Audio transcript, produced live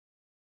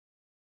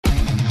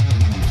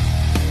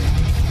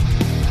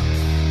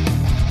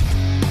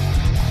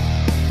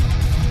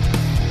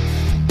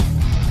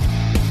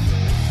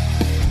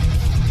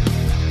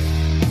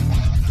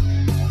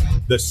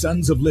The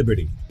Sons of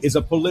Liberty is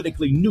a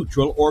politically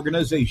neutral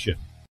organization.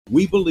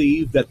 We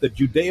believe that the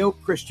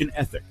Judeo-Christian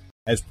ethic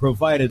has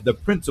provided the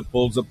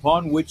principles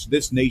upon which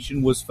this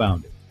nation was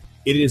founded.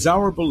 It is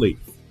our belief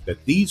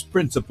that these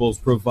principles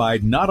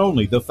provide not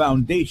only the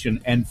foundation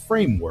and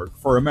framework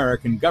for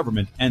American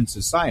government and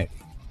society,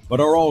 but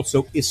are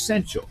also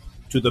essential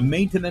to the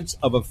maintenance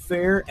of a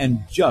fair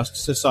and just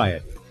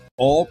society.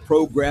 All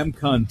program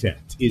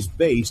content is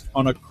based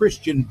on a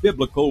Christian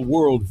biblical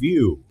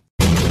worldview.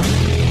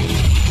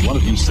 One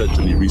of you said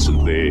to me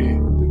recently that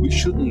we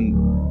shouldn't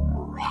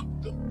rock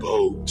the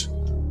boat.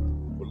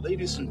 Well,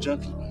 ladies and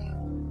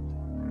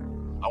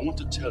gentlemen, I want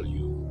to tell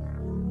you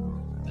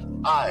that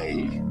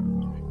I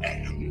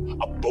am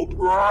a boat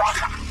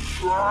rocker.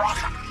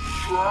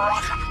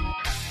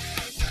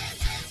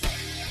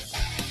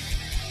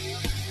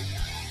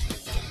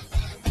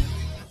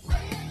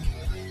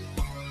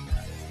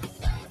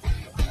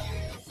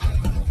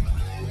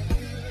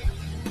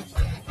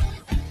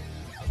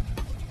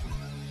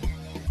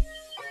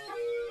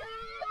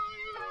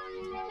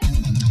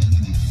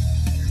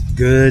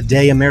 Good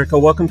day, America.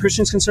 Welcome,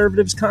 Christians,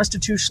 conservatives,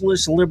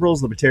 constitutionalists,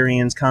 liberals,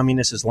 libertarians,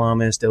 communists,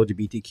 Islamists,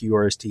 LGBTQ,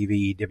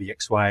 RSTV,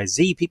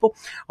 WXYZ people,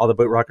 all the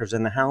boat rockers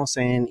in the house,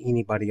 and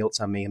anybody else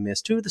I may have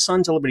missed, to the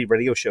Sons of Liberty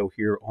radio show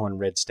here on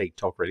Red State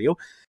Talk Radio,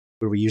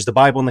 where we use the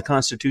Bible and the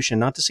Constitution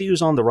not to see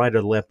who's on the right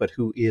or the left, but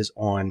who is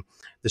on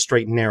the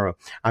straight and narrow.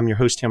 I'm your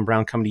host, Tim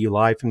Brown, coming to you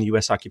live from the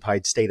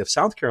U.S.-occupied state of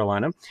South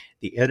Carolina,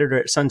 the editor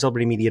at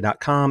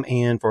sonsoflibertymedia.com,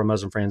 and for our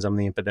Muslim friends, I'm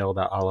the infidel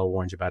that Allah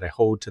warns you about. I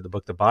hold to the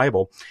book, the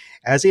Bible,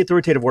 as the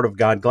authoritative word of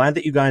God. Glad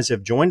that you guys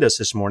have joined us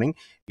this morning.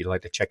 If you'd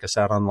like to check us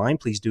out online,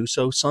 please do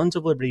so,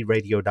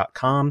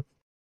 sonsoflibertyradio.com,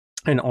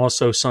 and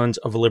also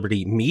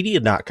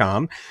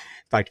sonsoflibertymedia.com. In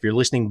fact, if you're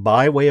listening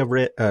by way of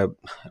Red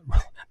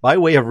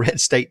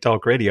State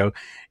Talk Radio, and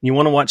you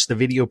want to watch the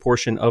video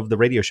portion of the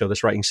radio show,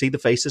 that's right, you can see the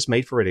faces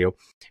made for radio,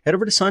 head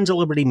over to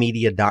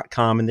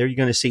sonsoflibertymedia.com, and there you're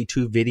going to see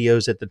two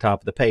videos at the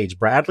top of the page.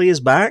 Bradley is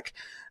back,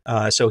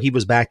 so he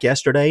was back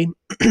yesterday.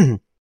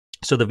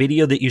 So the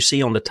video that you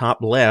see on the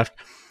top left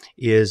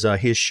is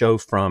his show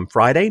from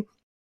Friday.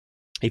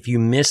 If you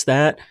missed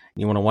that, and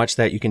you want to watch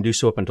that, you can do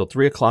so up until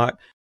 3 o'clock.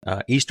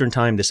 Eastern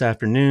time this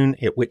afternoon,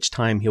 at which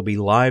time he'll be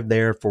live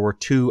there for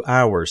 2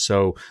 hours.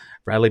 So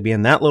Bradley be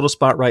in that little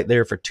spot right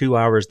there for 2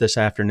 hours this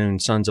afternoon,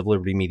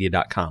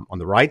 sonsoflibertymedia.com. On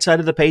the right side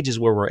of the page is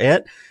where we're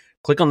at.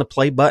 Click on the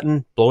play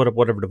button, blow it up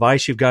whatever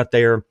device you've got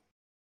there.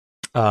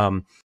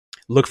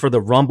 Look for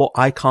the Rumble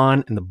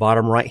icon in the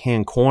bottom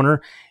right-hand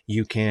corner.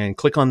 You can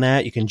click on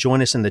that. You can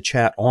join us in the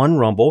chat on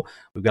Rumble.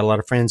 We've got a lot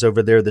of friends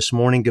over there this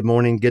morning. Good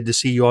morning. Good to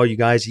see you all, you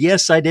guys.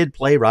 Yes, I did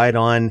play right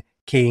on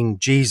King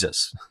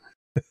Jesus.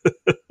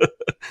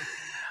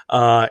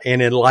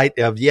 And in light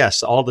of,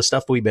 yes, all the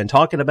stuff we've been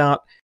talking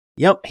about,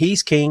 yep,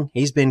 he's king.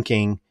 He's been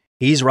king.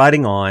 He's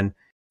riding on.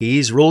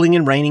 He's ruling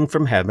and reigning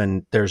from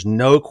heaven. There's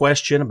no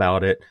question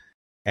about it.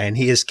 And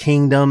his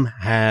kingdom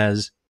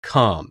has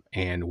come.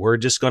 And we're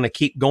just going to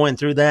keep going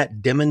through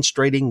that,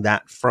 demonstrating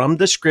that from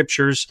the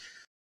scriptures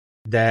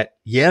that,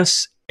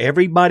 yes,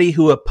 everybody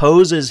who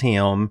opposes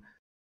him,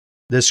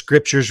 the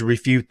scriptures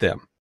refute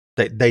them.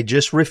 They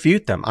just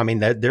refute them. I mean,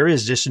 there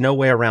is just no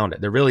way around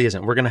it. There really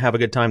isn't. We're going to have a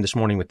good time this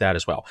morning with that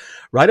as well.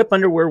 Right up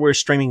under where we're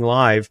streaming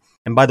live,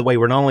 and by the way,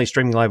 we're not only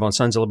streaming live on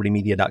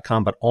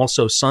sonsoflibertymedia.com, but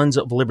also Sons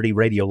of Liberty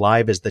Radio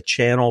Live is the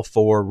channel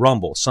for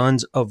Rumble.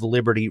 Sons of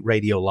Liberty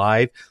Radio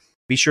Live.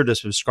 Be sure to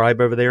subscribe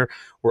over there.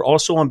 We're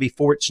also on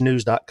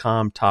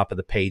beforeitsnews.com, top of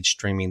the page,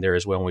 streaming there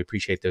as well, and we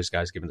appreciate those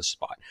guys giving us a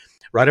spot.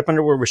 Right up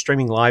under where we're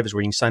streaming live is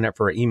where you can sign up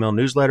for our email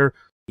newsletter.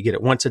 You get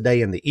it once a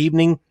day in the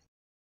evening.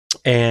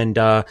 And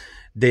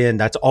then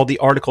that's all the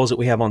articles that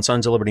we have on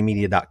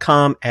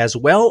sonsoflibertymedia.com, as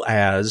well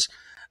as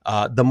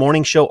the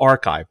morning show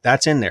archive.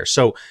 That's in there.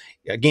 So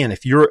again,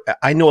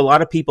 I know a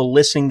lot of people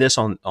listening this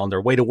on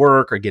their way to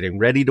work or getting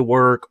ready to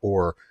work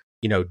or,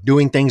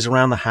 doing things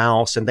around the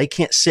house, and they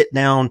can't sit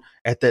down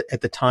at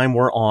the time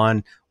we're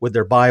on with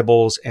their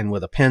Bibles and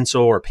with a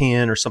pencil or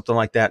pen or something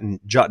like that and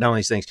jot down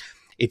these things.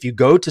 If you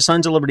go to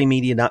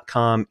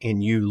sonsoflibertymedia.com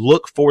and you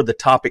look for the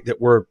topic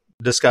that we're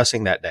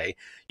discussing that day,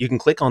 you can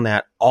click on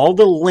that. All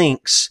the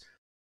links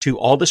to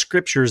all the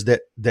scriptures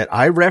that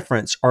I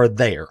reference are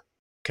there.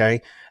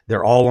 Okay.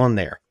 They're all on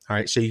there. All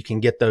right. So you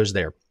can get those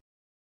there.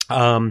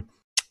 And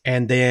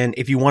then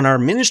if you want our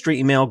ministry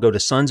email, go to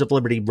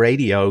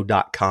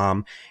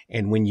sonsoflibertyradio.com.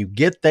 And when you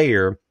get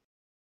there,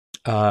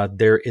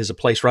 there is a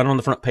place right on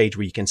the front page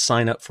where you can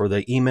sign up for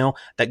the email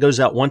that goes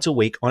out once a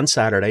week on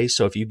Saturdays.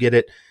 So if you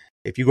go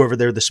over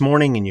there this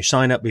morning and you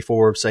sign up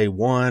before, say,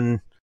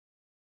 1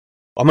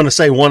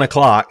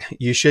 o'clock,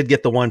 you should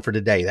get the one for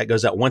today. That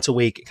goes out once a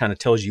week. It kind of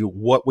tells you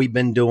what we've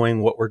been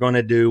doing, what we're going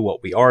to do,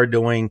 what we are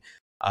doing.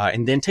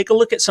 And then take a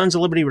look at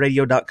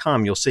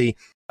sonsoflibertyradio.com. You'll see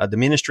the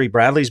ministry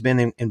Bradley's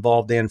been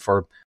involved in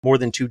for more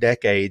than 2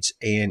 decades,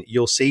 and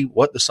you'll see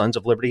what the Sons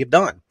of Liberty have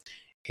done.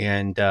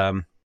 And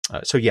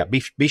so, yeah,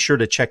 be sure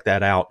to check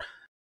that out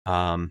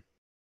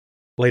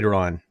later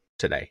on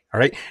today. All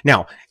right.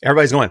 Now,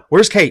 everybody's going,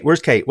 where's Kate?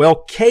 Where's Kate?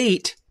 Well,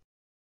 Kate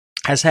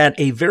has had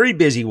a very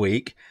busy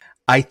week.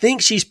 I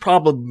think she's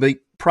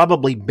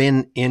probably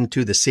been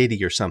into the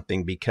city or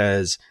something,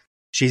 because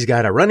she's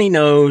got a runny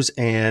nose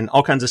and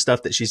all kinds of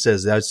stuff that she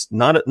says that's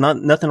not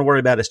nothing to worry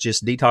about. It's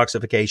just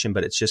detoxification,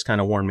 but it's just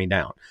kind of worn me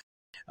down.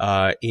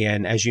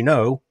 And as you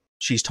know,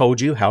 she's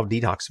told you how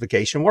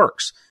detoxification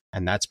works,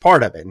 and that's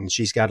part of it. And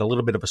she's got a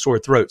little bit of a sore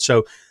throat.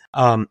 So,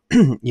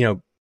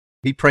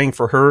 be praying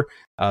for her.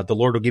 The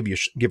Lord will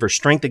give her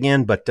strength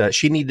again, but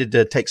she needed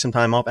to take some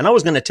time off. And I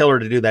was going to tell her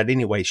to do that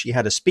anyway. She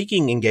had a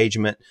speaking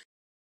engagement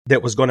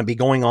that was going to be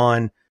going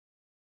on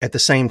at the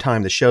same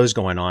time the show's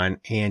going on.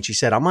 And she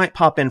said, I might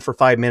pop in for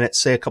 5 minutes,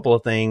 say a couple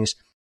of things,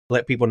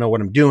 let people know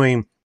what I'm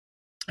doing,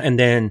 and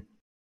then,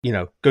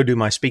 go do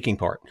my speaking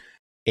part.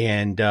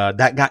 And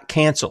that got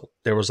canceled.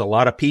 There was a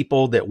lot of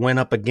people that went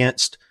up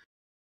against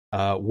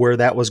where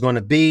that was going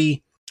to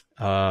be.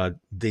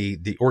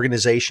 The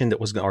organization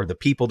that was, or the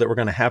people that were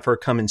going to have her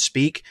come and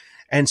speak.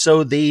 And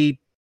so the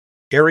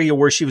area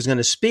where she was going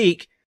to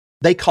speak,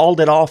 they called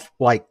it off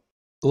like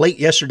late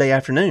yesterday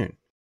afternoon.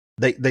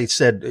 They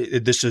said,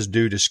 this is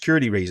due to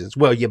security reasons.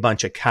 Well, you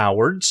bunch of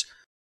cowards.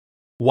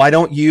 Why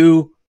don't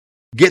you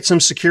get some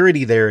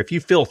security there? If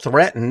you feel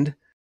threatened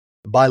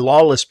by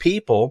lawless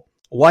people,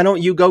 why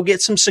don't you go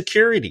get some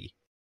security?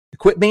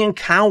 Quit being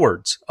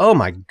cowards. Oh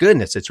my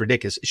goodness, it's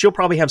ridiculous. She'll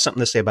probably have something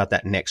to say about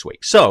that next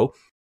week. So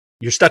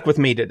you're stuck with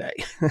me today.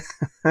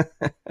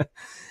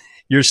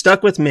 You're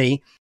stuck with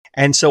me.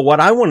 And so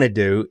what I want to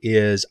do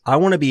is I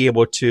want to be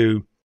able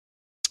to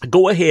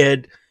go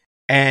ahead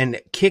and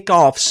kick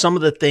off some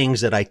of the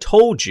things that I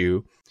told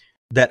you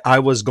that I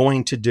was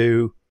going to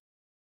do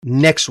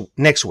next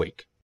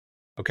week.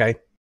 Okay?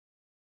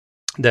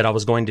 That I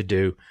was going to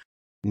do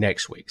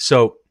next week.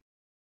 So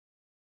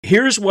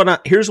here's what I'm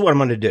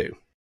going to do.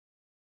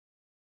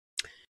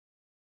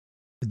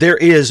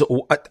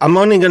 I'm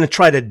only going to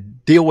try to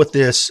deal with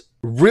this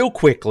real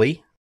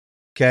quickly.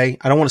 Okay.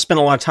 I don't want to spend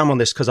a lot of time on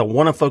this because I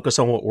want to focus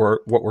on what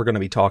we're going to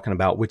be talking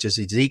about, which is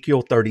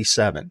Ezekiel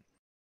 37.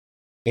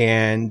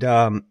 And,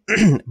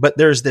 but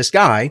there's this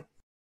guy,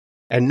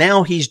 and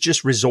now he's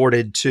just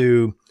resorted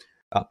to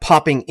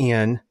popping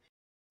in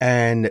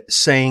and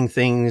saying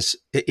things.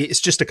 It's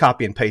just a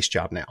copy and paste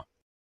job now.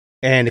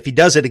 And if he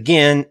does it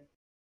again,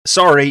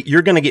 sorry,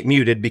 you're going to get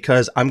muted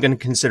because I'm going to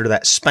consider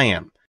that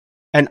spam.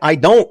 And I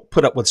don't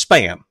put up with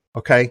spam.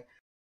 Okay.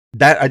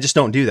 I just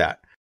don't do that.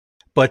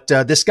 But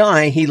this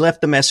guy, he left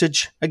the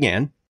message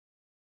again.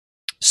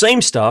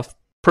 Same stuff,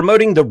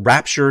 promoting the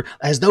rapture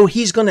as though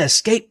he's going to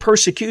escape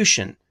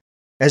persecution,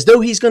 as though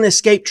he's going to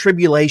escape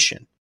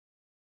tribulation.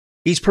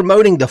 He's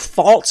promoting the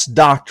false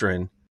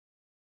doctrine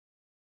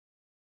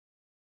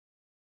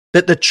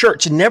that the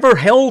church never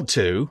held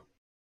to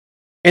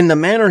in the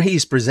manner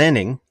he's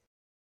presenting,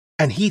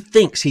 and he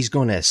thinks he's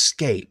going to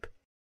escape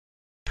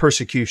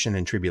persecution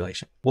and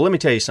tribulation. Well, let me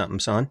tell you something,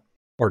 son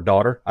or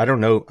daughter. I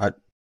don't know,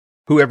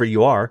 whoever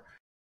you are.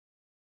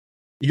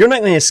 You're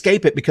not going to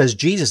escape it because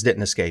Jesus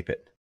didn't escape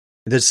it.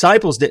 The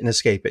disciples didn't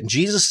escape it. And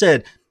Jesus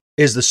said,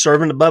 is the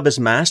servant above his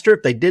master?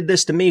 If they did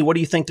this to me, what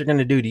do you think they're going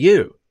to do to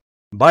you?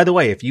 By the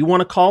way, if you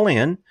want to call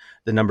in,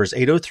 the number is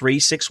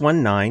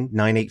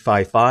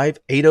 803-619-9855.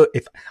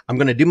 If I'm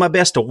going to do my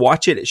best to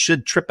watch it. It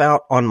should trip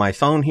out on my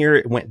phone here.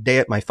 It went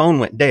dead. My phone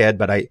went dead,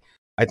 but I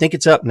think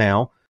it's up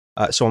now.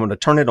 So I'm going to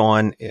turn it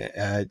on.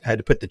 I had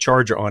to put the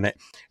charger on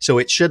it. So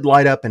it should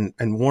light up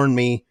and warn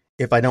me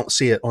if I don't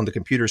see it on the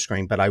computer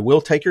screen. But I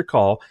will take your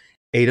call,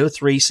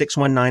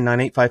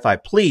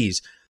 803-619-9855.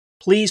 Please,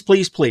 please,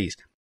 please, please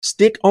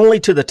stick only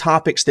to the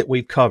topics that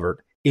we've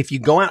covered. If you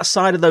go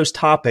outside of those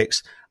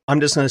topics,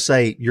 I'm just going to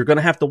say you're going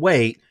to have to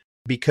wait,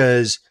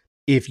 because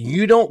if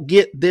you don't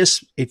get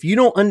this, if you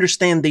don't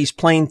understand these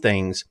plain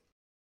things,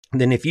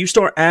 then if you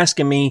start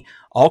asking me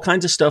all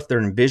kinds of stuff that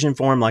are in vision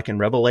form, like in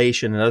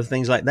Revelation and other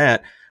things like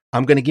that,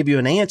 I'm going to give you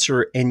an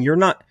answer and you're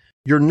not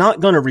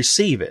going to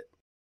receive it.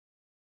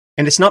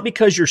 And it's not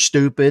because you're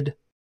stupid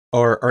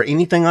or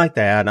anything like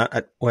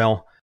that.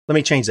 Well, let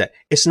me change that.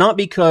 It's not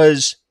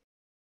because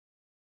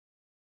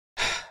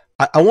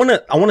I want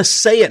to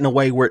say it in a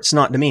way where it's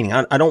not demeaning.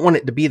 I don't want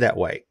it to be that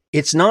way.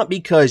 It's not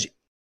because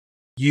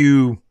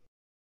you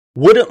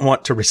wouldn't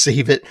want to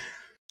receive it.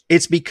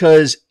 It's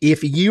because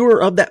if you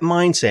are of that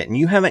mindset and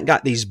you haven't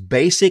got these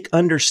basic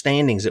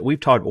understandings that we've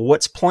talked about,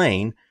 what's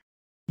plain,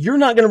 you're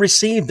not going to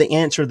receive the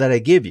answer that I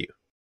give you.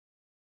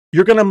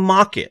 You're going to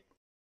mock it.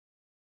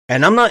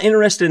 And I'm not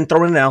interested in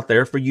throwing it out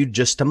there for you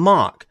just to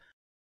mock.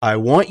 I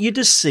want you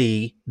to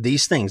see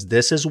these things.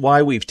 This is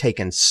why we've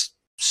taken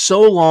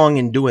so long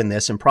in doing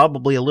this, and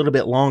probably a little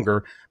bit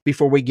longer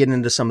before we get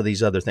into some of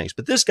these other things.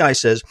 But this guy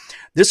says,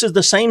 this is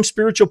the same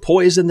spiritual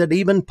poison that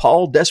even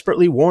Paul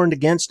desperately warned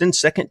against in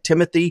 2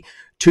 Timothy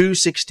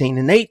 2:16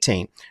 and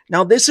 18.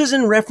 Now, this is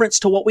in reference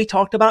to what we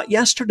talked about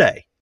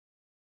yesterday.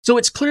 So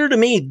it's clear to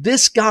me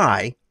this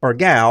guy or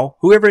gal,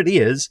 whoever it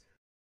is,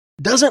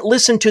 doesn't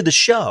listen to the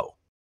show.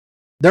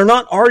 They're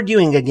not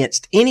arguing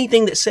against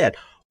anything that's said.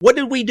 What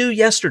did we do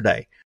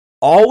yesterday?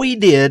 All we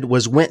did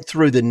was went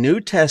through the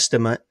New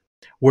Testament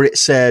where it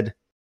said,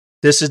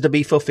 this is to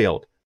be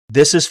fulfilled.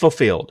 This is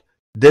fulfilled.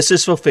 This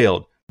is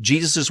fulfilled.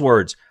 Jesus'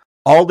 words.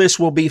 All this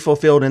will be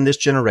fulfilled in this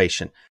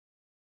generation.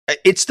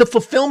 It's the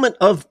fulfillment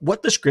of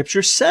what the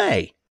scriptures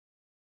say.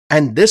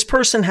 And this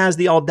person has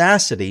the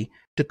audacity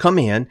to come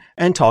in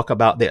and talk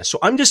about this. So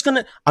I'm not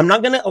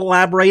going to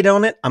elaborate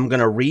on it. I'm going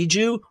to read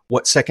you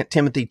what 2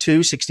 Timothy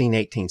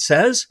 2:16-18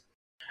 says.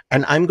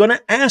 And I'm going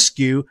to ask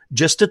you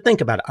just to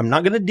think about it. I'm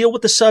not going to deal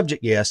with the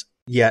subject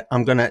yet.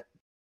 I'm going to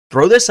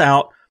throw this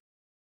out,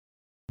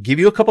 give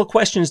you a couple of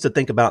questions to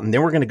think about, and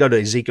then we're going to go to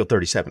Ezekiel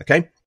 37,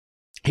 okay?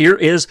 Here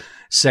is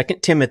 2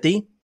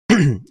 Timothy,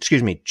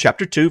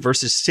 chapter 2,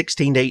 verses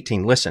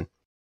 16-18. Listen.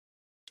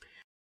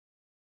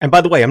 And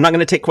by the way, I'm not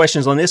going to take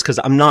questions on this because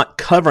I'm not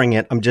covering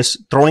it. I'm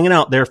just throwing it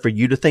out there for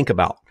you to think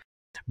about.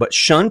 But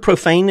shun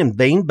profane and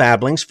vain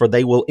babblings, for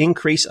they will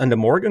increase unto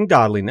more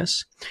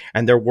ungodliness,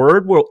 and their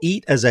word will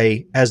eat as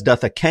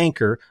doth a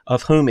canker,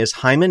 of whom is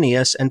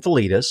Hymenaeus and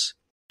Philetus,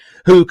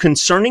 who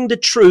concerning the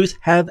truth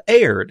have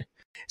erred,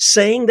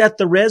 saying that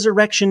the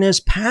resurrection is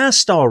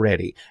past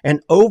already,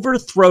 and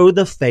overthrow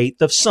the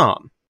faith of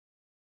some.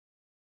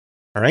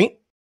 All right?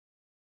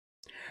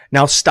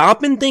 Now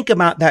stop and think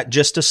about that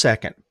just a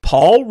second.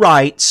 Paul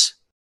writes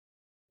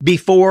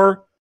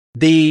before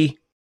the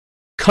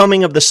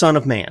coming of the Son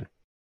of Man,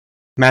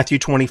 Matthew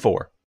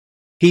 24.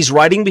 He's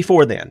writing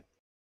before then.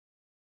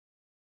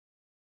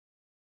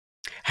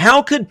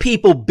 How could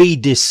people be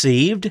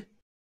deceived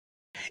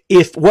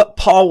if what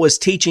Paul was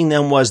teaching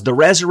them was the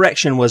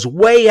resurrection was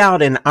way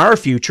out in our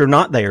future,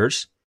 not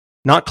theirs,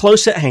 not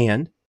close at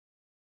hand?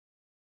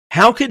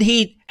 How could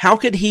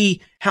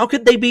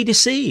they be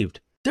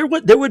deceived? There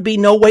would be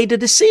no way to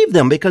deceive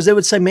them because they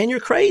would say, man, you're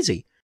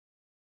crazy.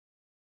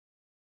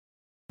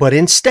 But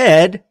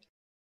instead,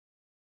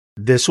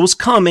 this was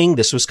coming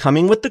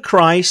with the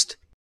Christ.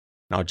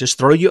 And I'll just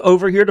throw you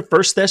over here to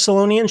 1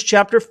 Thessalonians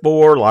chapter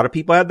 4. A lot of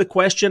people have the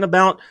question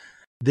about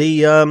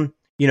the,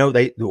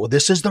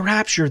 this is the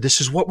rapture.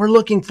 This is what we're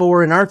looking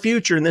for in our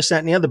future and this, that,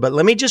 and the other. But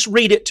let me just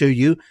read it to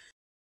you.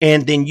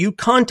 And then you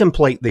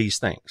contemplate these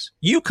things.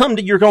 You come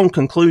to your own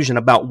conclusion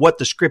about what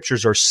the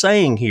scriptures are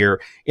saying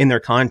here in their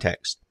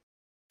context.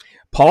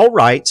 Paul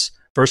writes,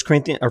 1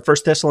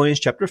 Thessalonians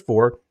chapter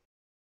 4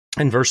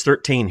 and verse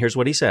 13. Here's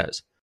what he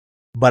says.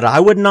 But I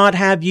would not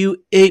have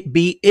you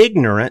be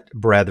ignorant,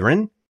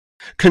 brethren,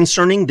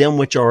 concerning them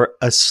which are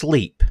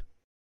asleep,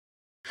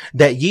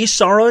 that ye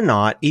sorrow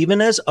not,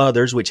 even as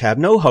others which have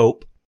no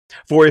hope.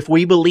 For if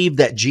we believe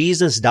that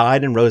Jesus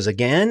died and rose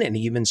again, and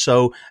even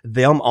so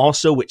them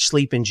also which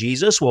sleep in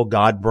Jesus will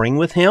God bring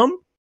with him.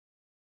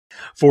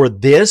 For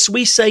this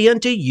we say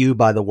unto you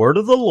by the word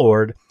of the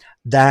Lord,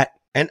 that,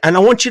 and I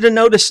want you to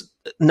notice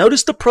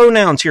the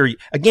pronouns here.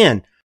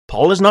 Again,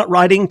 Paul is not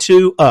writing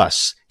to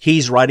us.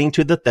 He's writing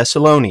to the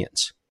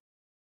Thessalonians.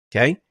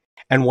 Okay?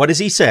 And what has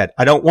he said?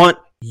 I don't want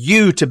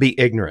you to be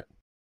ignorant.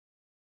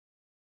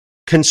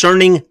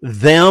 Concerning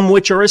them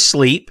which are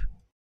asleep,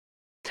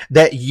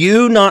 that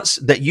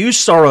you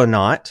sorrow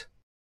not.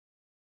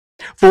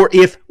 For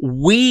if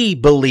we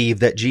believe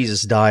that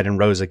Jesus died and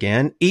rose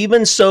again,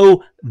 even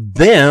so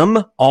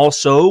them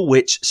also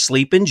which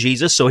sleep in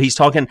Jesus. So he's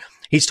talking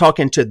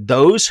to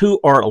those who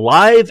are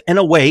alive and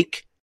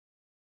awake,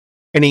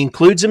 and he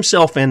includes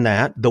himself in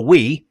that, the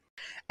we.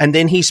 And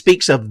then he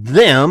speaks of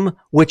them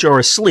which are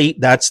asleep.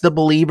 That's the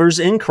believers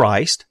in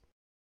Christ.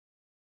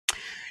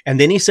 And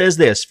then he says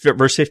this,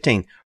 verse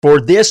 15, for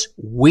this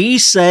we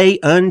say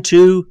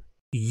unto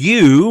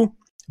you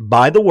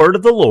by the word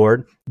of the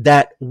Lord,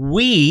 that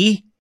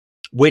we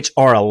which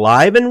are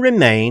alive and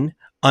remain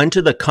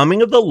unto the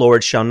coming of the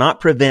Lord shall not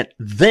prevent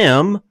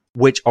them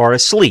which are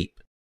asleep.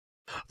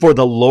 For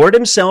the Lord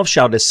himself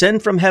shall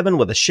descend from heaven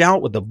with a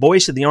shout, with the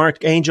voice of the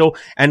archangel,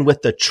 and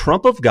with the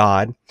trump of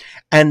God,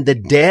 and the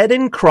dead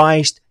in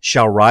Christ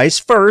shall rise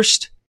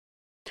first.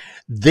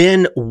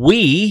 Then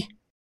we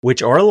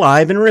which are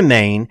alive and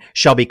remain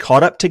shall be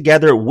caught up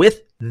together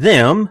with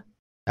them,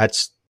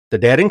 that's the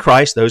dead in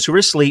Christ, those who are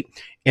asleep,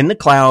 in the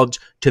clouds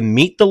to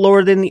meet the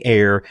Lord in the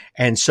air,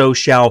 and so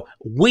shall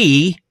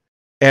we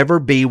ever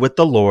be with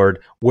the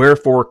Lord.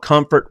 Wherefore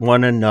comfort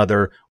one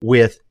another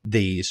with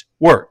these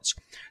words.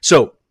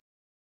 So,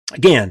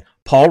 again,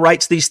 Paul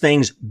writes these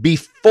things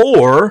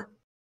before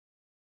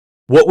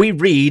what we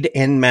read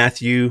in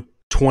Matthew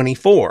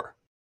 24.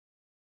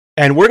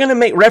 And we're going to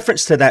make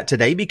reference to that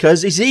today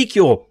because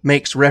Ezekiel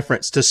makes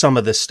reference to some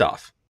of this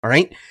stuff. All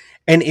right?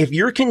 And if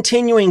you're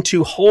continuing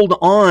to hold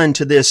on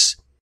to this,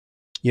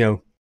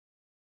 for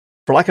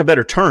lack of a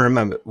better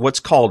term, what's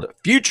called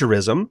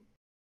futurism,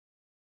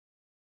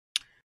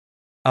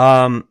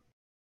 then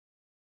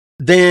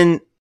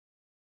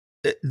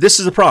this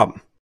is a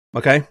problem.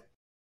 Okay?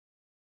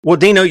 Well,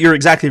 Dino, you're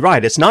exactly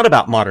right. It's not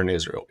about modern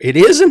Israel. It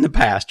is in the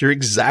past. You're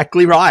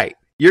exactly right.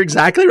 You're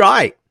exactly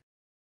right.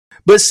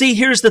 But see,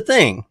 here's the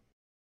thing.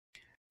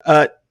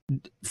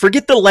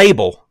 Forget the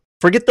label.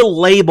 Forget the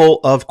label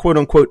of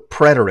quote-unquote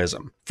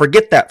preterism.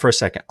 Forget that for a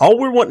second. All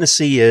we're wanting to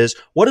see is,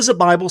 what does the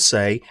Bible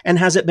say, and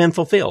has it been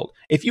fulfilled?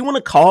 If people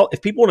want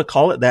to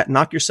call it that,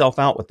 knock yourself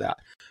out with that.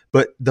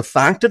 But the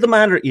fact of the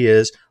matter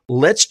is,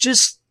 let's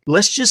just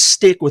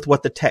stick with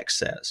what the text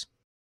says.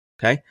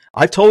 Okay.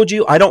 I've told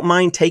you I don't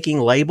mind taking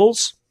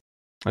labels.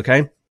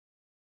 Okay.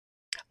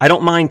 I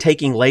don't mind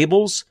taking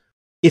labels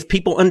if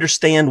people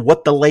understand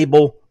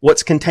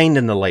what's contained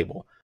in the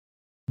label.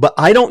 But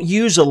I don't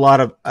use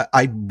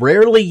I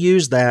rarely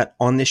use that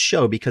on this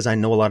show because I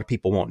know a lot of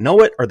people won't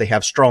know it or they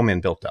have straw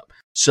men built up.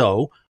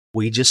 So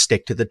we just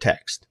stick to the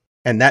text.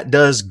 And that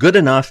does good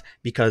enough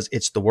because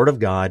it's the Word of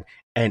God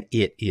and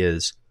it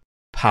is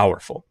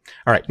powerful.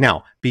 All right.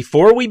 Now,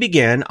 before we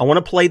begin, I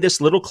want to play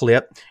this little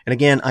clip. And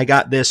again, I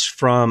got this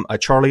from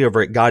Charlie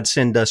over at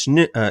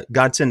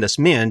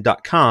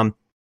GodSendUsMen.com.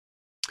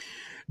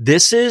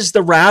 This is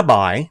the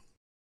rabbi,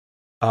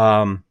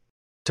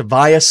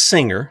 Tobias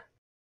Singer.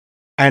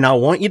 And I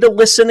want you to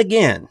listen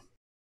again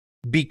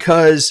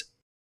because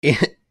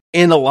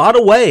in a lot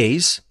of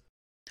ways,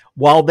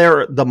 while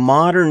the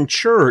modern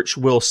church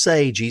will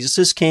say Jesus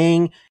is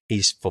king,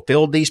 he's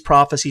fulfilled these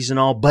prophecies and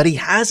all, but he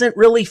hasn't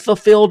really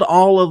fulfilled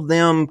all of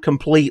them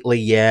completely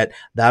yet.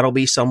 That'll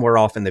be somewhere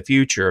off in the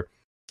future.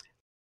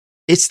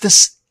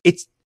 It's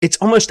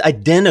almost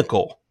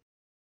identical,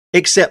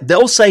 except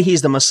they'll say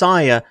he's the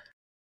Messiah.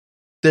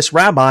 This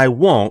rabbi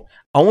won't.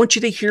 I want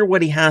you to hear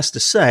what he has to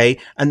say.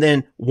 And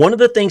then one of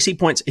the things he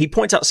points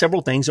out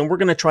several things, and we're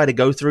going to try to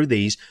go through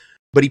these,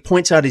 but he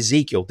points out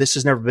Ezekiel. This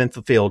has never been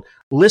fulfilled.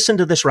 Listen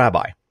to this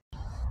rabbi.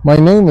 My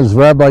name is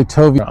Rabbi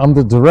Tovi. I'm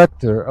the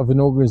director of an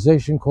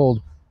organization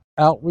called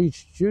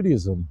Outreach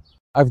Judaism.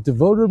 I've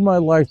devoted my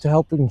life to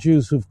helping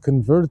Jews who've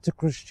converted to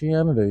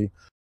Christianity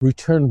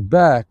return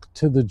back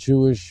to the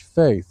Jewish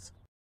faith.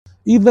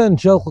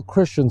 Evangelical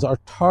Christians are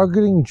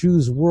targeting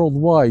Jews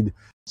worldwide,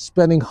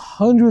 spending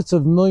hundreds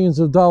of millions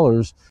of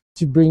dollars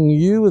to bring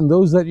you and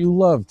those that you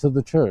love to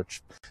the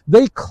church.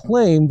 They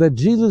claim that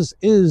Jesus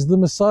is the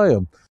Messiah.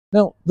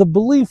 Now, the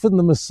belief in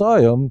the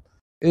Messiah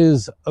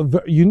is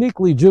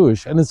uniquely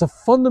Jewish and is a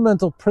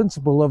fundamental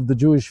principle of the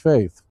Jewish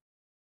faith.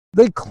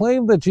 They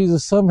claim that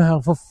Jesus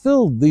somehow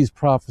fulfilled these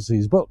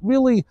prophecies, but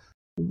really,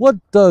 what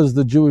does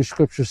the Jewish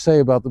scripture say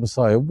about the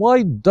Messiah?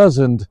 Why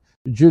doesn't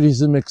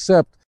Judaism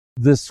accept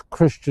this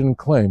Christian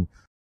claim?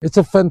 It's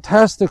a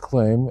fantastic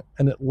claim,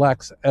 and it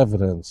lacks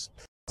evidence.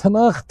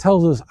 Tanakh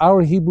tells us,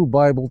 our Hebrew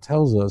Bible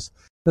tells us,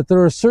 that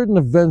there are certain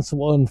events that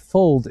will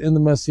unfold in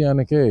the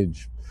Messianic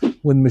age.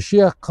 When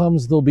Mashiach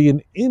comes, there'll be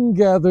an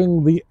ingathering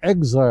of the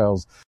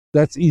exiles.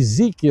 That's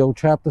Ezekiel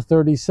chapter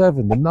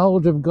 37. The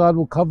knowledge of God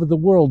will cover the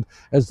world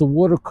as the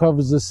water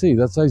covers the sea.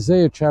 That's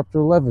Isaiah chapter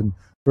 11,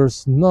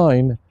 verse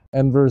 9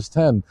 and verse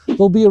 10.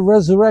 There'll be a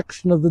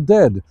resurrection of the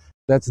dead.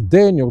 That's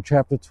Daniel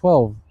chapter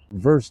 12,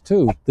 verse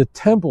 2. The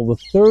temple,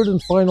 the third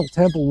and final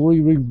temple, will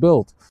be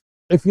rebuilt.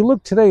 If you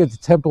look today at the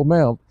Temple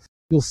Mount,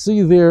 you'll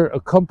see there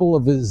a couple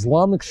of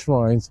Islamic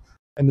shrines,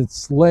 and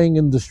it's laying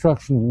in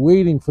destruction,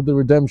 waiting for the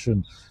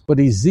redemption. But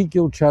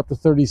Ezekiel chapter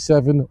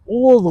 37,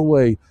 all the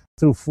way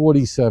through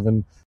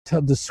 47,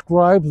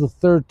 describes the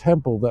third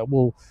temple that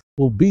will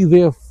be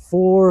there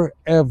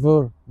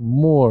forevermore.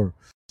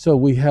 So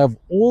we have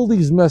all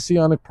these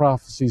messianic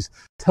prophecies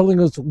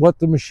telling us what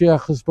the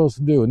Mashiach is supposed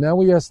to do. And now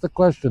we ask the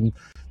question,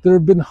 there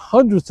have been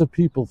hundreds of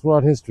people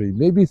throughout history,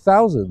 maybe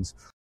thousands,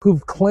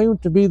 who've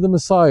claimed to be the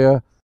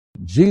Messiah,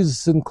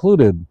 Jesus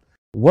included.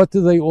 What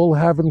do they all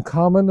have in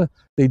common?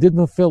 They didn't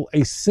fulfill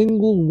a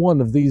single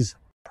one of these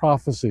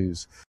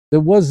prophecies. There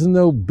was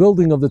no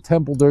building of the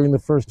temple during the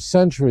first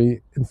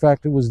century. In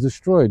fact, it was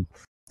destroyed.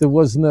 There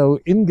was no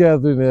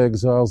ingathering of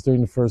exiles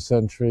during the first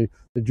century.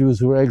 The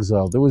Jews were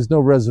exiled. There was no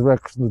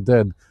resurrection of the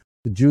dead.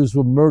 The Jews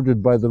were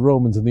murdered by the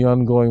Romans in the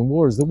ongoing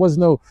wars. There was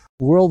no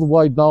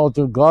worldwide knowledge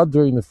of God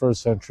during the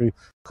first century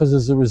because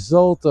as a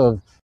result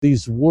of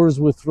these wars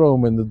with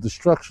Rome and the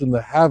destruction,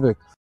 the havoc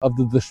of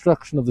the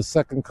destruction of the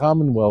Second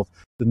Commonwealth,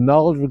 the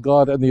knowledge of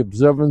God and the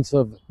observance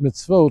of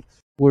mitzvot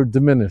were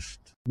diminished.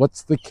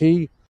 What's the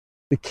key?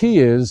 The key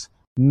is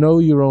know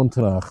your own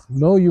Tanakh,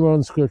 know your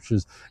own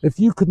scriptures. If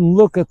you can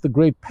look at the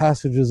great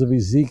passages of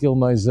Ezekiel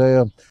and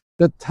Isaiah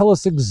that tell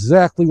us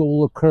exactly what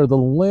will occur. The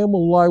lamb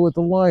will lie with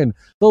the lion.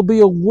 There'll be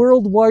a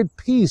worldwide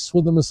peace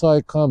when the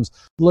Messiah comes.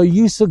 Lo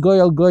yisa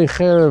goy al goy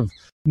cherev.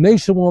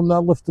 Nation will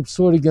not lift up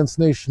sword against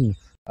nation.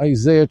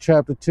 Isaiah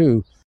chapter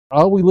 2.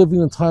 Are we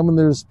living in a time when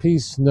there is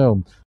peace?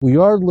 No. We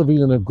are living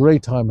in a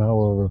great time,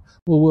 however,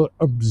 where we're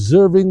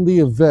observing the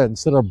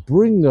events that are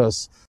bringing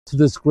us to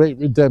this great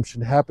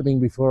redemption happening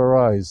before our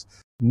eyes.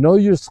 Know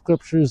your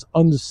scriptures,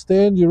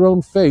 understand your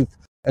own faith,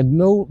 and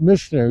no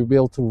missionary will be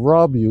able to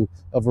rob you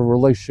of a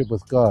relationship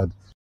with God.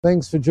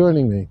 Thanks for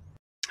joining me.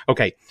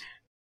 Okay,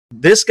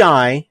 this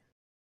guy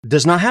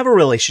does not have a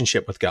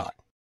relationship with God.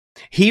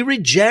 He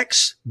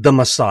rejects the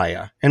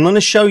Messiah. And I'm going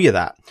to show you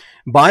that.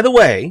 By the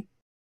way,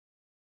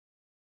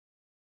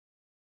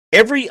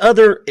 every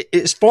other,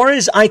 as far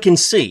as I can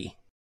see,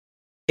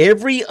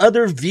 every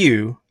other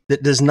view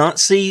that does not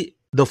see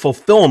the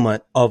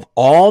fulfillment of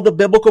all the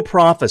biblical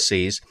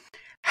prophecies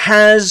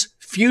has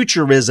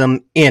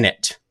futurism in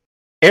it.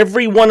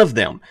 Every one of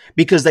them,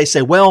 because they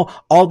say,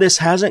 well, all this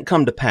hasn't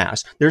come to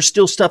pass. There's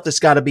still stuff that's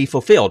got to be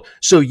fulfilled.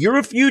 So you're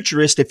a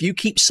futurist if you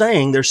keep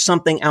saying there's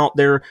something out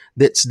there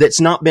that's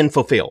not been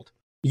fulfilled.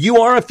 You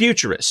are a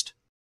futurist.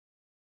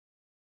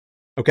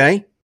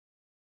 Okay?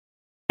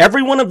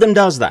 Every one of them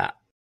does that.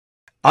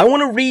 I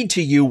want to read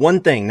to you one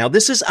thing. Now,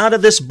 this is out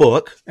of this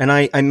book, and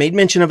I made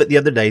mention of it the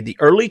other day, The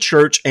Early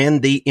Church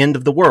and the End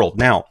of the World.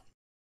 Now,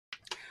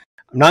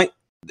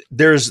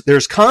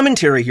 there's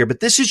commentary here, but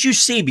this is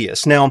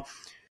Eusebius. Now,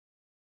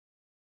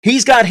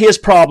 he's got his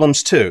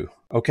problems too,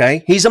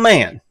 okay? He's a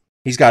man.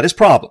 He's got his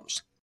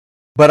problems.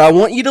 But I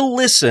want you to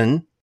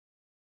listen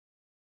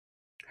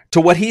to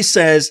what he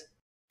says.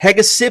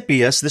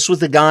 Hegesippus, this was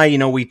the guy,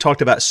 we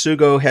talked about,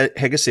 Sugo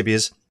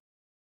Hegesippus,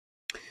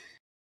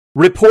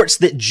 reports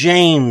that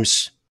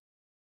James,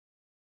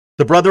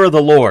 the brother of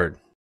the Lord,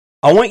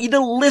 I want you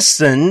to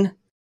listen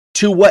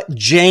to what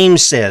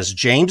James says.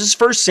 James is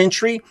first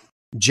century.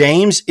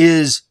 James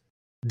is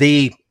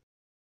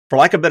for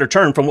lack of a better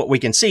term, from what we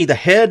can see, the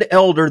head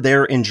elder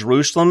there in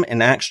Jerusalem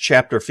in Acts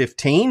chapter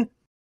 15.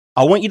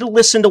 I want you to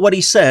listen to what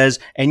he says,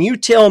 and you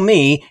tell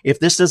me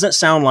if this doesn't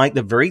sound like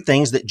the very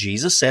things that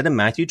Jesus said in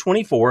Matthew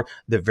 24,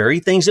 the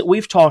very things that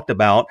we've talked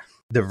about,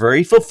 the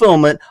very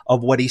fulfillment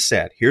of what he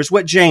said. Here's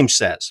what James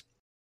says.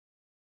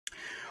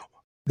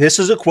 This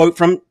is a quote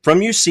from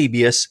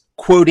Eusebius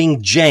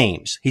quoting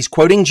James. He's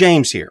quoting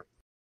James here.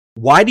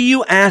 Why do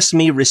you ask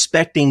me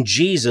respecting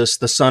Jesus,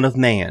 the Son of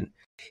Man?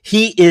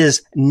 He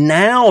is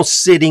now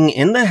sitting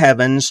in the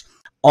heavens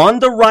on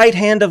the right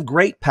hand of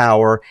great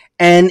power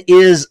and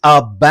is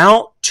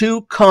about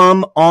to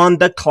come on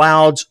the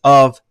clouds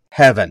of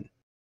heaven.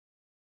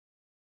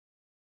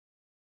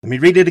 Let me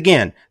read it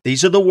again.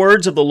 These are the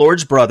words of the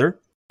Lord's brother,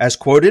 as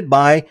quoted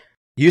by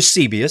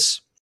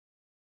Eusebius.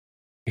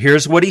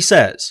 Here's what he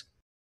says.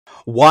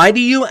 Why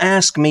do you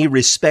ask me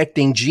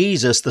respecting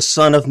Jesus, the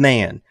Son of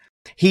Man?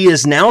 He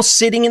is now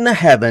sitting in the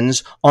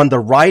heavens on the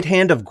right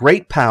hand of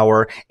great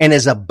power and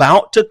is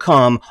about to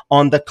come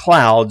on the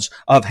clouds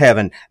of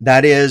heaven.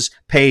 That is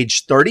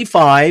page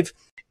 35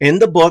 in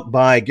the book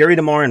by Gary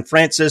DeMar and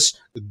Francis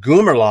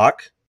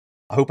Gumerlock.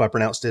 I hope I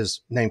pronounced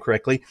his name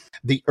correctly.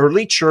 The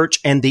Early Church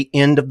and the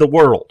End of the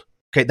World.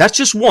 Okay, that's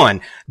just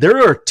one.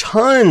 There are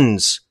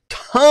tons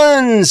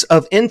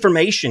of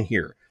information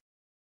here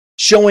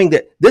showing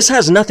that this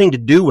has nothing to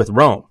do with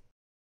Rome.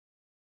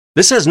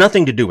 This has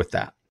nothing to do with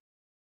that.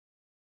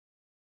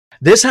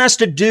 This has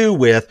to do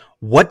with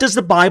what does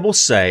the Bible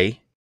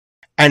say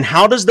and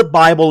how does the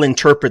Bible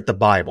interpret the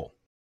Bible?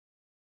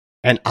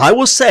 And I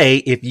will say,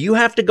 if you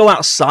have to go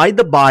outside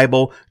the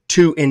Bible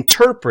to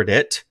interpret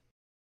it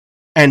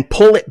and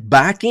pull it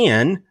back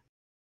in,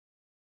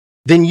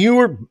 then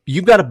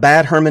you've got a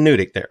bad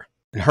hermeneutic there.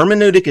 And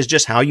hermeneutic is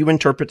just how you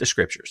interpret the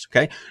scriptures,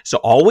 okay? So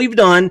all we've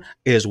done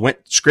is went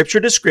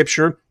scripture to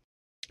scripture,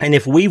 and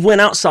if we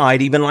went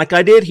outside, even like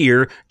I did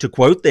here, to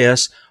quote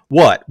this,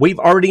 what? We've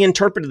already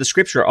interpreted the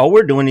scripture. All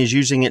we're doing is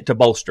using it to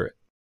bolster it.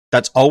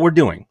 That's all we're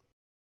doing,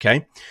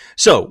 okay?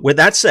 So with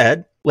that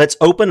said, let's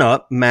open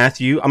up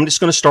Matthew. I'm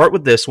just going to start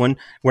with this one.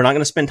 We're not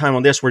going to spend time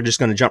on this. We're just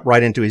going to jump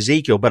right into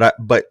Ezekiel, but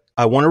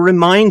I want to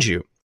remind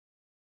you,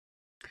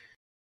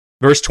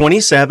 verse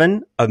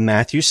 27 of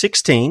Matthew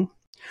 16,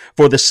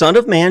 for the Son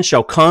of Man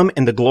shall come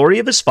in the glory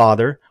of his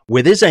Father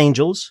with his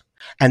angels,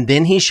 and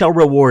then he shall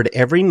reward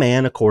every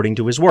man according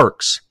to his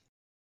works.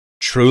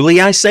 Truly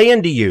I say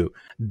unto you,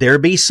 there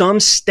be some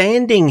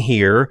standing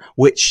here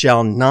which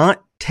shall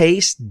not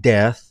taste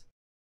death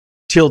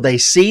till they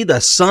see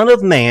the Son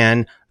of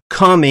Man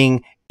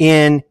coming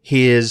in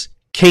his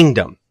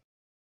kingdom.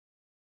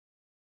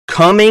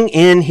 Coming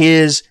in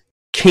his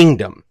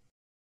kingdom.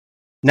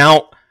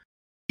 Now,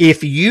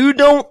 if you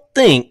don't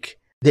think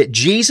that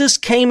Jesus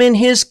came in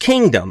his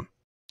kingdom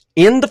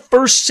in the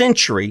first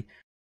century,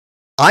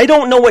 I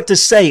don't know what to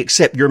say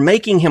except you're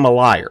making him a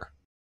liar.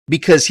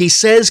 Because he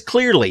says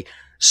clearly,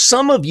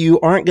 some of you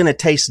aren't going to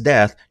taste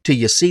death till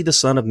you see the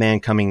Son of Man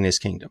coming in his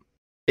kingdom.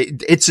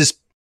 It's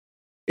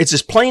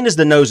as plain as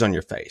the nose on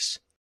your face.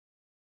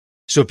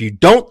 So if you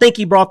don't think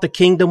he brought the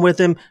kingdom with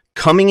him,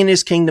 coming in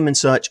his kingdom and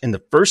such in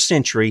the first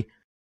century,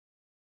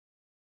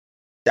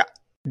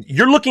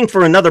 you're looking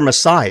for another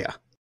Messiah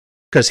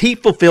because he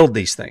fulfilled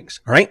these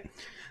things. All right.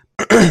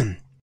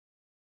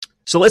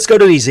 So let's go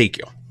to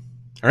Ezekiel.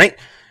 All right.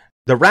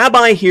 The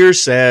rabbi here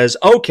says,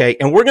 okay,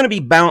 and we're going to be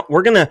bound.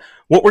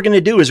 What we're going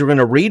to do is we're going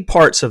to read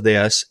parts of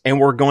this and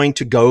we're going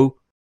to go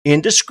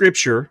into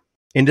scripture,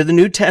 into the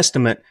New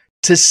Testament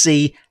to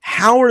see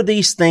how are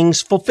these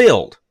things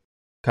fulfilled.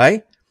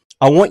 Okay.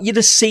 I want you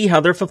to see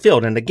how they're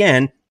fulfilled. And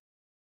again,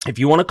 if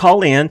you want to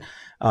call in,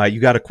 you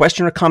got a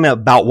question or comment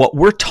about what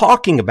we're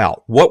talking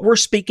about, what we're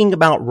speaking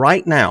about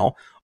right now,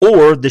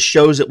 or the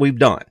shows that we've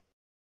done.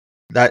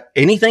 That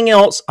anything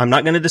else, I'm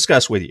not going to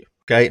discuss with you.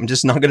 Okay. I'm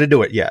just not going to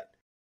do it yet.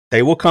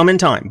 They will come in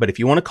time. But if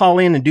you want to call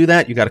in and do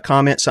that, you got a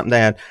comment, something to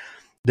add,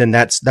 then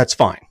that's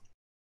fine.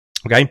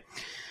 Okay.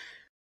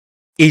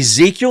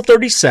 Ezekiel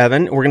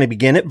 37, we're going to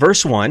begin at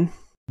verse 1.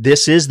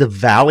 This is the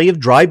valley of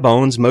dry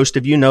bones. Most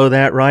of you know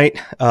that,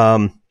 right?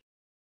 That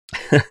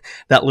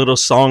little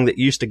song that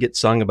used to get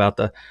sung about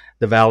the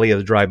valley of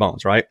the dry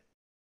bones, right?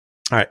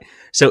 All right.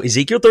 So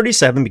Ezekiel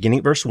 37, beginning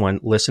at verse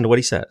 1, listen to what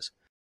he says.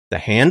 The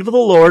hand of the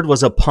Lord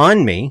was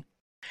upon me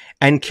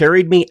and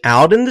carried me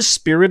out in the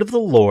spirit of the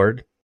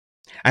Lord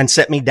and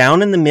set me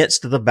down in the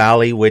midst of the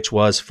valley, which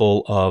was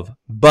full of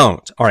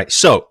bones. All right,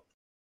 so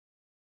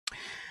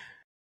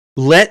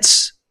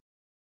let's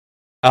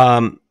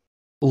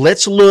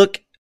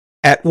look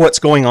at what's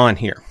going on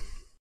here.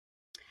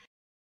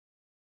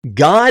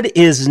 God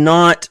is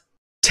not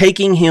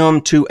taking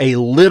him to a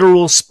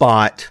literal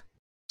spot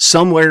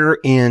somewhere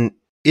in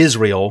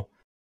Israel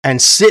and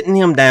sitting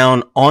him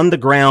down on the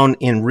ground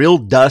in real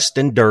dust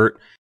and dirt,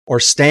 or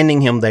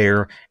standing him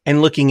there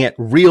and looking at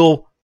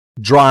real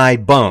dry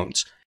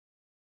bones.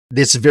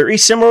 This very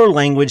similar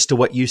language to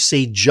what you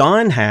see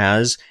John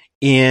has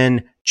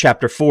in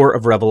chapter 4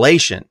 of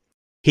Revelation.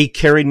 He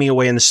carried me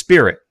away in the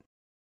spirit.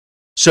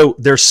 So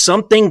there's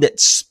something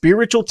that's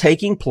spiritual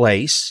taking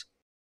place.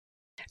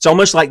 It's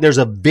almost like there's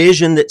a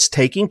vision that's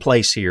taking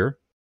place here,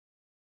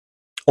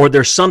 or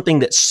there's something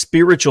that's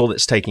spiritual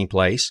that's taking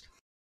place.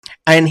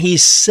 And he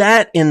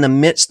sat in the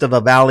midst of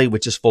a valley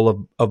which is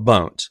full of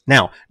bones.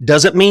 Now,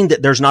 doesn't mean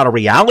that there's not a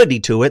reality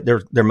to it.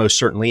 There most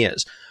certainly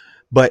is.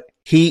 But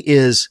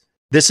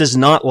this is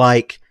not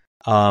like,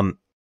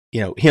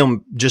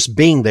 him just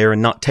being there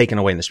and not taken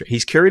away in the spirit.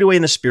 He's carried away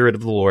in the spirit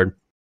of the Lord,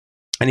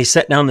 and he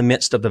sat down in the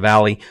midst of the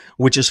valley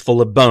which is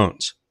full of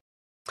bones.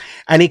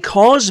 And he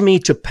caused me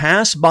to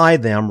pass by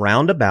them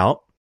round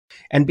about,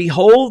 and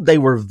behold, they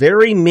were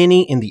very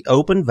many in the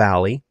open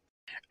valley,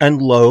 and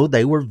lo,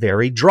 they were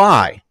very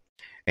dry.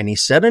 And he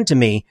said unto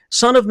me,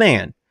 Son of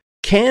man,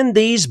 can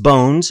these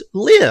bones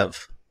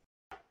live?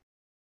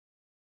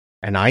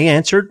 And I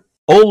answered,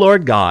 O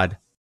Lord God,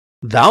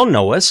 thou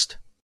knowest.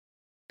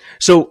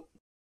 So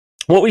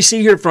what we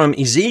see here from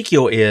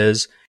Ezekiel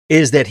is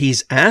that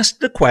he's asked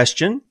the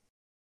question,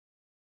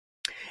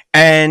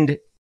 and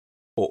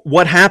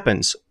what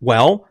happens?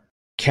 Well,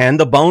 can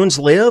the bones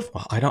live?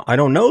 Well, I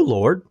don't know,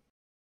 Lord.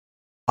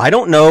 I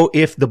don't know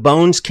if the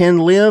bones can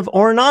live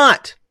or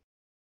not.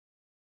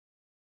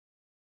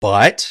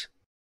 But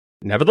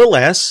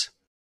nevertheless,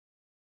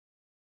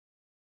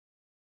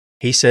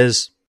 he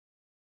says,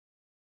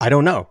 I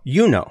don't know.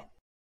 You know.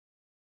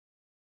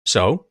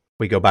 So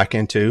we go back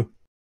into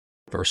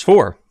verse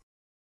 4.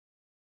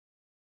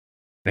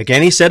 And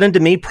again he said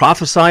unto me,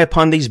 Prophesy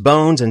upon these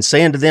bones, and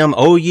say unto them,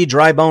 O ye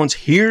dry bones,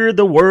 hear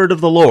the word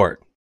of the Lord.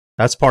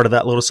 That's part of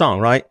that little song,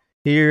 right?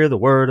 Hear the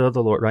word of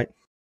the Lord, right?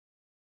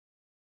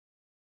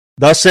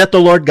 Thus saith the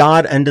Lord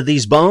God unto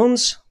these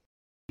bones,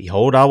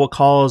 Behold, I will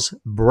cause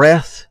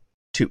breath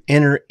to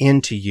enter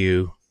into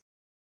you,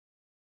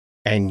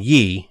 and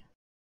ye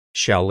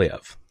shall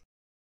live.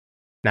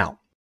 Now,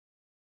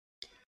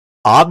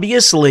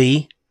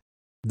 obviously,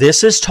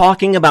 this is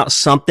talking about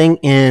something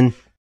in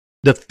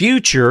the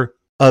future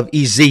of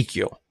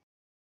Ezekiel.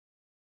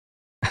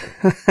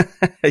 You're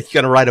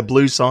going to write a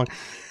blues song?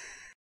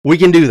 We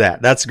can do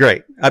that. That's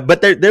great.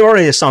 But there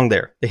already a song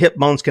there. The hip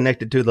bone's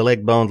connected to the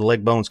leg bones,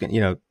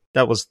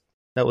 that was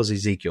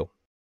Ezekiel.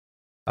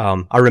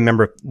 I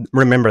remember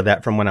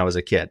that from when I was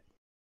a kid.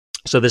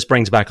 So this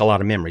brings back a lot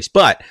of memories.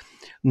 But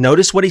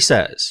notice what he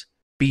says.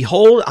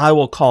 Behold, I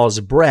will cause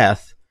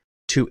breath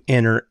to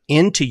enter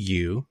into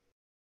you,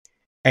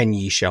 and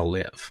ye shall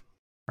live.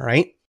 All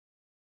right?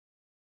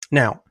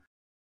 Now,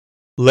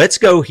 let's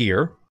go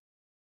here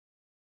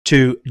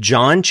to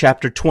John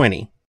chapter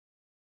 20.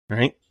 All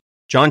right?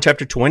 John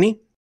chapter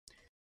 20.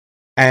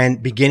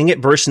 And beginning at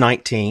verse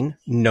 19,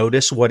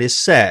 notice what is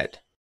said.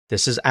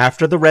 This is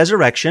after the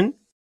resurrection.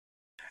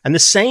 And the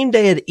same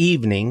day at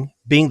evening,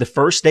 being the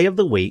first day of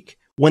the week,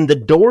 when the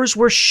doors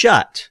were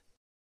shut,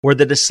 where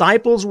the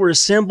disciples were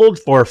assembled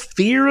for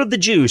fear of the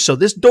Jews. So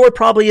this door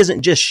probably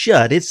isn't just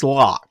shut, it's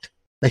locked.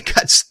 They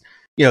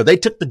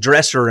took the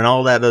dresser and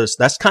all that.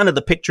 That's kind of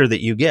the picture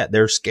that you get.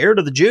 They're scared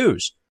of the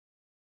Jews.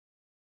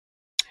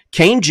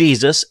 Came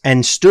Jesus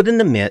and stood in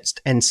the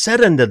midst and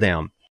said unto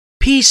them,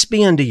 Peace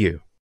be unto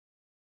you.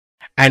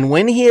 And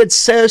when he had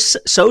so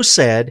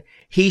said,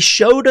 he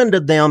showed unto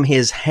them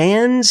his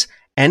hands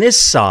and his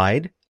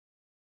side.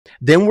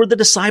 Then were the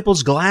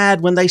disciples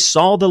glad when they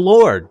saw the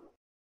Lord.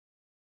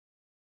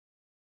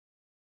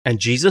 And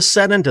Jesus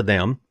said unto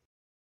them,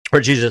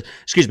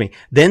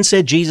 then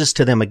said Jesus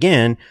to them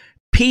again,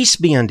 Peace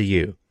be unto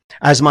you.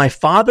 As my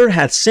Father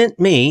hath sent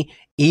me,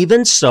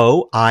 even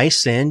so I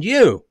send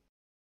you.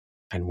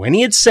 And when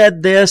he had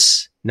said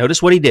this,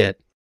 notice what he did.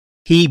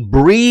 He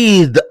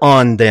breathed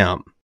on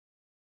them.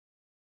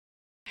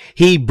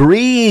 He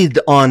breathed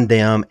on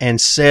them and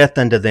saith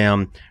unto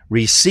them,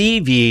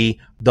 Receive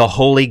ye the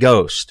Holy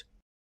Ghost.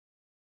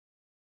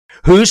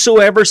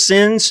 Whosoever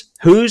sins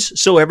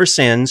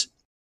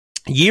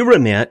ye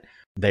remit,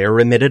 they are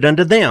remitted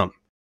unto them.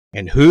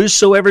 And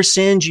whosoever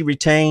sins ye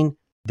retain,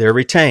 they're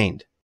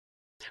retained.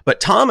 But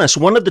Thomas,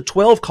 one of the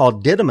 12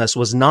 called Didymus,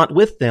 was not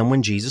with them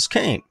when Jesus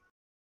came.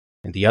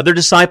 And the other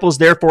disciples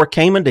therefore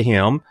came unto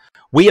him,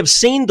 We have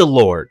seen the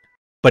Lord.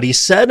 But he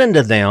said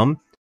unto them,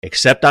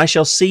 Except I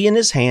shall see in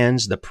his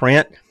hands the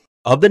print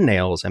of the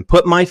nails, and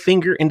put my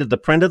finger into the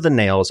print of the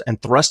nails,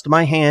 and thrust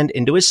my hand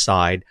into his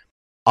side,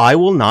 I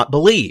will not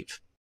believe.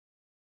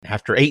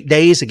 After 8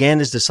 days again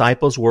his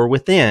disciples were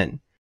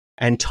within,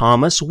 and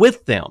Thomas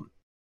with them.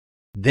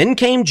 Then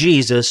came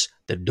Jesus,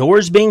 the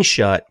doors being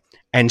shut,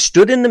 and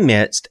stood in the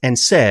midst and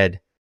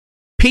said,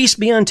 Peace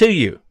be unto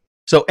you.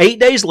 So 8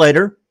 days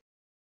later,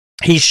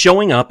 he's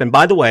showing up. And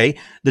by the way,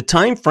 the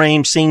time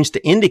frame seems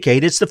to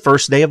indicate it's the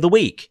first day of the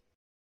week.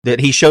 That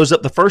he shows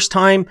up the first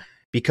time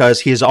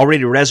because he is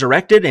already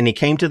resurrected and he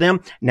came to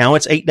them. Now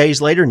it's 8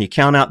 days later and you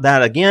count out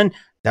that again.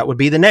 That would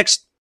be the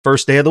next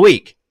first day of the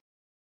week.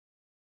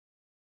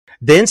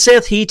 Then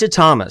saith he to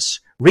Thomas,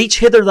 Reach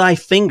hither thy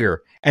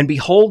finger, and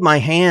behold my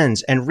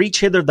hands, and reach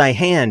hither thy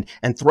hand,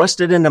 and thrust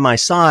it into my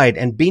side,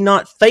 and be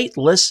not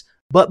faithless,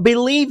 but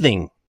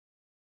believing.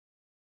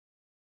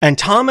 And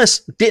Thomas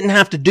didn't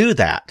have to do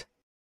that.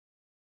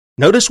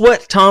 Notice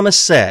what Thomas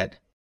said.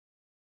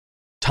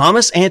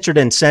 Thomas answered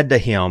and said to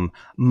him,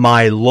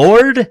 My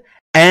Lord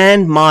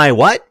and my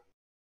what?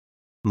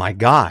 My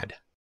God.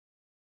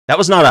 That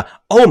was not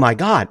oh my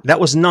God. That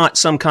was not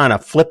some kind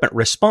of flippant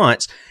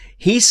response.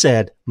 He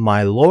said,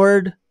 My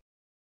Lord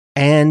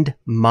and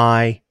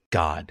my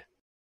God.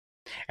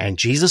 And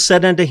Jesus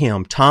said unto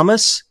him,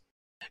 Thomas,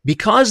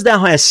 because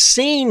thou hast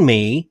seen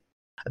me,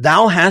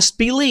 thou hast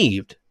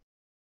believed.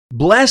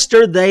 Blessed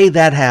are they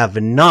that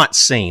have not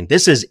seen.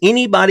 This is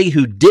anybody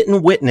who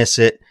didn't witness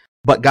it,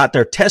 but got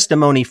their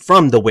testimony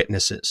from the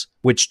witnesses,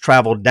 which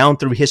traveled down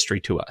through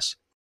history to us.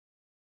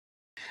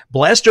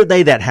 Blessed are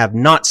they that have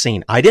not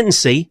seen. I didn't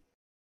see,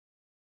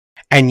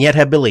 and yet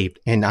have believed,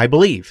 and I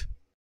believe.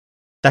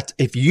 That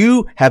if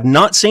you have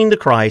not seen the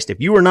Christ,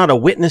 if you are not a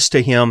witness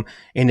to him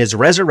in his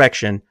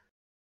resurrection,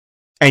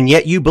 and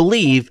yet you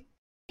believe,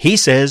 he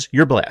says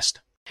you're blessed.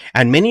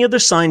 And many other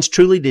signs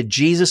truly did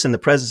Jesus in the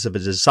presence of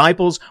his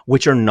disciples,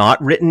 which are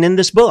not written in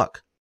this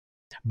book.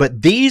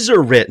 But these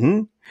are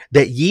written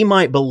that ye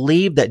might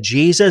believe that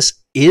Jesus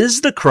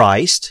is the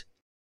Christ,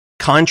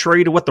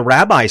 contrary to what the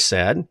rabbis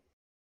said.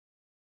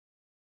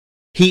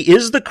 He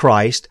is the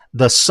Christ,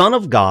 the Son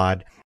of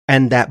God,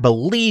 and that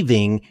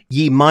believing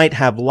ye might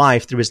have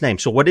life through his name.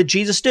 So what did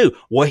Jesus do?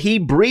 Well, he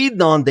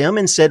breathed on them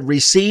and said,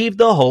 Receive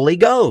the Holy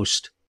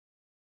Ghost.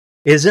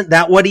 Isn't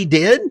that what he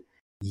did?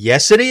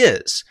 Yes, it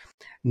is.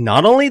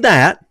 Not only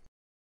that,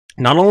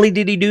 not only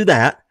did he do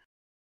that,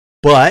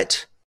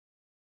 but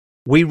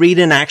we read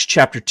in Acts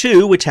chapter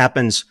 2, which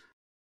happens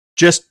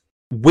just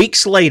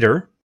weeks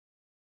later,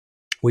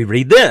 we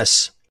read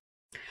this.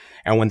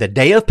 And when the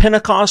day of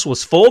Pentecost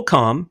was full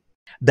come,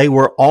 they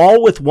were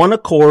all with one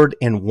accord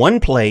in one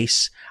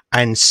place,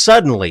 and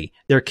suddenly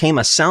there came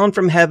a sound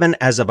from heaven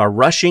as of a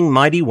rushing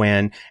mighty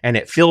wind, and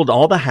it filled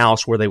all the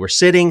house where they were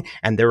sitting,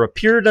 and there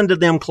appeared unto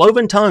them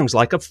cloven tongues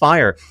like of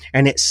fire,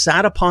 and it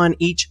sat upon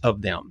each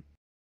of them.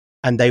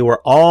 And they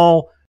were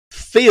all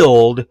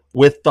filled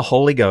with the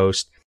Holy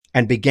Ghost,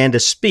 and began to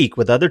speak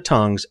with other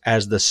tongues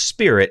as the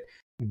Spirit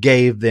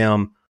gave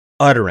them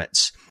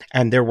utterance.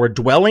 And there were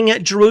dwelling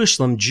at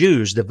Jerusalem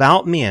Jews,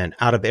 devout men,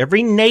 out of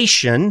every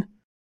nation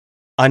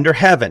under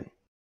heaven.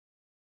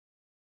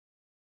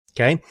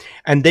 Okay.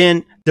 And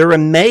then they're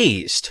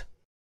amazed.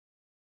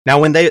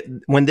 Now,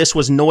 when this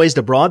was noised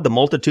abroad, the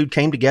multitude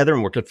came together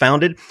and were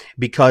confounded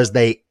because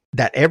that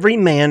every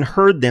man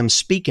heard them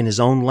speak in his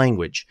own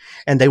language.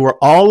 And they were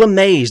all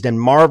amazed and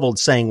marveled,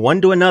 saying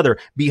one to another,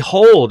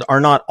 Behold,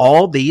 are not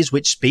all these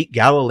which speak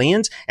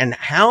Galileans? And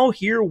how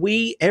hear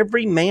we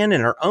every man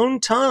in our own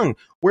tongue,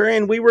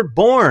 wherein we were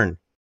born?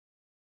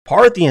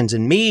 Parthians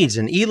and Medes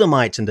and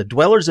Elamites and the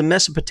dwellers of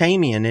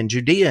Mesopotamia and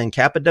Judea and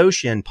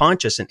Cappadocia and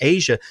Pontus and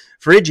Asia,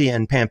 Phrygia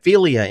and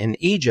Pamphylia and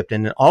Egypt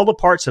and in all the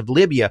parts of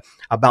Libya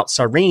about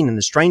Cyrene and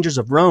the strangers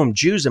of Rome,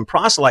 Jews and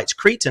proselytes,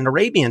 Cretes and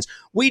Arabians,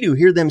 we do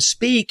hear them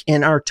speak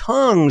in our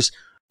tongues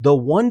the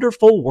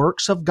wonderful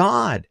works of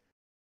God.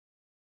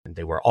 And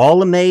they were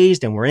all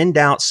amazed and were in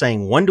doubt,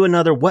 saying one to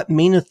another, What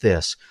meaneth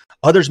this?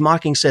 Others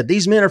mocking said,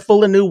 These men are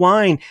full of new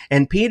wine.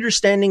 And Peter,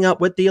 standing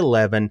up with the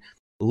 11,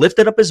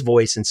 lifted up his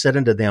voice and said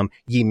unto them,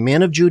 Ye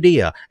men of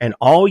Judea, and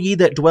all ye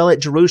that dwell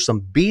at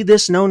Jerusalem, be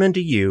this known unto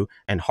you,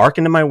 and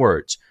hearken to my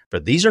words. For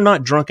these are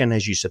not drunken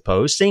as you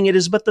suppose, seeing it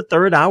is but the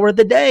third hour of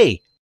the day.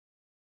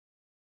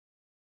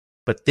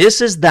 But this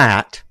is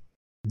that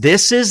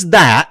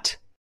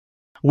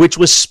which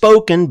was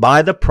spoken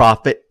by the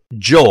prophet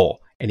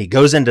Joel. And he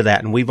goes into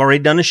that, and we've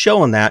already done a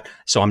show on that,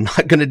 so I'm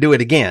not going to do it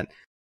again.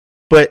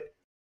 But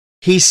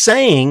he's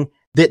saying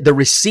that the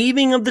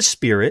receiving of the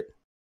Spirit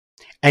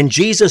and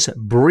Jesus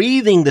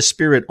breathing the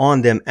Spirit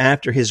on them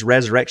after his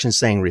resurrection,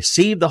 saying,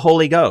 Receive the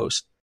Holy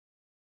Ghost,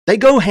 they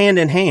go hand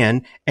in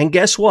hand. And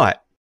guess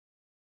what?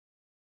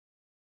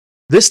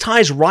 This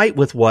ties right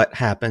with what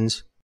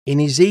happens in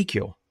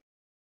Ezekiel.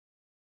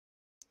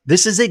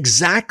 This is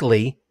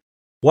exactly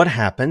what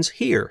happens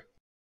here.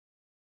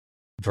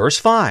 Verse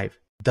 5,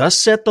 Thus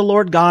saith the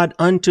Lord God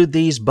unto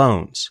these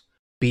bones,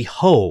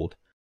 Behold,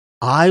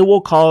 I will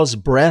cause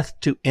breath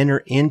to enter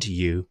into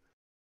you,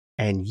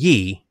 and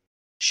ye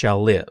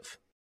shall live.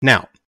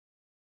 Now,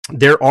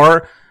 there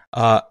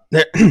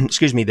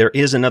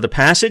is another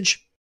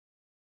passage,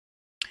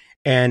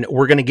 and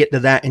we're going to get to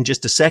that in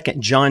just a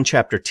second. John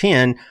chapter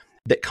 10,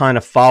 that kind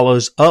of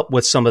follows up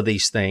with some of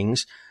these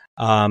things.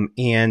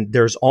 And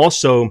there's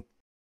also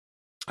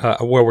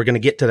where we're going to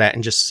get to that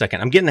in just a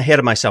second. I'm getting ahead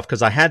of myself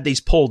because I had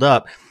these pulled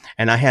up,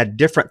 And I had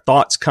different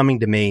thoughts coming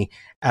to me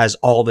as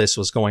all this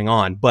was going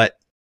on. But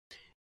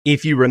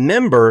if you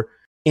remember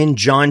in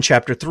John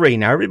chapter 3,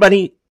 now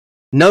everybody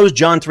knows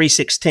John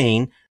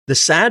 3:16. The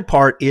sad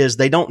part is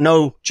they don't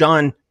know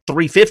John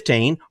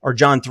 3:15 or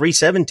John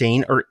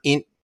 3:17 or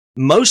in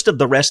most of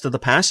the rest of the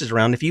passage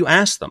around if you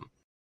ask them.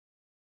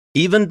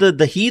 Even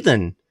the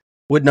heathen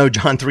would know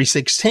John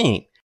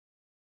 3:16.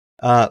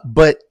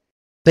 But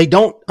they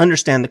don't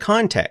understand the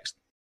context.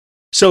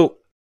 So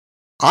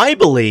I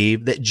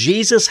believe that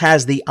Jesus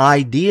has the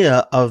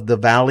idea of the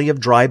valley of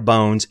dry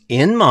bones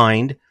in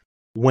mind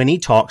when he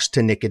talks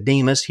to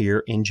Nicodemus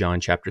here in John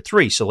chapter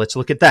 3. So let's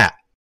look at that.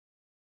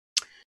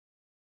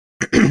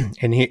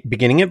 And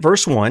beginning at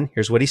verse 1,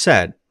 here's what he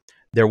said.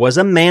 There was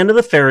a man of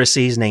the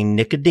Pharisees named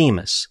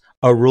Nicodemus,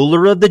 a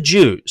ruler of the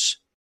Jews.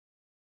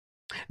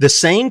 The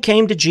same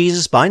came to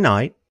Jesus by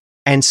night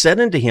and said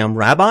unto him,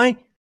 Rabbi,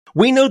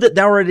 we know that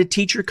thou art a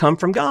teacher come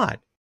from God,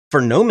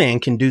 for no man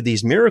can do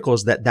these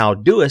miracles that thou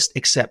doest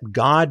except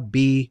God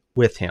be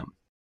with him.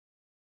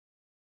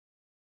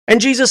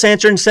 And Jesus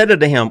answered and said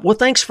unto him, well,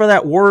 thanks for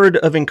that word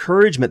of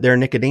encouragement there,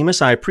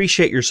 Nicodemus. I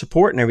appreciate your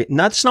support and everything.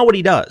 That's not what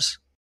he does.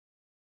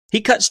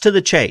 He cuts to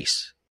the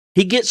chase.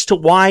 He gets to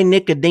why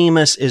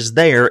Nicodemus is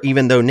there,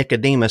 even though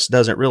Nicodemus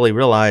doesn't really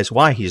realize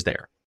why he's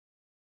there.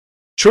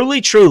 Truly,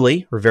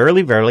 truly, or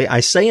verily, verily, I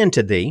say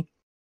unto thee,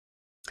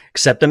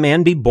 except a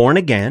man be born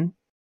again,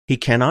 he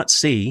cannot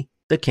see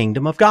the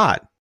kingdom of God.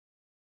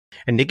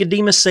 And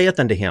Nicodemus saith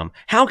unto him,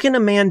 how can a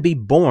man be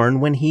born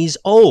when he's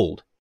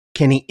old?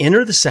 Can he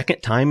enter the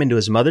second time into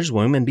his mother's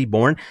womb and be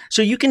born?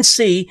 So you can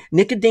see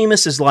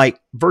Nicodemus is like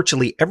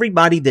virtually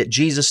everybody that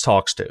Jesus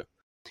talks to.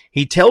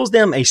 He tells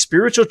them a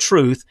spiritual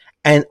truth,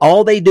 and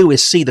all they do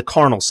is see the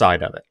carnal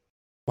side of it.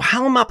 Well,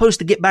 how am I supposed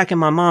to get back in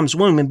my mom's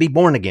womb and be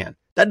born again?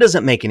 That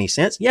doesn't make any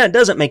sense. Yeah, it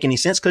doesn't make any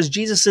sense because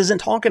Jesus isn't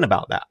talking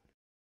about that.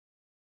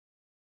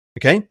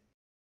 Okay?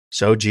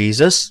 So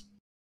Jesus,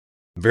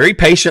 very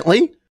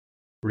patiently,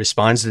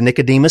 responds to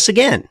Nicodemus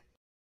again.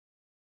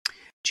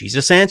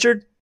 Jesus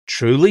answered,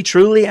 truly,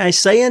 truly, I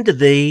say unto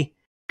thee,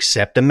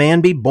 except a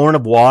man be born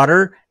of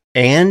water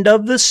and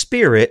of the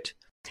Spirit,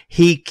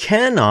 he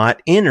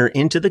cannot enter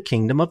into the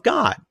kingdom of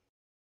God.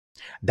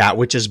 That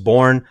which is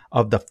born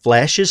of the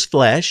flesh is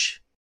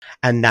flesh,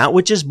 and that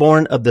which is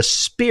born of the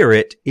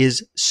Spirit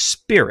is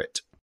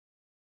spirit.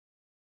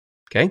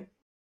 Okay?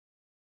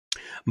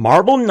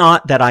 Marvel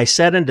not that I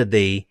said unto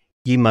thee,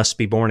 ye must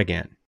be born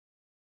again.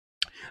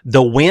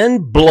 The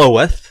wind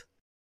bloweth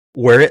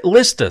where it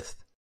listeth,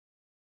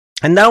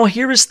 and thou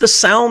hearest the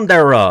sound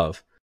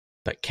thereof,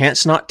 but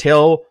canst not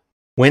tell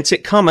whence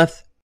it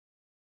cometh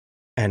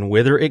and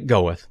whither it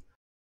goeth.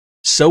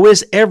 So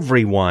is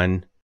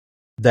everyone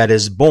that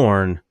is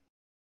born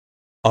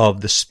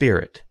of the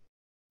Spirit.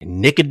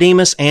 And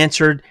Nicodemus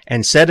answered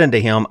and said unto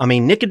him,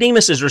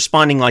 Nicodemus is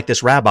responding like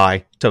this rabbi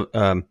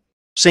to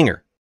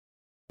Singer.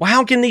 Well,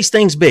 how can these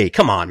things be?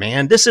 Come on,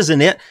 man, this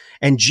isn't it.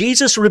 And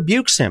Jesus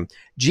rebukes him.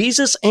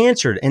 Jesus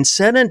answered and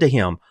said unto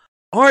him,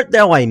 art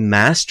thou a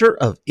master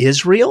of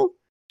Israel,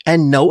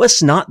 and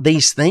knowest not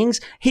these things?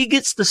 He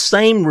gets the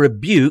same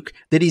rebuke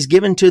that he's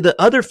given to the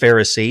other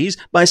Pharisees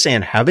by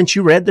saying, haven't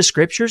you read the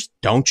scriptures?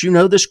 Don't you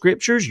know the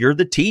scriptures? You're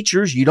the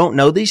teachers. You don't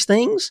know these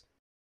things?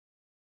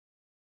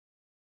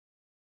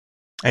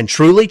 And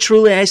truly,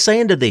 truly, I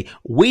say unto thee,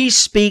 we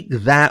speak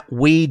that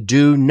we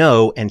do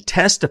know and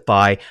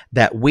testify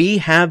that we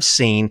have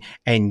seen,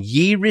 and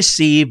ye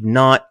receive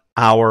not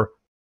our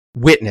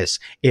witness.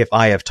 If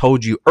I have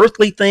told you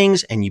earthly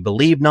things and you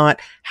believe not,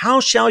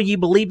 how shall ye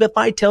believe if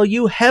I tell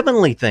you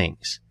heavenly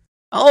things?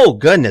 Oh,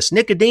 goodness,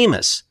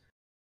 Nicodemus,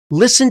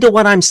 listen to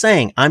what I'm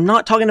saying. I'm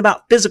not talking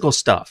about physical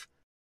stuff.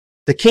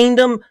 The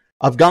kingdom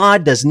of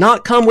God does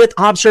not come with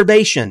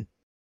observation.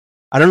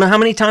 I don't know how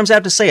many times I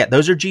have to say it.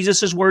 Those are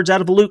Jesus' words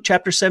out of Luke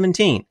chapter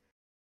 17.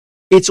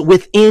 It's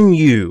within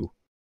you.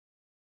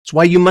 It's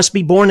why you must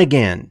be born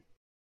again.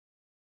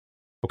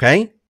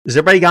 Okay? Does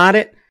everybody got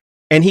it?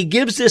 And he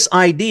gives this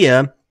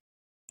idea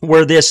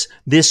where this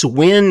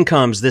wind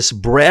comes, this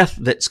breath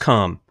that's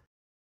come,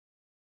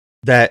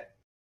 that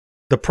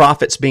the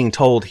prophet's being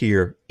told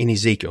here in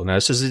Ezekiel. Now,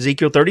 this is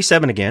Ezekiel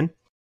 37 again.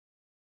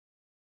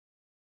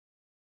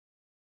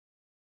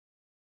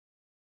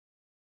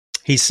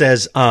 He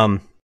says,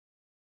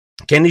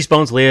 can these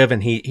bones live?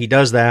 And he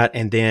does that.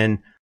 And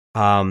then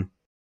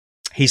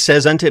he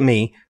says unto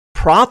me,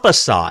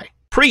 prophesy,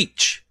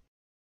 preach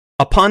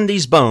upon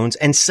these bones,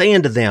 and say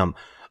unto them,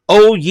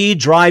 O ye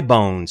dry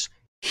bones,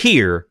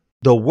 hear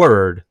the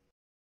word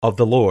of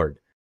the Lord.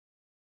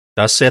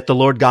 Thus saith the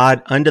Lord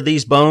God unto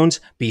these bones,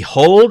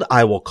 behold,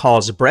 I will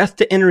cause breath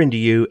to enter into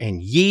you,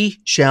 and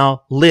ye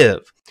shall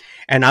live.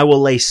 And I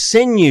will lay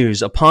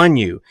sinews upon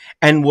you,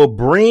 and will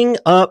bring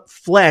up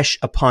flesh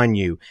upon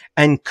you,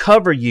 and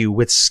cover you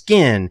with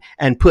skin,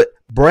 and put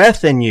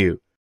breath in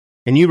you.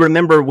 And you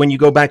remember when you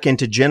go back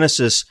into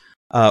Genesis,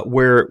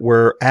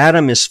 where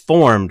Adam is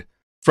formed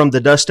from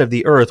the dust of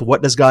the earth,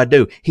 what does God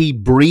do? He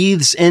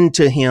breathes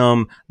into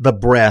him the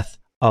breath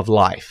of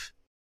life.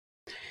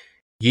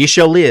 Ye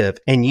shall live,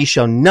 and ye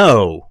shall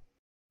know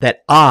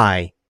that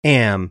I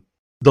am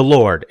the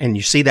Lord. And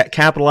you see that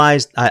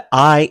capitalized,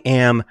 I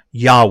am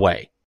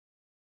Yahweh.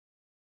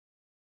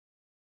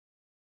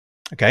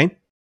 Okay?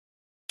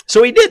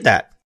 So he did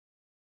that.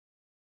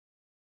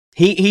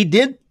 He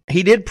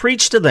did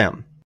preach to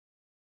them.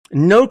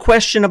 No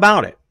question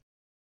about it.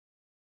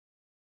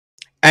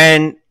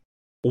 And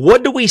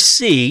what do we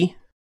see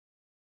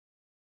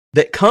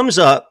that comes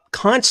up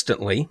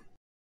constantly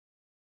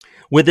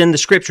within the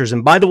scriptures?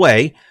 And by the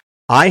way,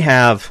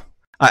 I've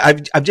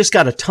just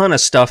got a ton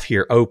of stuff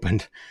here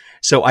opened.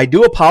 So I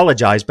do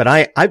apologize, but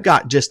I've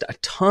got just a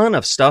ton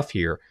of stuff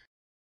here.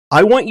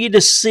 I want you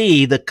to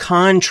see the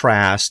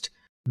contrast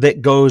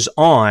that goes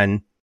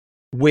on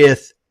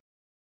with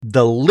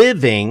the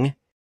living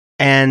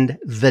and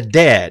the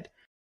dead.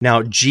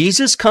 Now,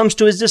 Jesus comes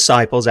to his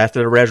disciples after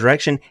the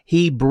resurrection.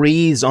 He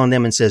breathes on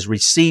them and says,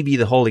 receive ye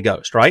the Holy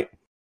Ghost, right?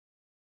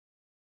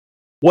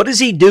 What does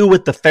he do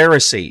with the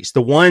Pharisees,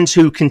 the ones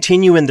who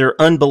continue in their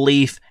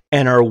unbelief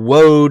and are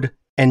woed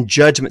and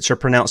judgments are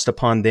pronounced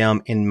upon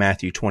them in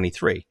Matthew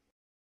 23?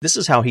 This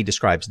is how he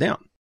describes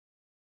them.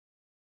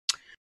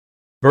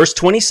 Verse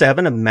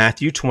 27 of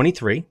Matthew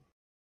 23,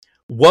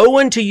 woe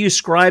unto you,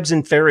 scribes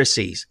and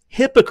Pharisees,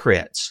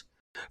 hypocrites!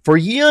 For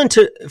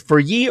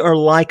ye are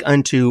like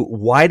unto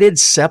whited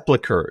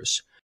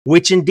sepulchres,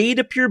 which indeed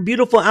appear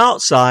beautiful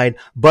outside,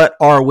 but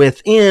are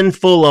within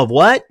full of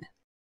what?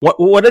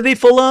 What are they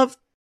full of?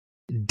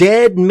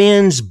 Dead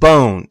men's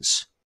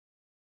bones,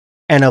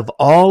 and of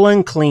all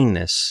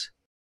uncleanness.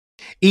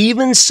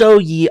 Even so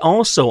ye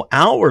also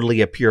outwardly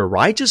appear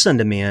righteous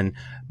unto men,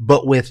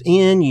 but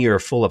within ye are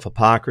full of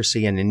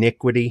hypocrisy and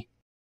iniquity.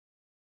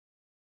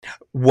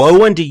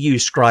 Woe unto you,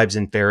 scribes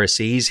and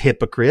Pharisees,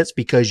 hypocrites,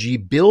 because ye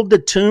build the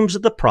tombs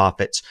of the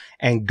prophets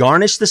and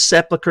garnish the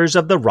sepulchres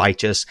of the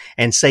righteous,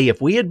 and say,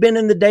 if we had been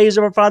in the days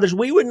of our fathers,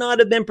 we would not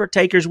have been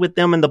partakers with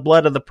them in the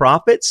blood of the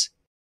prophets.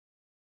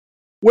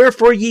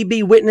 Wherefore ye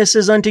be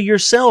witnesses unto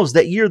yourselves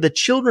that ye are the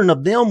children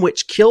of them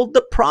which killed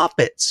the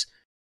prophets.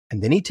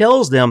 And then he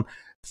tells them,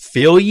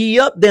 fill ye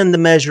up then the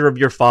measure of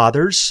your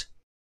fathers.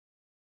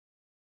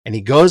 And he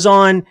goes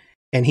on,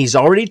 and he's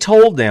already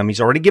told them, he's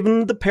already given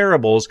them the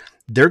parables,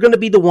 they're going to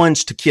be the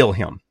ones to kill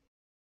him.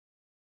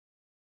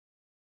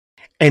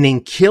 And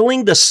in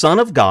killing the Son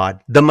of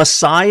God, the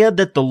Messiah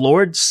that the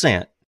Lord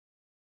sent,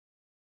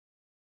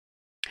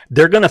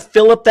 they're going to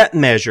fill up that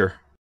measure.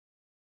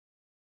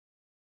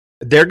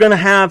 They're going to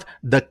have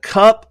the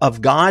cup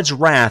of God's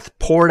wrath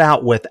poured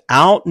out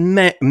without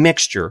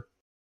mixture.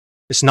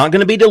 It's not going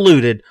to be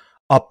diluted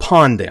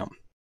upon them.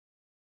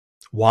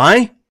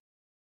 Why?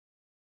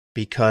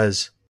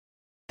 Because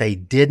they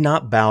did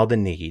not bow the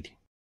knee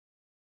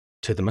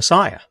to the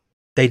Messiah.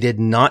 They did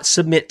not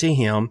submit to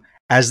him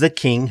as the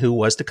king who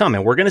was to come.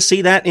 And we're going to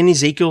see that in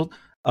Ezekiel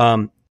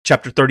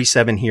chapter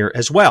 37 here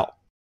as well.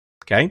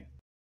 Okay?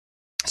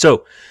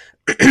 So,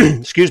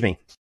 excuse me.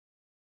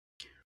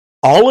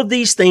 All of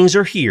these things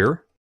are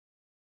here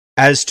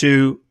as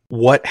to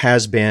what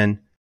has been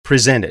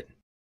presented.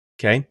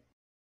 Okay?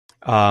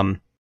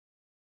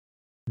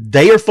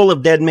 They are full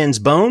of dead men's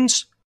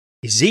bones.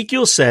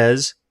 Ezekiel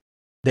says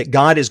that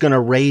God is going to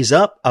raise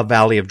up a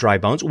valley of dry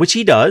bones, which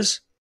he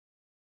does.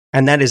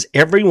 And that is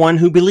everyone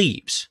who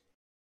believes.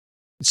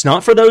 It's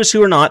not for those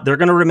who are not. They're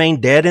going to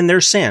remain dead in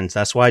their sins.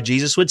 That's why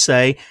Jesus would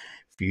say,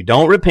 if you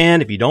don't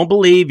repent, if you don't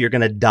believe, you're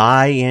going to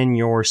die in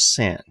your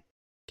sin.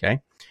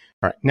 Okay?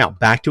 All right. Now,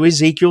 back to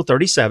Ezekiel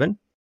 37.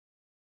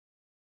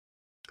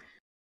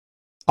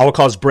 I will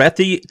cause breath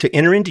to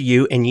enter into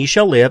you, and ye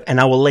shall live,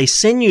 and I will lay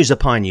sinews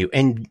upon you,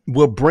 and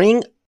will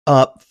bring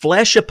up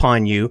flesh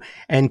upon you,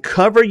 and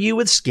cover you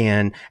with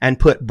skin, and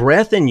put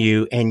breath in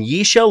you, and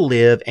ye shall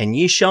live, and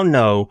ye shall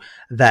know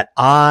that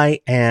I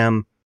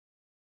am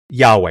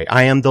Yahweh.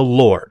 I am the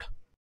Lord.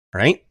 All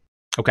right?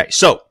 Okay,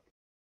 so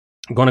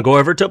I'm going to go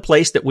over to a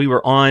place that we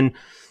were on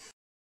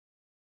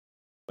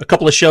a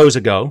couple of shows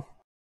ago,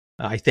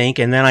 I think,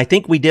 and then I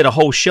think we did a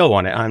whole show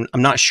on it.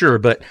 I'm not sure,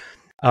 but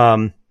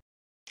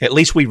at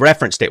least we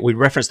referenced it. We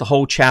referenced the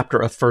whole chapter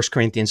of 1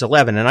 Corinthians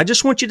 11. And I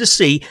just want you to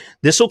see,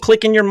 this will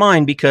click in your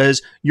mind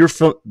because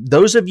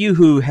those of you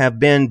who have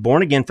been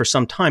born again for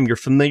some time, you're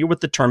familiar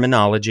with the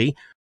terminology,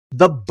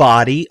 the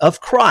body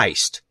of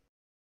Christ.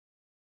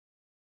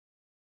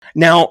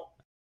 Now,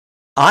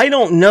 I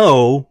don't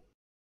know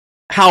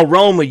how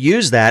Rome would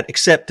use that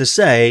except to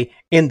say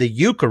in the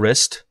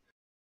Eucharist,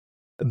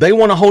 they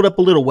want to hold up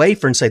a little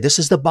wafer and say, this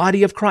is the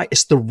body of Christ.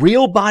 It's the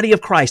real body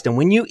of Christ. And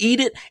when you eat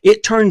it,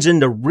 it turns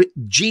into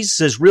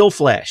Jesus' real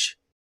flesh,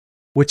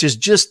 which is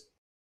just,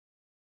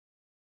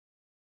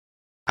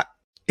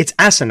 it's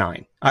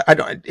asinine.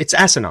 It's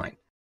asinine.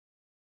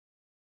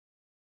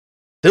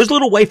 Those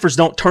little wafers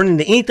don't turn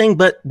into anything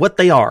but what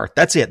they are.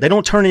 That's it. They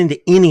don't turn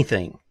into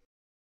anything.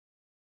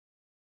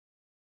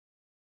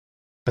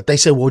 But they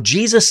say, well,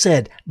 Jesus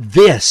said,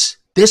 this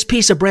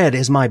piece of bread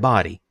is my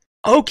body.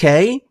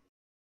 Okay.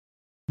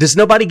 Does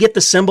nobody get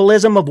the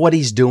symbolism of what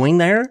he's doing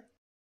there?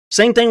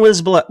 Same thing with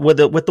his blood, with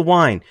the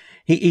wine.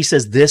 He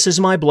says, this is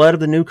my blood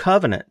of the new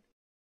covenant.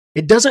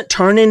 It doesn't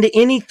turn into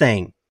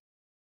anything.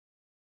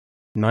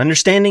 My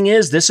understanding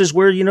is this is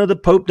where, the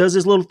Pope does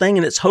his little thing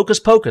and it's hocus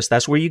pocus.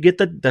 That's where you get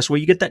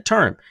that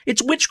term.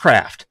 It's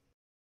witchcraft.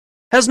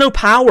 Has no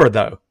power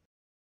though.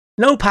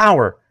 No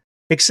power.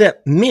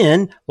 Except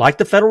men, like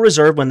the Federal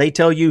Reserve, when they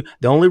tell you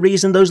the only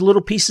reason those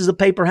little pieces of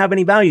paper have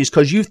any value is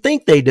because you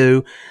think they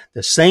do.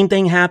 The same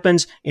thing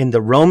happens in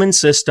the Roman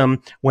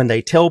system when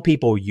they tell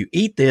people you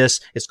eat this.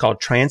 It's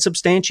called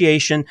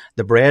transubstantiation.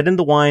 The bread and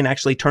the wine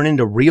actually turn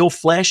into real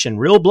flesh and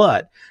real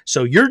blood.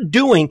 So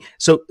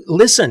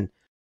listen,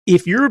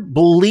 if you're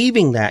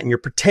believing that and you're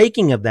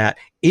partaking of that,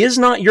 is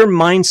not your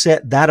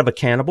mindset that of a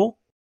cannibal?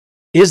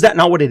 Is that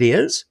not what it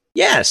is?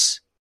 Yes.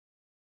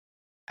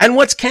 And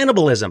what's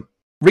cannibalism?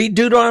 Read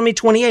Deuteronomy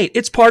 28.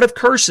 It's part of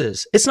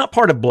curses. It's not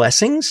part of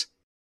blessings.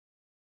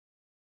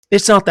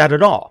 It's not that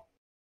at all.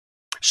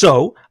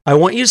 So I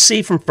want you to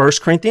see from 1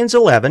 Corinthians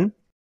 11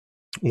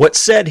 what's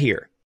said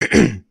here.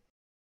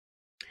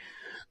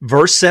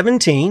 Verse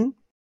 17,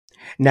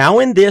 now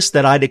in this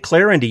that I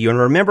declare unto you, and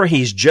remember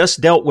he's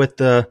just dealt with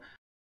the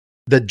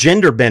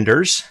gender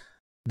benders.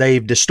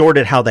 They've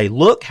distorted how they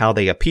look, how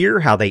they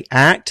appear, how they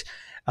act,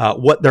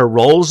 what their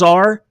roles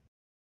are.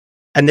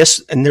 And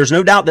there's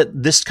no doubt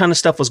that this kind of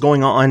stuff was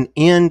going on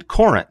in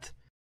Corinth.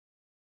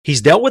 He's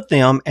dealt with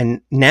them,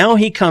 and now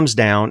he comes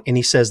down and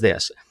he says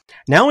this,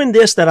 now in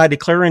this that I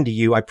declare unto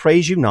you, I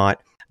praise you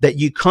not, that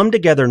you come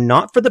together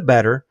not for the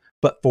better,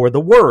 but for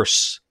the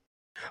worse.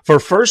 For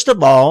first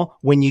of all,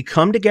 when you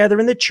come together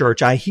in the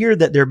church, I hear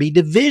that there be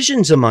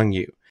divisions among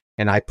you.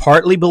 And I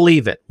partly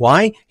believe it.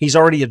 Why? He's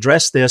already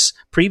addressed this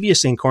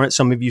previously in Corinth.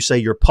 Some of you say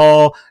you're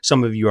Paul,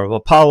 some of you are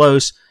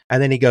Apollos.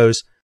 And then he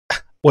goes,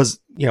 was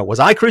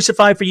I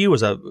crucified for you?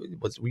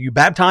 Were you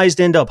baptized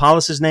into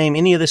Apollos' name?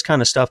 Any of this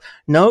kind of stuff?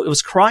 No, it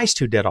was Christ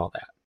who did all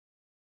that.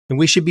 And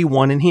we should be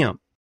one in him.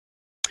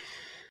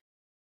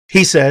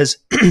 He says,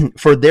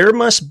 for there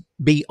must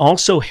be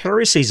also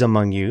heresies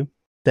among you,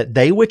 that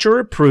they which are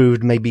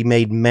approved may be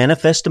made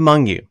manifest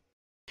among you.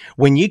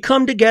 When ye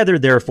come together,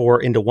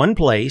 therefore, into one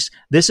place,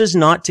 this is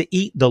not to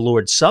eat the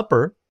Lord's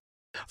supper,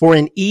 for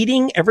in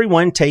eating every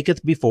one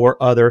taketh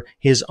before other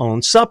his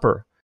own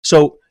supper.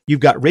 So you've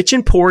got rich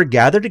and poor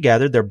gathered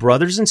together. They're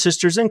brothers and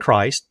sisters in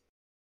Christ.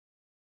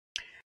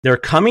 They're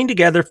coming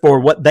together for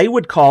what they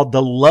would call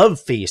the love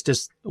feast.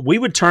 We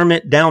would term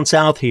it down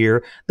south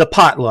here, the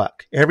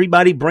potluck.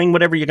 Everybody bring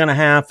whatever you're going to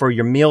have for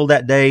your meal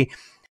that day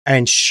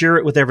and share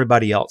it with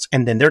everybody else.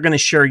 And then they're going to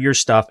share your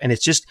stuff. And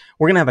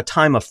we're going to have a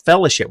time of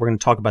fellowship. We're going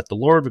to talk about the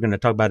Lord. We're going to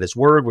talk about his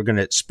word. We're going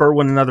to spur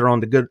one another on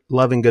to good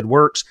love and good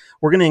works.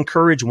 We're going to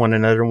encourage one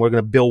another, and we're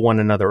going to build one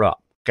another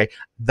up. Okay.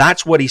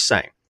 That's what he's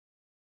saying.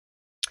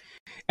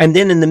 And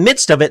then in the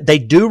midst of it, they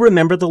do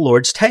remember the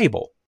Lord's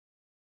table.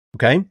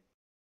 Okay?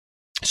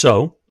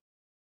 So,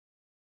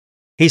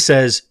 he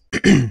says,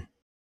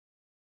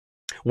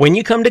 when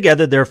you come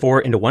together,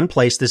 therefore, into one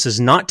place, this is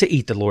not to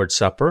eat the Lord's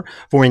Supper,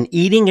 for in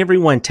eating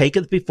everyone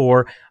taketh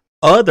before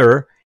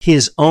other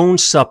his own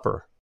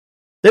supper.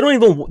 They're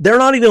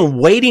not even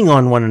waiting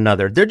on one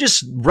another. They're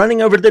just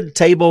running over to the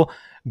table,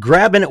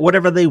 grabbing at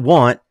whatever they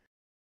want.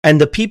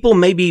 And the people,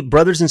 maybe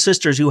brothers and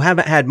sisters who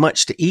haven't had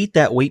much to eat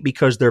that week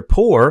because they're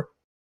poor,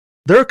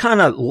 they're kind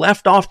of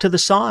left off to the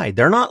side.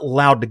 They're not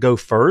allowed to go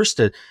first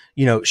to,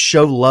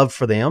 show love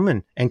for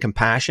them and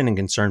compassion and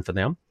concern for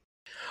them.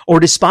 Or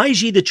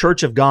despise ye the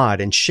church of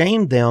God, and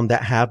shame them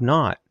that have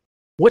not.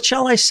 What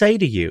shall I say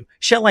to you?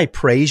 Shall I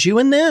praise you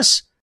in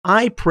this?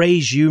 I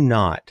praise you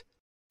not.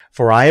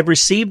 For I have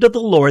received of the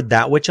Lord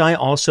that which I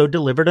also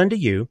delivered unto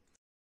you,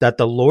 that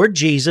the Lord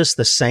Jesus,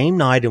 the same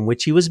night in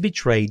which he was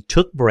betrayed,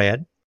 took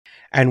bread,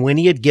 and when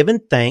he had given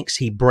thanks,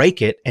 he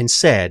brake it, and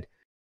said,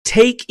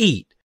 Take,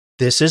 eat.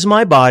 This is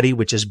my body,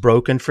 which is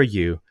broken for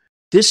you.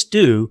 This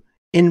do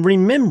in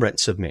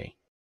remembrance of me.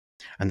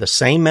 And the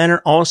same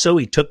manner also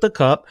he took the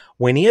cup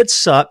when he had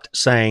supped,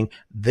 saying,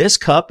 This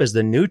cup is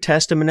the New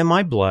Testament in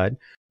my blood.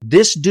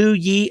 This do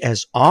ye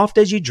as oft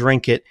as ye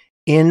drink it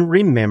in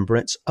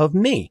remembrance of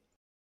me.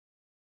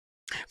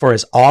 For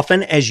as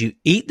often as you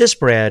eat this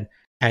bread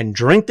and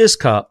drink this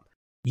cup,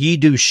 ye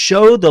do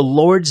show the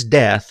Lord's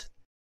death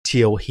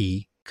till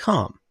he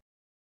come.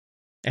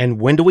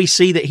 And when do we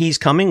see that he's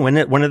coming? When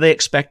are they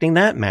expecting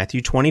that?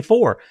 Matthew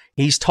 24.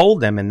 He's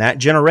told them in that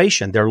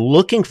generation. They're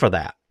looking for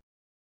that.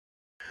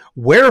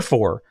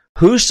 Wherefore,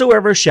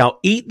 whosoever shall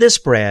eat this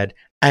bread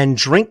and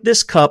drink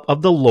this cup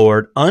of the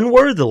Lord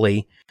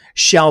unworthily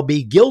shall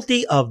be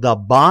guilty of the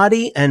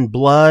body and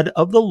blood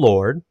of the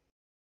Lord.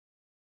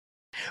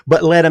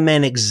 But let a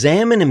man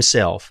examine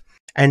himself,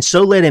 and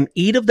so let him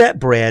eat of that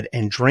bread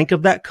and drink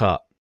of that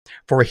cup.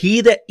 For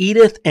he that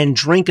eateth and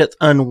drinketh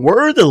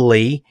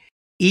unworthily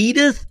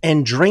eateth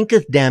and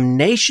drinketh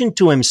damnation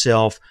to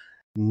himself,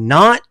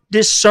 not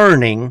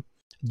discerning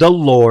the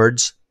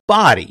Lord's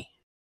body.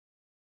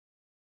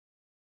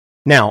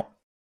 Now,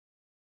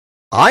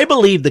 I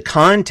believe the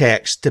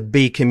context to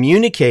be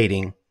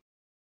communicating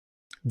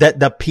that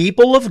the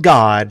people of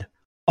God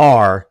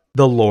are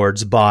the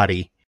Lord's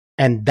body,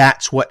 and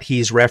that's what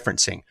he's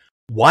referencing.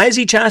 Why is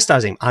he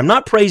chastising? I'm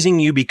not praising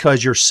you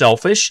because you're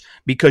selfish,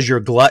 because you're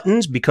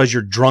gluttons, because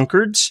you're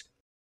drunkards.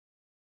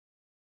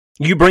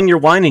 You bring your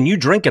wine and you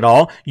drink it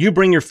all. You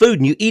bring your food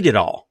and you eat it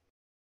all.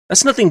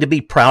 That's nothing to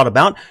be proud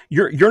about.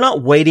 You're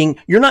not waiting.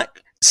 You're not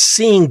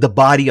seeing the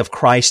body of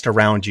Christ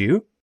around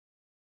you.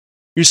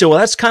 You say, well,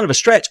 that's kind of a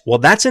stretch. Well,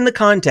 that's in the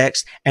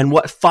context. And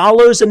what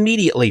follows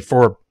immediately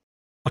for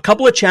a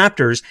couple of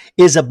chapters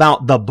is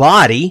about the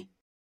body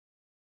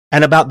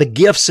and about the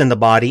gifts in the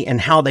body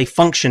and how they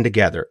function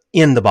together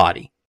in the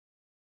body.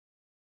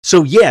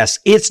 So yes,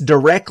 it's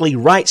directly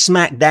right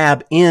smack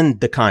dab in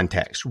the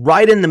context,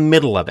 right in the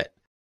middle of it.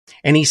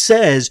 And he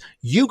says,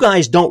 you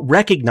guys don't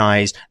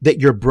recognize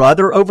that your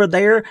brother over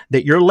there,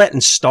 that you're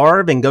letting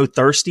starve and go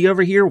thirsty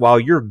over here while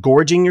you're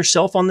gorging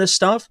yourself on this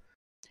stuff.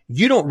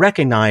 You don't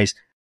recognize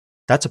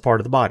that's a part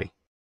of the body.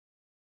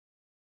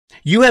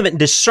 You haven't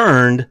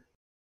discerned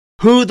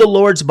who the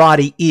Lord's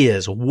body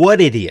is,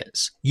 what it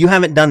is. You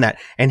haven't done that.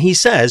 And he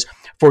says,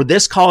 for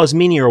this cause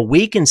many are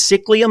weak and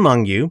sickly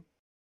among you,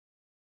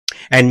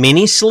 and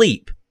many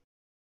sleep.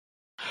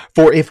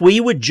 For if we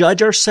would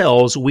judge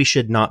ourselves, we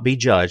should not be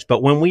judged.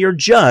 But when we are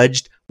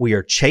judged, we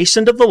are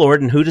chastened of the Lord.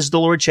 And who does the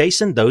Lord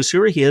chasten? Those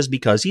who are his,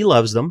 because he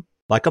loves them,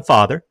 like a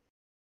father.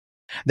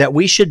 That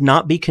we should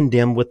not be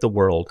condemned with the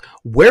world.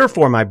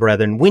 Wherefore, my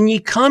brethren, when ye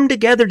come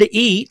together to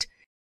eat,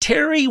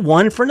 tarry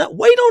one for another.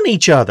 Wait on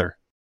each other.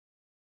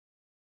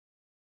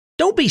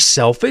 Don't be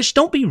selfish.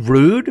 Don't be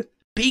rude.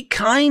 Be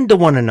kind to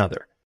one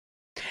another.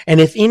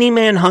 And if any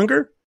man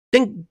hunger,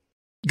 then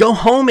go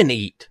home and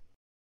eat.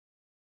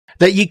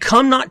 That ye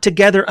come not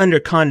together under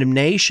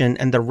condemnation,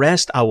 and the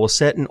rest I will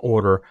set in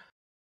order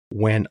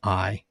when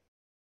I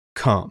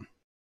come.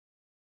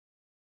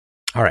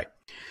 All right.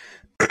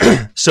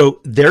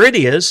 So there it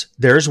is.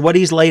 There's what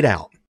he's laid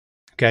out.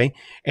 Okay.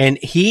 And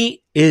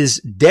he is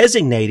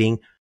designating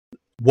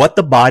what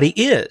the body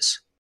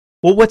is.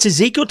 Well, what's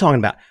Ezekiel talking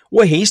about?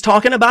 Well, he's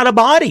talking about a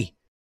body.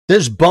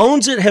 There's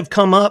bones that have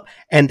come up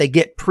and they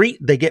get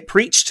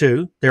preached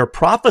to. They're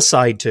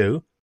prophesied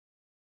to.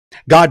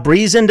 God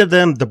breathes into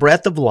them the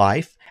breath of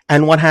life.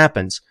 And what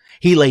happens?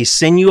 He lays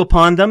sinew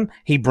upon them.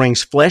 He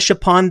brings flesh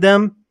upon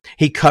them.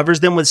 He covers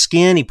them with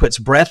skin. He puts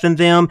breath in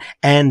them,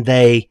 and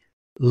they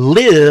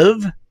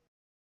live.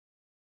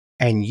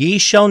 And ye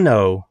shall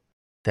know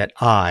that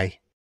I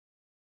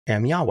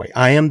am Yahweh.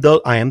 I am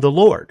the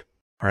Lord.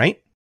 All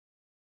right.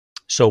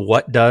 So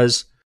what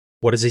does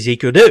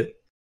Ezekiel do?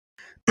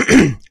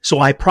 So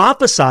I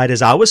prophesied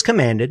as I was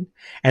commanded,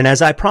 and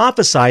as I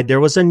prophesied, there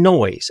was a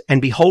noise,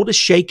 and behold, a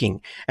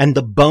shaking, and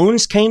the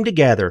bones came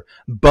together,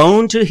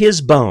 bone to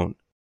his bone.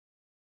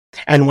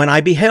 And when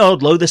I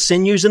beheld, lo, the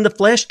sinews and the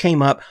flesh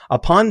came up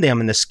upon them,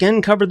 and the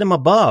skin covered them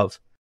above.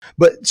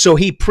 But so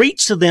he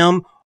preached to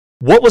them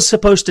what was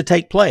supposed to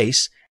take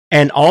place,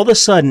 and all of a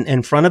sudden,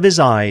 in front of his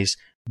eyes,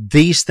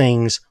 these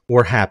things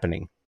were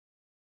happening.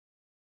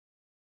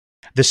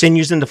 The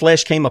sinews and the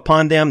flesh came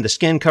upon them, the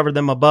skin covered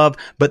them above,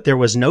 but there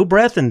was no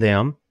breath in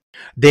them.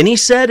 Then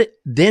said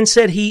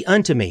he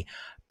unto me,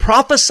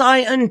 prophesy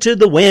unto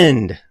the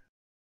wind.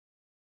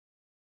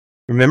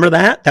 Remember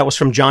that? That was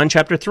from John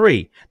chapter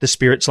 3. The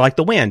Spirit's like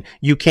the wind.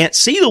 You can't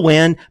see the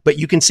wind, but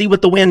you can see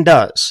what the wind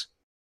does.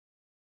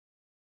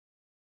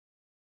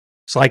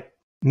 It's like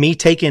me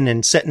taking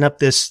and setting up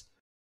this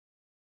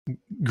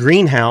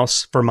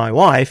greenhouse for my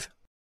wife,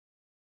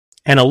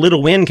 and a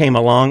little wind came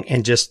along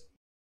and just,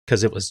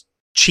 because it was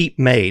cheap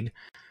made,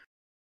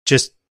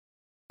 just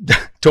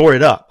tore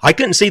it up. I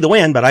couldn't see the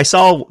wind, but I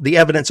saw the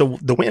evidence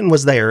of the wind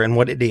was there and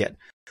what it did.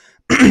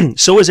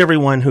 So is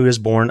everyone who is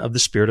born of the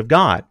Spirit of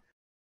God.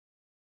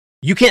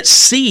 You can't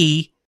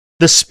see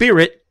the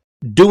Spirit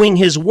doing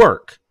his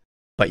work,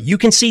 but you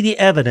can see the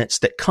evidence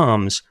that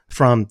comes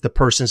from the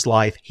person's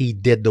life he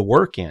did the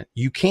work in.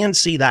 You can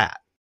see that.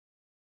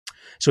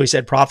 So he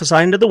said, prophesy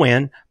unto the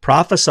wind,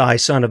 prophesy,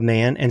 son of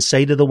man, and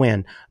say to the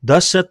wind,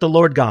 thus saith the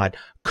Lord God,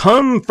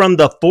 come from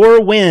the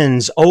four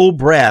winds, O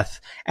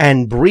breath,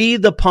 and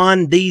breathe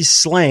upon these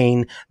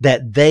slain,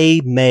 that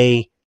they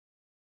may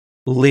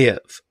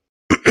live.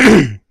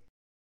 All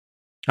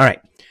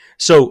right.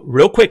 So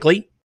real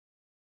quickly,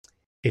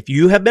 if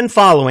you have been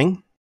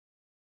following,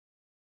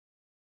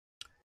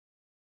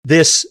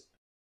 this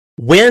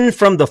wind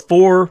from the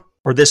four,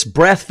 or this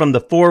breath from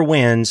the four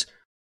winds,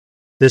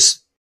 this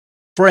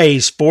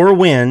phrase, four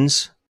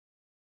winds,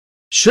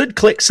 should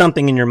click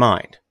something in your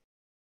mind.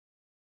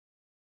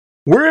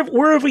 Where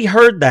have we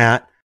heard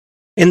that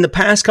in the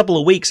past couple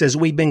of weeks as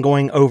we've been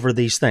going over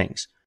these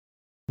things?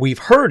 We've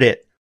heard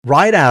it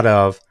right out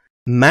of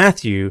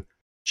Matthew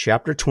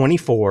chapter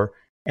 24,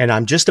 and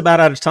I'm just about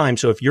out of time.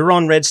 So if you're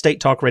on Red State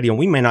Talk Radio, and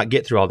we may not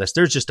get through all this,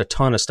 there's just a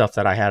ton of stuff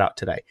that I had out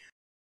today.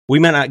 We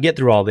may not get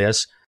through all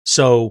this.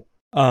 So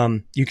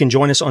you can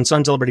join us on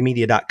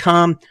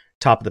sonsoflibertymedia.com.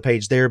 Top of the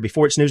page there,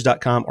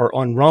 beforeitsnews.com, or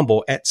on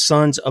Rumble at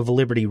Sons of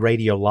Liberty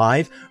Radio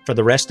Live. For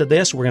the rest of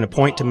this, we're going to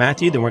point to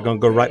Matthew, then we're going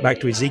to go right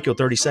back to Ezekiel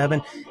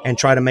 37 and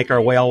try to make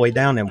our way all the way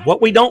down. And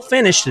what we don't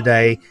finish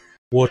today,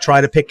 we'll try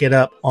to pick it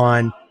up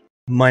on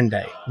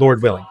Monday,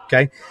 Lord willing.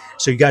 Okay?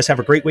 So you guys have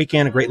a great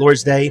weekend, a great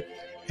Lord's Day,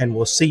 and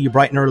we'll see you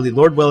bright and early,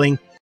 Lord willing,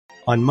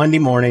 on Monday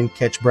morning.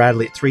 Catch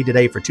Bradley at 3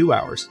 today for 2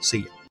 hours. See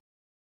you.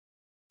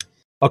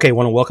 Okay, I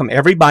want to welcome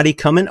everybody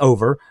coming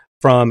over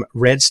from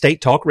Red State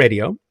Talk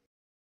Radio.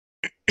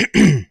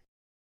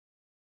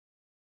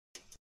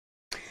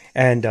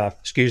 And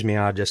excuse me,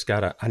 I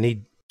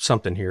need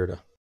something here to,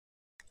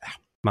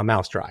 my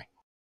mouth's dry.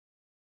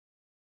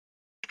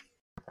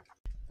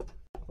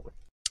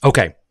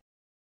 Okay,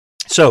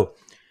 so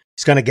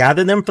he's going to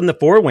gather them from the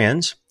four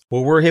winds.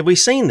 Well, where have we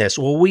seen this?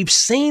 Well, we've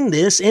seen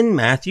this in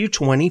Matthew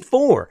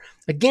 24.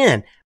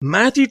 Again,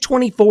 Matthew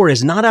 24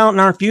 is not out in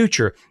our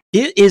future.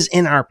 It is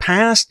in our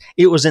past.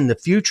 It was in the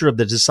future of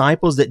the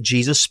disciples that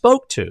Jesus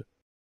spoke to.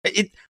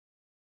 It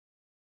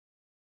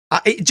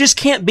just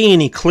can't be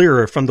any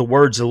clearer from the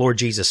words the Lord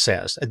Jesus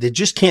says. It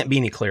just can't be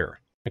any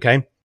clearer.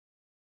 Okay?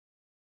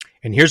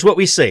 And here's what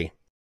we see.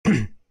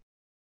 I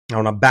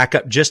want to back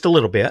up just a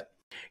little bit.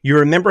 You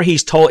remember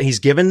he's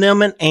given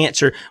them an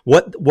answer.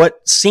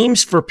 What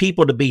seems for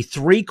people to be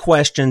three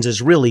questions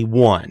is really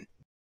one.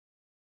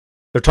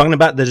 They're talking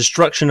about the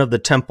destruction of the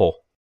temple.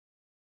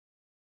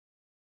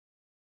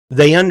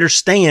 They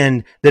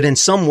understand that in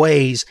some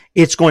ways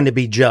it's going to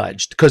be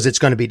judged because it's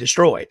going to be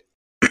destroyed.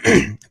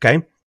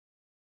 Okay?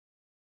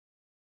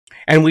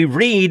 And we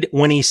read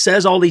when he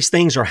says all these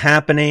things are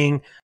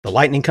happening, the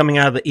lightning coming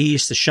out of the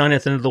east, the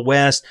shineth into the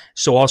west,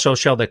 so also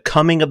shall the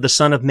coming of the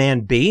Son of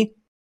Man be.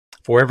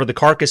 For wherever the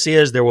carcass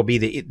is, there will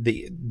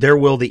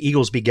the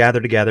eagles be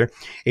gathered together.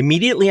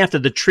 Immediately after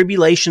the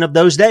tribulation of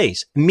those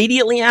days,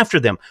 immediately after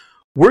them.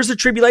 Where's the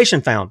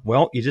tribulation found?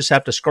 Well, you just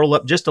have to scroll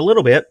up just a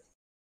little bit,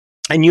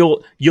 and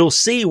you'll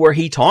see where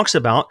he talks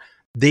about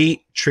the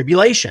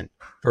tribulation.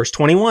 Verse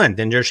 21,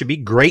 then there should be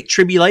great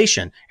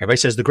tribulation. Everybody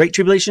says the great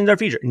tribulation is our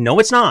future. No,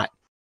 it's not.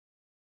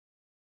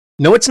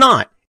 No, it's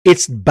not.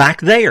 It's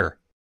back there.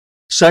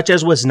 Such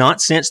as was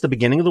not since the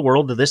beginning of the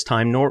world to this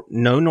time,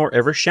 nor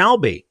ever shall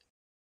be.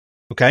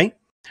 Okay?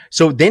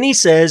 So then he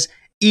says,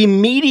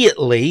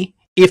 immediately,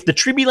 if the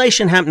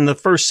tribulation happened in the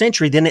first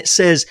century, then it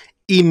says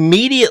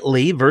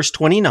immediately, verse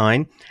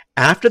 29,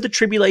 after the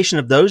tribulation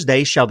of those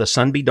days shall the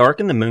sun be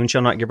darkened, the moon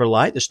shall not give her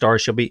light, the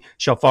stars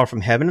shall fall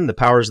from heaven, and the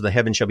powers of the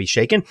heaven shall be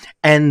shaken.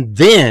 And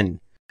then,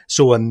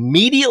 so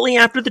immediately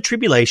after the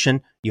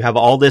tribulation, you have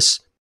all this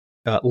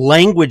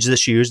language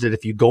that's used that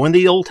if you go in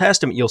the Old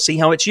Testament, you'll see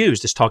how it's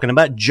used. It's talking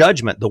about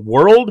judgment. The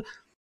world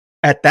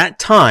at that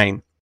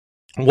time,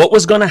 what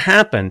was going to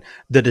happen,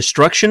 the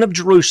destruction of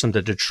Jerusalem,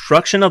 the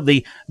destruction of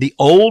the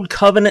old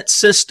covenant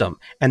system,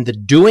 and the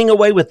doing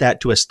away with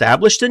that to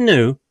establish the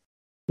new,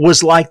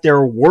 was like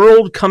their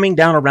world coming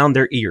down around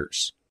their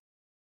ears.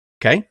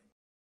 Okay?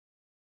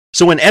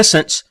 So in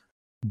essence,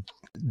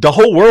 the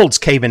whole world's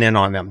caving in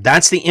on them.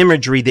 That's the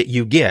imagery that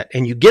you get.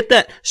 And you get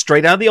that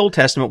straight out of the Old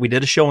Testament. We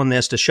did a show on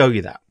this to show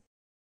you that.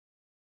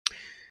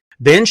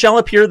 Then shall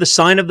appear the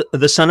sign of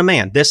the Son of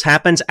Man. This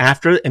happens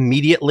after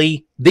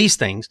immediately these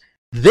things.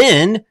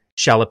 Then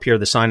shall appear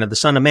the sign of the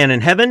Son of Man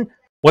in heaven.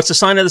 What's the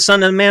sign of the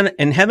Son of Man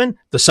in heaven?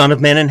 The Son of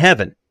Man in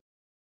heaven.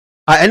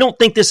 I don't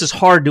think this is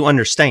hard to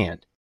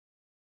understand.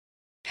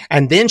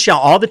 And then shall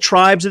all the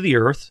tribes of the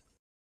earth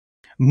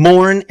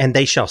mourn, and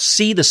they shall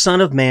see the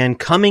Son of Man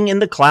coming in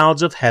the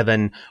clouds of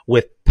heaven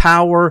with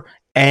power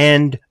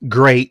and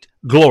great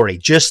glory.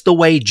 Just the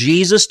way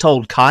Jesus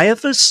told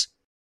Caiaphas,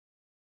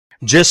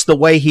 just the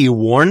way he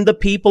warned the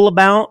people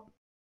about.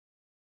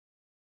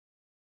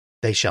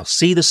 They shall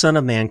see the Son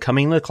of Man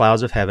coming in the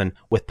clouds of heaven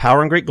with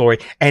power and great glory,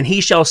 and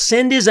he shall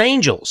send his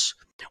angels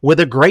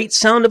with a great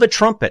sound of a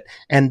trumpet,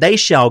 and they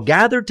shall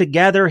gather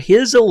together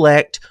his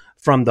elect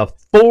from the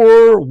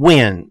four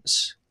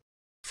winds,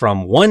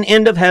 from one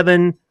end of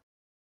heaven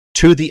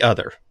to the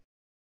other.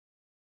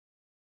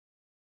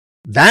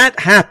 That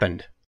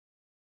happened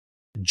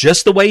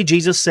just the way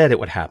Jesus said it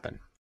would happen.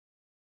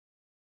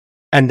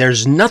 And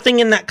there's nothing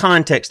in that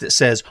context that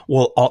says,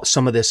 well,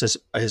 some of this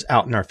is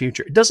out in our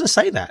future. It doesn't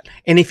say that.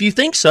 And if you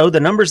think so, the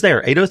number's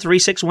there,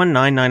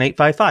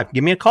 803-619-9855.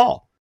 Give me a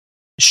call.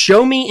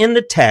 Show me in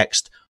the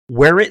text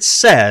where it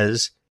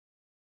says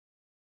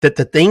that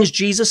the things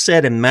Jesus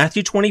said in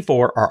Matthew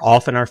 24 are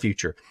off in our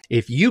future.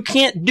 If you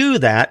can't do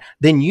that,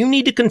 then you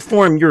need to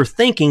conform your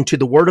thinking to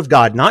the Word of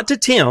God, not to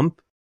Tim.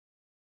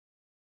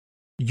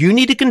 You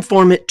need to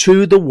conform it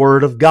to the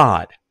Word of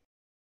God.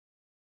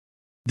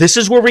 This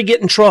is where we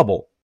get in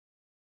trouble.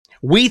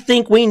 We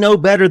think we know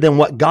better than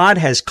what God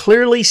has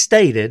clearly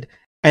stated,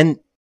 and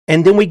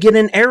then we get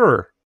in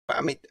error.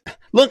 I mean,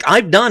 look,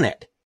 I've done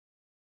it.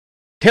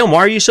 Tim, why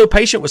are you so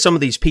patient with some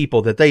of these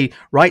people that they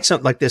write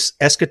something like this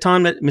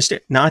eschaton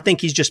mistake? Now, I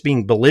think he's just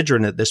being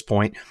belligerent at this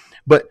point.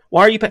 But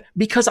why are you?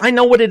 Because I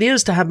know what it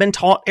is to have been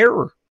taught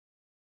error.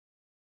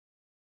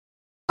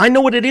 I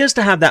know what it is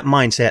to have that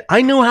mindset.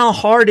 I know how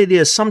hard it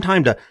is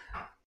sometimes to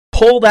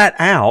pull that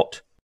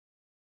out,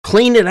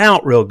 clean it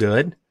out real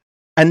good,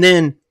 and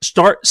then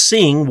start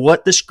seeing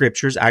what the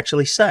scriptures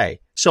actually say.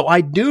 So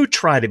I do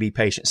try to be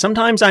patient.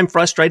 Sometimes I'm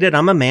frustrated.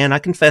 I'm a man. I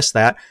confess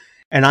that.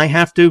 And I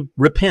have to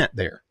repent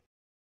there.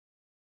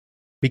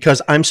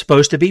 Because I'm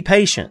supposed to be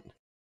patient.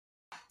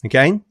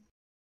 Okay?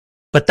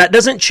 But that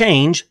doesn't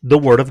change the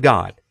Word of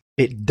God.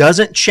 It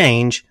doesn't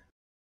change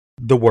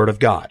the Word of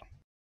God.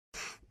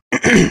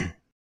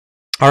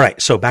 All right,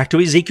 so back to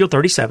Ezekiel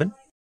 37.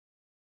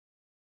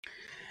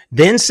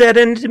 Then said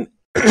unto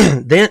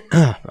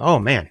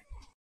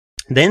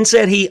Then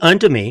said he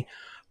unto me,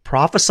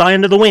 prophesy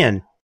unto the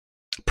wind.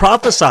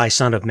 Prophesy,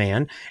 son of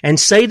man, and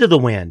say to the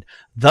wind,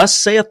 thus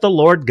saith the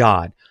Lord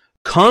God,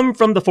 come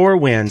from the four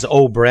winds,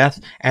 O breath,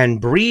 and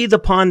breathe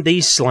upon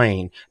these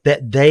slain,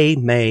 that they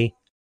may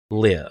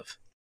live.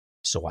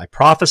 So I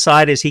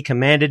prophesied as he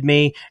commanded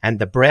me, and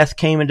the breath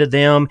came into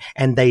them,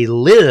 and they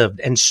lived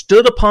and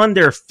stood upon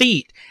their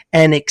feet,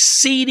 an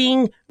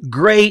exceeding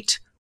great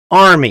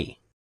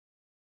army.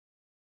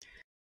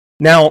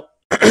 Now,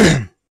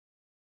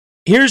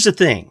 here's the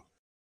thing.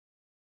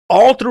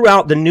 All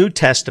throughout the New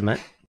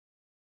Testament,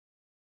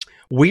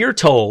 we are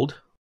told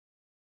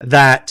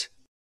that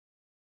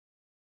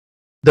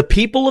the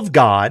people of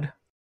God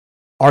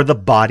are the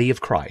body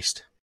of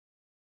Christ.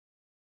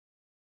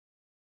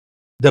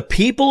 The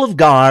people of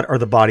God are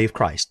the body of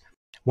Christ.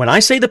 When I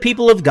say the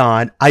people of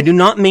God, I do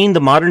not mean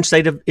the modern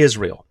state of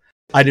Israel.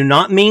 I do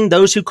not mean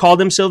those who call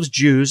themselves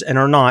Jews and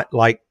are not,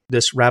 like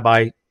this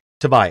Rabbi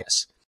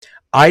Tobias.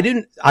 I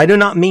do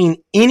not mean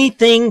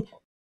anything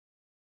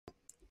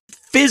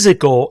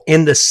physical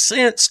in the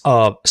sense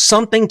of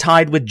something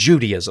tied with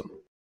Judaism.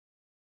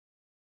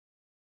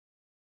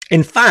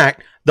 In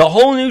fact, the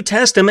whole New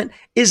Testament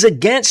is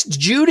against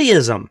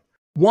Judaism.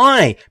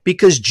 Why?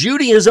 Because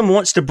Judaism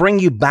wants to bring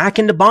you back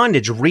into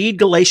bondage. Read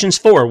Galatians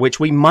 4, which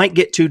we might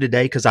get to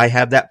today because I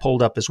have that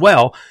pulled up as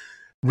well.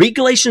 Read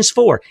Galatians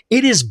 4.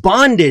 It is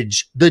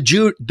bondage, the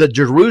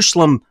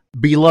Jerusalem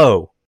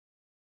below.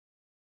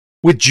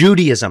 With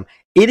Judaism,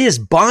 it is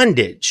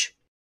bondage.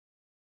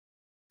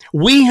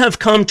 We have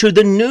come to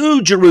the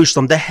new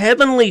Jerusalem, the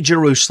heavenly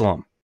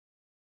Jerusalem.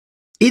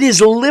 It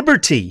is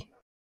liberty.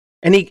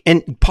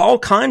 And Paul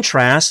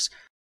contrasts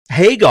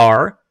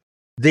Hagar,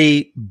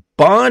 the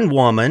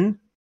bondwoman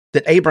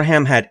that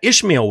Abraham had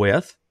Ishmael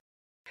with,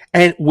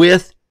 and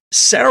with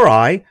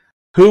Sarai,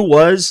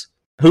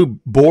 who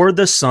bore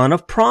the son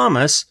of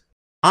promise,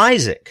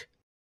 Isaac.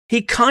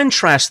 He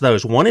contrasts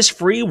those. One is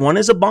free, one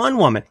is a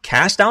bondwoman.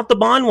 Cast out the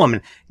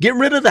bondwoman. Get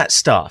rid of that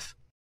stuff.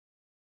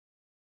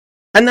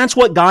 And that's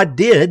what God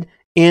did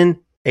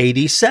in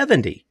AD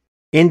 70,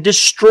 in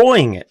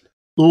destroying it,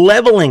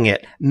 leveling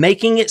it,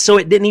 making it so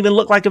it didn't even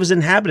look like it was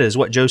inhabited, is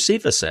what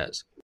Josephus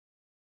says.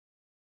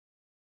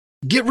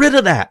 Get rid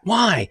of that.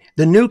 Why?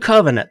 The new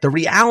covenant, the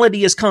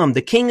reality has come,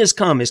 the king has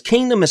come, his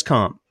kingdom has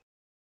come.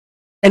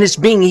 And it's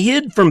being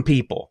hid from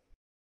people.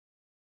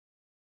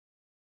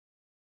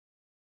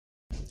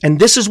 And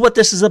this is what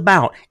this is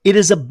about. It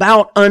is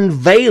about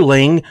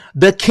unveiling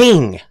the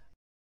king.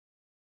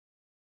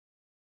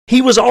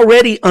 He was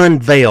already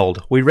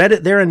unveiled. We read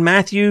it there in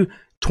Matthew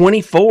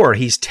 24.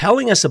 He's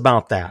telling us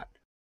about that.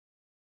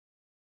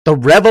 The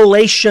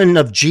revelation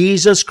of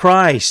Jesus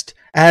Christ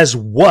as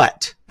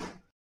what?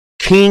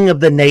 King of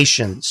the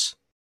nations.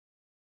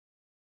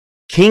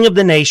 King of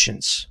the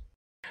nations.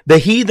 The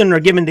heathen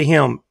are given to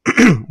him.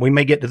 We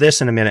may get to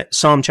this in a minute.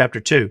 Psalm chapter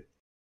 2.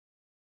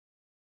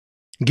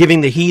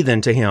 Giving the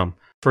heathen to him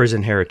for his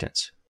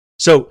inheritance.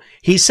 So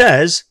he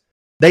says,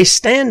 they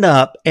stand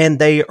up and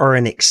they are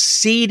an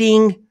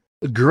exceeding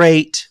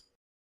great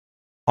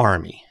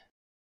army.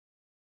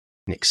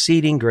 An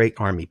exceeding great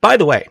army. By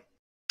the way,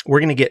 we're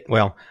going to get,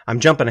 I'm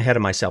jumping ahead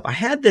of myself. I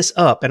had this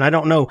up and I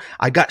don't know.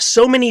 I got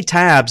so many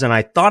tabs and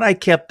I thought I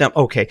kept them.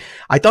 Okay.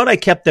 I thought I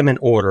kept them in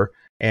order.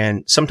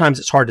 And sometimes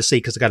it's hard to see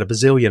because I got a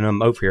bazillion of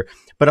them over here.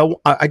 But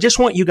I just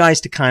want you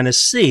guys to kind of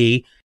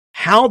see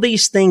how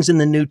these things in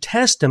the New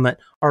Testament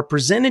are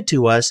presented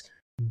to us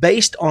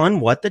based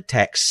on what the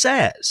text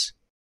says.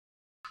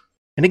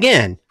 And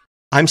again,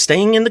 I'm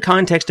staying in the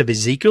context of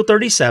Ezekiel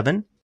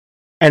 37.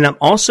 And I'm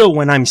also,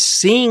 when I'm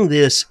seeing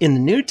this in the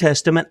New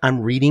Testament,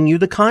 I'm reading you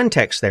the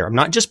context there. I'm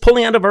not just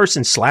pulling out a verse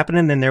and slapping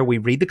it in there. We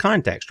read the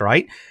context,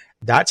 right?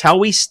 That's how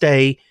we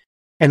stay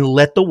and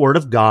let the Word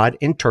of God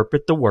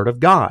interpret the Word of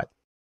God.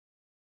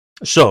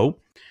 So,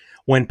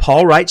 when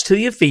Paul writes to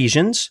the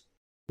Ephesians,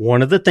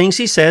 one of the things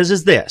he says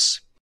is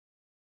this.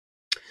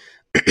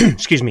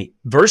 Excuse me,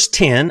 verse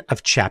 10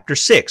 of chapter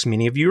 6.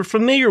 Many of you are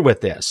familiar with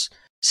this.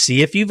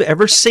 See if you've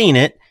ever seen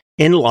it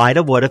in light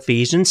of what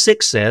Ephesians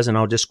 6 says. And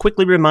I'll just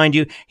quickly remind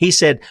you, he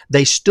said,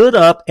 they stood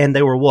up and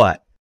they were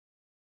what?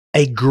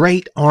 A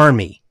great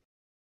army.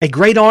 A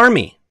great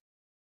army.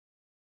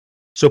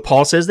 So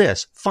Paul says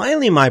this,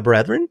 finally, my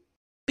brethren,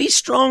 be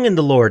strong in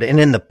the Lord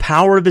and in the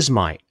power of his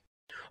might.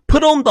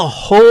 Put on the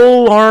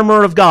whole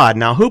armor of God.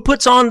 Now, who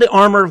puts on the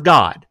armor of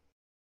God?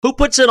 Who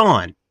puts it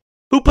on?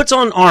 Who puts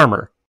on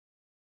armor?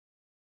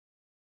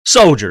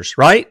 Soldiers,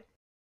 right?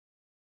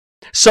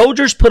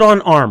 Soldiers put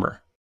on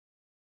armor.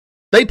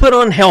 They put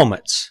on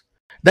helmets.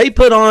 They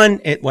put on,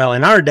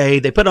 in our day,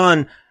 they put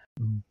on,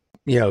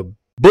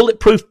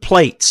 bulletproof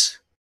plates.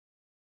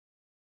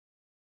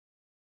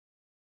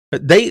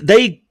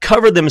 They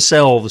cover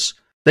themselves.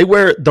 They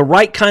wear the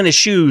right kind of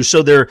shoes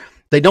so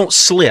they don't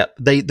slip.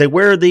 They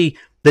wear the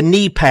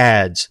knee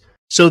pads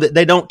so that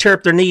they don't tear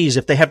up their knees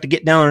if they have to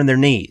get down on their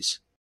knees.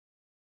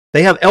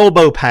 They have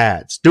elbow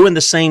pads doing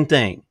the same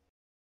thing.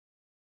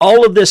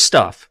 All of this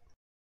stuff.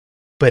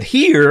 But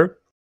here,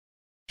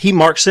 he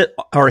marks it,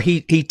 or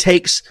he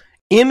takes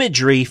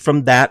imagery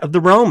from that of the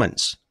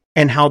Romans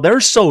and how their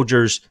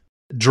soldiers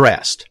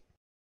dressed.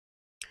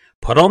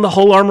 Put on the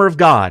whole armor of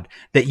God,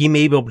 that ye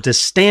may be able to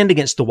stand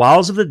against the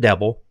wiles of the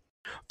devil,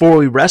 for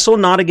we wrestle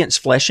not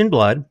against flesh and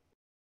blood.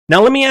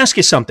 Now let me ask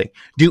you something.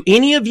 Do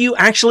any of you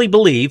actually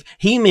believe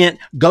he meant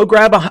go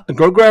grab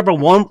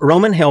a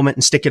Roman helmet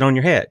and stick it on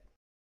your head?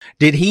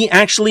 Did he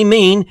actually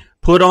mean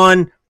put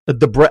on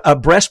a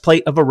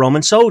breastplate of a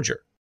Roman soldier?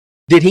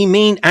 Did he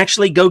mean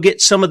actually go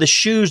get some of the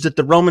shoes that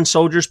the Roman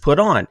soldiers put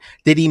on?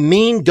 Did he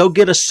mean go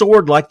get a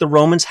sword like the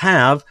Romans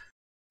have?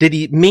 Did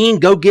he mean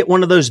go get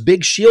one of those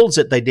big shields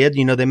that they did?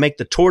 You know, they make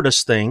the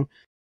tortoise thing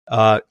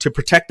to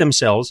protect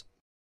themselves.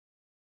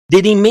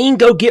 Did he mean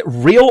go get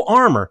real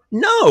armor?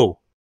 No.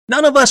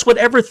 None of us would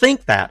ever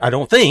think that, I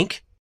don't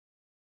think.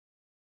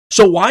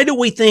 So why do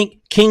we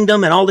think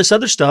kingdom and all this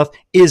other stuff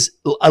is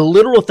a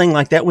literal thing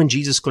like that when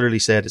Jesus clearly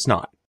said it's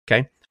not?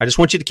 Okay? I just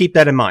want you to keep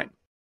that in mind.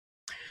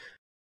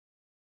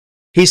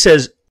 He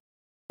says,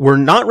 we're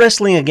not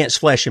wrestling against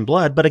flesh and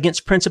blood, but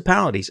against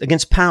principalities,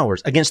 against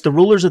powers, against the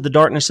rulers of the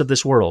darkness of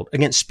this world,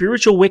 against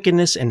spiritual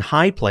wickedness in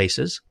high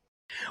places.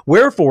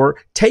 Wherefore,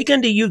 take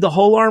unto you the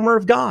whole armor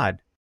of God,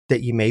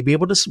 that ye may be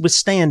able to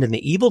withstand in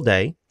the evil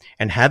day,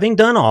 and having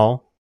done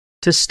all,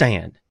 to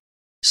stand.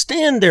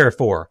 Stand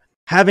therefore,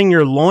 having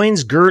your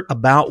loins girt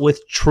about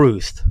with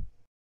truth,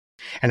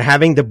 and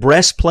having the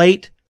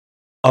breastplate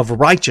of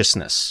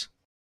righteousness,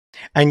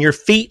 and your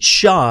feet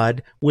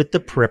shod with the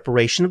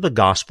preparation of the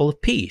gospel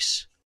of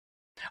peace.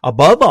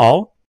 Above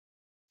all,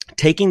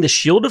 taking the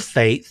shield of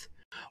faith,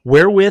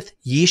 wherewith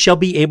ye shall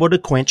be able to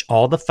quench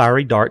all the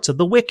fiery darts of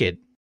the wicked,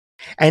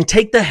 and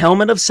take the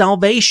helmet of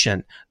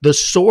salvation, the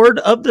sword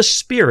of the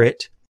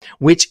Spirit,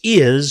 which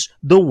is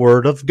the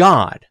word of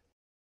God,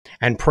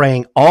 and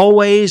praying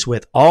always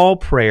with all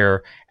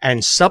prayer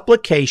and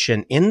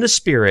supplication in the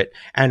Spirit,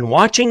 and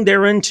watching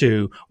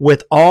thereunto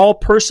with all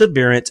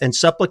perseverance and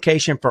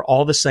supplication for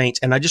all the saints.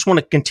 And I just want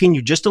to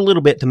continue just a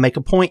little bit to make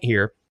a point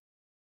here.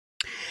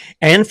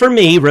 And for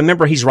me,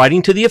 remember, he's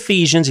writing to the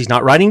Ephesians. He's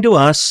not writing to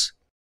us.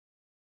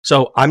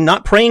 So I'm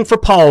not praying for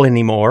Paul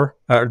anymore.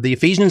 The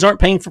Ephesians aren't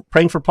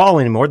praying for Paul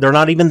anymore. They're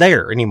not even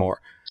there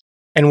anymore.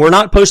 And we're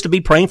not supposed to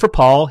be praying for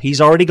Paul. He's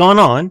already gone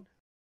on.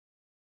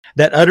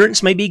 That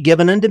utterance may be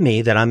given unto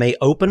me, that I may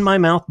open my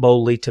mouth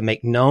boldly to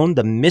make known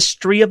the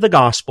mystery of the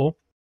gospel.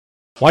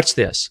 Watch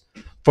this.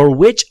 For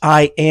which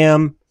I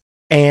am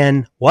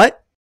an,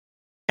 what?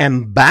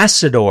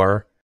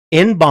 Ambassador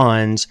in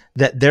bonds,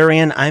 that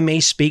therein I may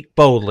speak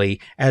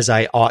boldly as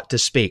I ought to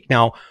speak.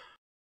 Now,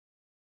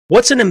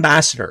 what's an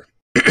ambassador?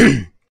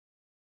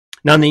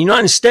 Now, in the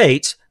United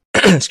States,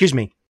 excuse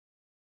me,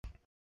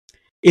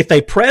 if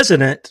a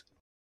president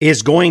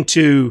is going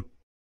to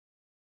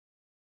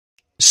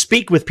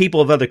speak with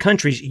people of other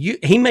countries,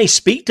 he may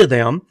speak to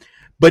them,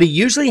 but he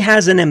usually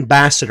has an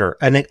ambassador,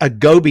 a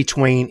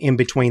go-between in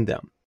between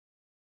them.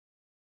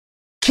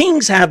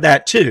 Kings have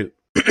that too.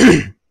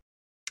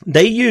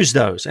 They use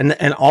those,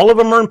 and all of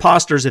them are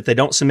imposters if they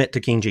don't submit to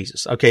King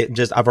Jesus. Okay,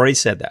 I've already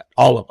said that,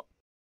 all of them.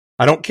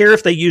 I don't care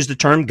if they use the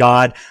term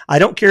God. I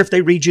don't care if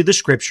they read you the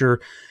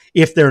scripture.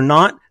 If they're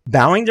not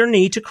bowing their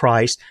knee to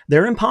Christ,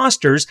 they're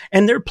imposters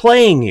and they're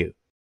playing you.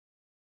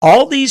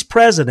 All these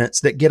presidents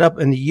that get up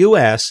in the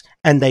U.S.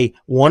 and they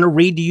want to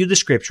read to you the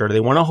scripture, or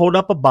they want to hold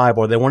up a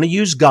Bible, or they want to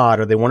use God,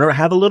 or they want to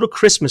have a little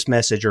Christmas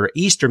message or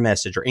Easter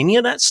message or any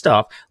of that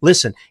stuff.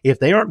 Listen, if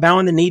they aren't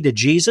bowing the knee to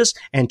Jesus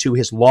and to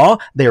his law,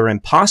 they are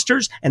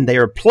imposters and they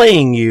are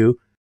playing you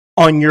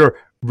on your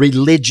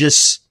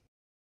religious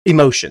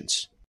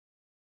emotions.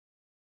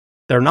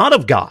 They're not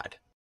of God.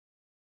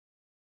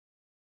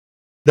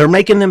 They're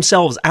making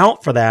themselves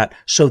out for that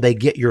so they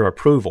get your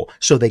approval,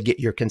 so they get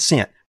your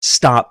consent.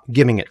 Stop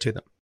giving it to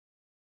them.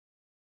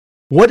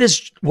 What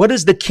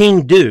does the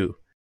king do?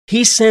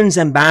 He sends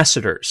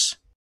ambassadors.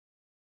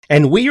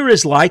 And we are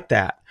as like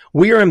that.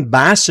 We are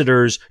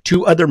ambassadors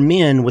to other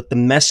men with the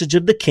message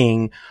of the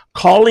king,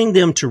 calling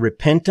them to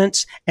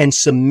repentance and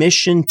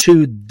submission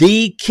to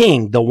the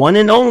king, the one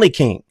and only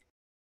king.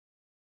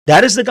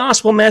 That is the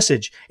gospel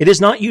message. It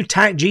is not you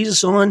tack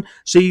Jesus on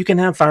so you can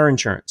have fire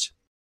insurance.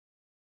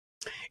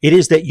 It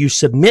is that you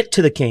submit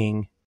to the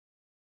king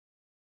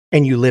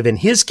and you live in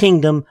his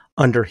kingdom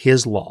under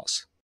his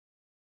laws.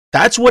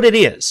 That's what it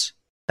is.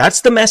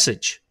 That's the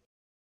message.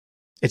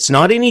 It's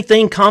not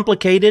anything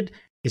complicated.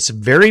 It's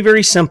very,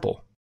 very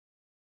simple.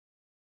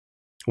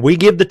 We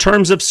give the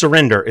terms of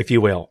surrender, if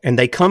you will, and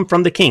they come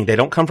from the king. They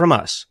don't come from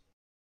us.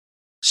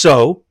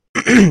 So,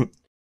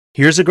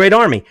 here's a great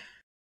army.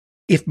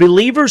 If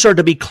believers are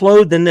to be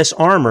clothed in this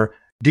armor,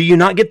 do you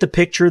not get the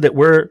picture that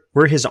we're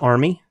his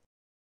army?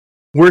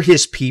 We're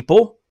his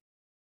people.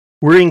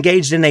 We're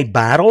engaged in a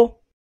battle.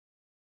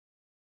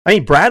 I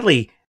mean,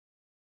 Bradley,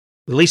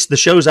 at least the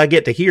shows I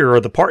get to hear,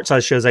 or the parts I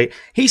shows,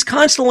 he's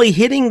constantly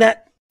hitting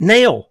that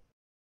nail.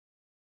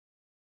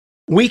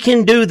 We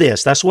can do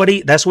this. That's what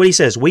he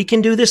says. We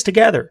can do this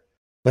together.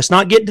 Let's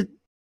not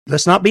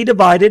be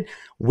divided.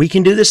 We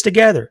can do this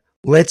together.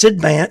 Let's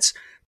advance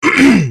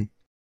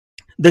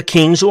the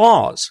king's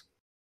laws.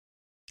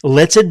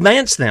 Let's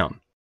advance them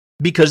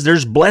because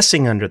there's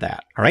blessing under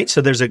that. All right. So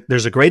there's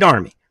a great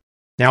army.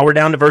 Now we're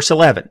down to verse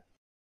 11.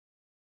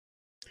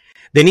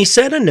 Then he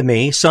said unto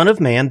me, Son of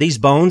man, these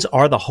bones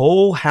are the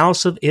whole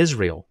house of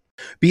Israel.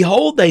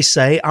 Behold, they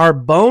say, our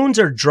bones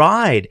are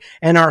dried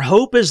and our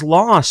hope is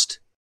lost.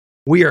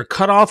 We are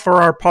cut off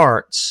for our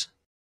parts.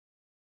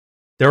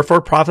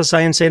 Therefore prophesy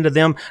and say unto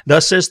them,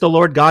 Thus says the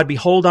Lord God,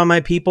 Behold on my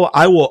people,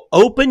 I will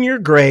open your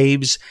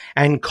graves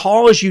and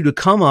cause you to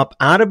come up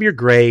out of your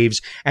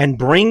graves and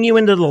bring you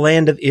into the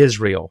land of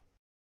Israel.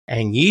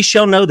 And ye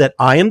shall know that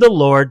I am the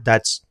Lord,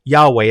 that's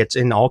Yahweh, it's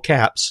in all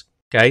caps,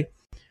 okay?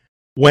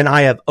 When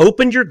I have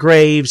opened your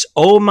graves,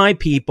 O my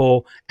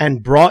people,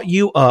 and brought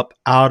you up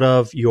out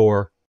of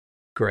your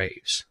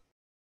graves.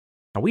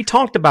 Now, we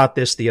talked about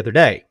this the other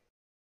day,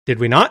 did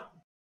we not?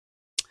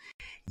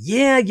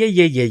 Yeah,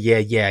 we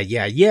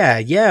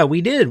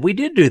did. We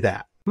did do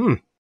that.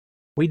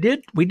 We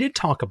did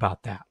talk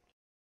about that.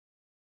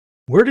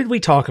 Where did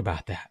we talk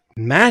about that?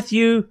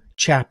 Matthew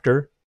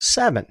chapter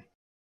 7.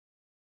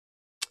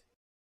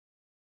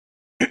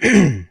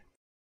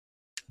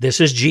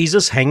 This is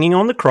Jesus hanging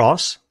on the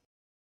cross.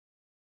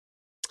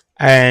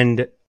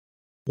 And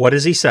what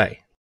does he say?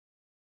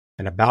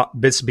 And about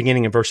this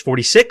beginning in verse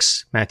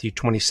 46, Matthew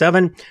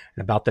 27, and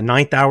about the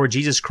 9th hour,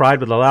 Jesus cried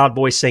with a loud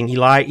voice, saying,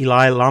 Eli,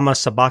 Eli, lama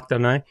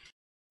sabachthani?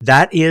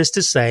 That is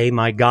to say,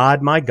 my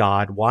God,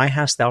 why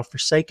hast thou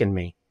forsaken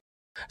me?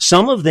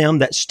 Some of them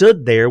that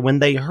stood there, when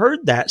they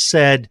heard that,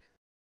 said,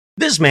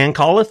 This man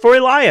calleth for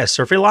Elias,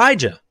 or for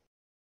Elijah.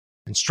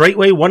 And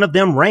straightway one of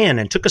them ran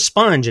and took a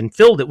sponge and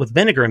filled it with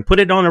vinegar and put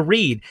it on a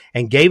reed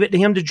and gave it to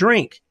him to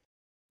drink.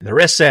 And the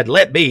rest said,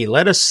 Let be,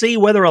 let us see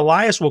whether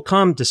Elias will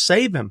come to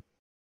save him.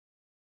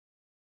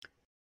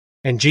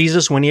 And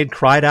Jesus, when he had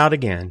cried out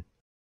again,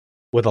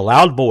 with a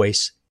loud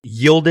voice,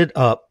 yielded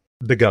up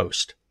the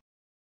ghost.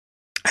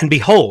 And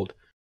behold,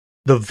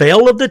 the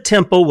veil of the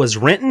temple was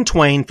rent in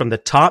twain from the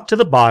top to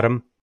the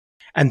bottom,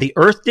 and the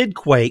earth did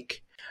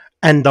quake,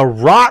 and the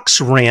rocks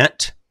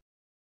rent,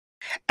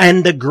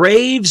 and the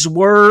graves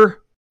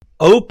were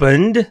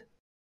opened,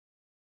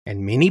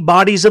 and many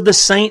bodies of the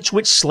saints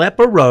which slept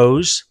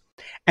arose,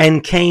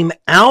 and came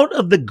out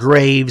of the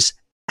graves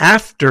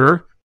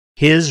after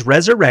his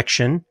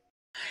resurrection,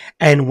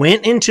 and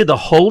went into the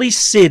holy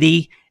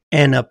city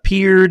and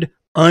appeared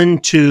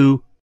unto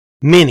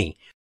many.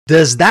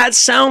 Does that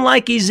sound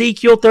like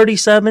Ezekiel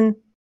 37?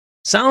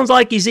 Sounds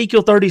like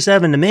Ezekiel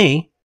 37 to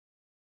me.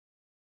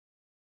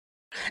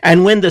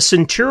 And when the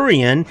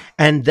centurion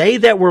and they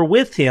that were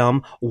with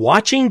him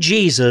watching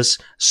Jesus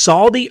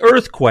saw the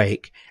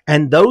earthquake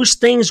and those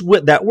things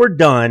that were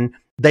done,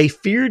 they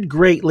feared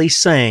greatly,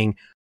 saying,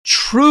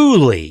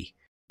 Truly,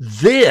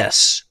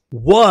 this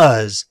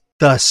was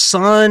the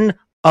Son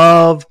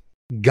of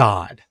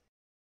God.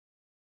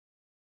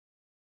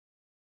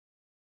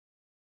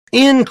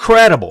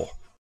 Incredible.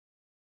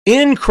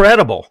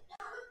 Incredible.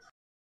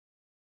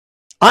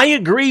 I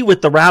agree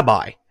with the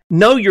rabbi.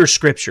 Know your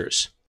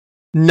scriptures.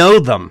 Know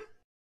them.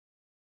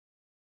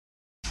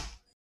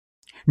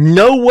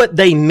 Know what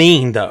they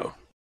mean, though.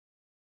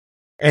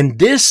 And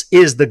this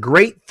is the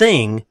great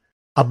thing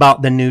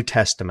about the New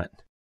Testament.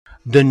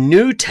 The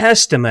New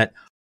Testament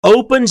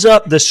opens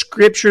up the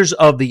scriptures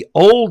of the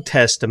Old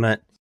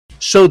Testament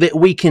so that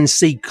we can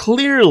see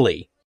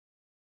clearly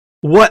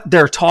what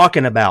they're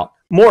talking about.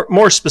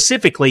 More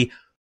specifically,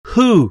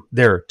 who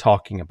they're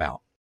talking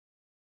about.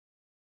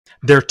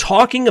 They're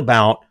talking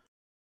about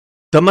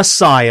the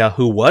Messiah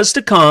who was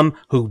to come,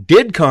 who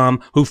did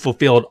come, who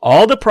fulfilled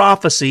all the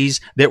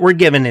prophecies that were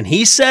given. And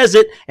he says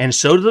it, and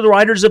so do the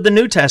writers of the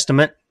New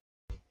Testament,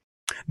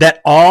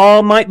 that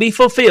all might be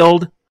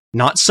fulfilled,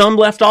 not some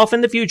left off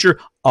in the future,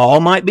 all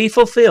might be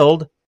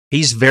fulfilled.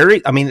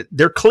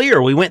 They're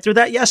clear. We went through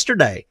that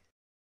yesterday.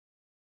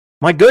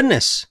 My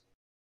goodness.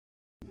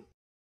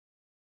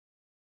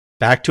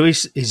 Back to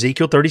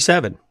Ezekiel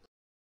 37.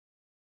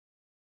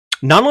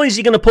 Not only is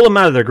he going to pull them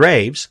out of their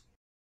graves,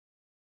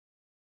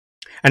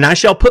 and I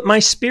shall put my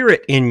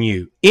spirit in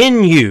you,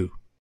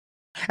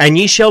 and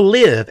ye shall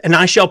live, and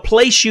I shall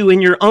place you in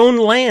your own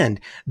land.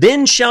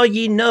 Then shall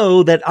ye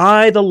know that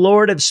I, the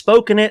Lord, have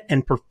spoken it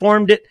and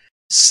performed it,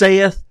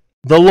 saith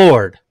the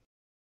Lord.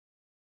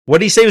 What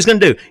did he say he was going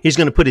to do? He's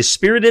going to put his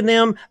spirit in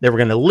them. They were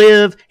going to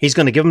live. He's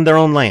going to give them their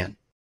own land.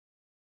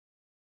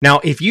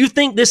 Now, if you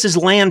think this is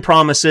land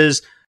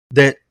promises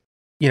that,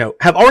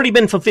 have already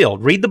been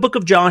fulfilled, read the book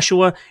of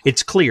Joshua.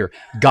 It's clear.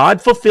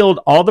 God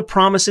fulfilled all the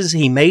promises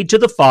he made to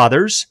the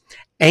fathers,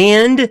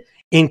 and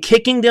in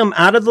kicking them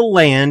out of the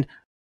land,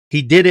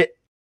 he did it.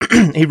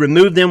 He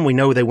removed them. We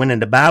know they went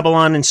into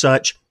Babylon and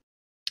such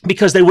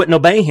because they wouldn't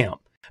obey him.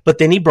 But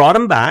then he brought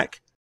them back.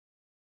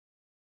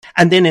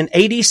 And then in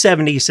AD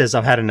 70, he says,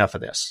 I've had enough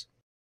of this.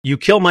 You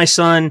kill my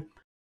son.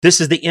 This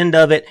is the end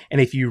of it.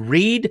 And if you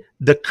read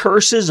the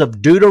curses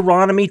of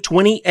Deuteronomy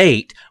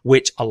 28,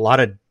 which a lot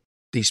of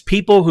these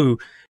people who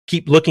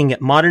keep looking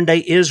at modern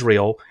day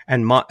Israel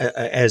and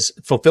as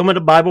fulfillment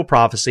of Bible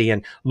prophecy,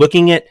 and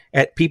looking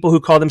at people who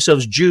call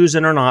themselves Jews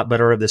and are not,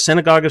 but are of the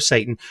synagogue of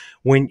Satan,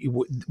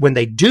 when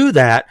they do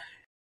that,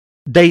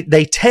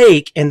 they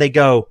take and they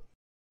go,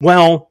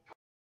 well,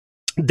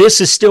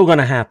 this is still going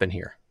to happen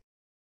here.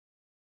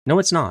 No,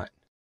 it's not.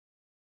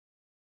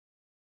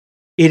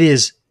 It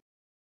is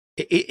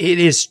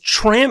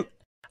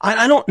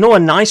I don't know a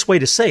nice way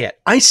to say it.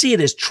 I see it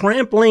as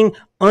trampling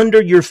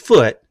under your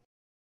foot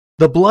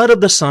the blood of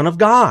the Son of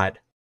God.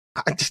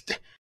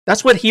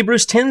 That's what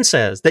Hebrews 10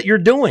 says that you're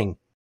doing.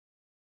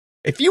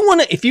 If you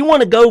want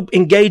to go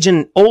engage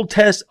in old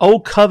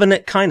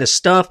covenant kind of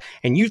stuff,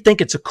 and you think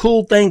it's a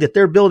cool thing that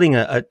they're building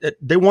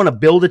they want to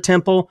build a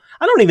temple,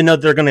 I don't even know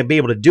that they're going to be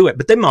able to do it,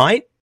 but they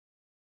might.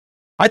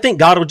 I think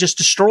God will just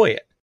destroy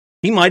it.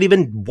 He might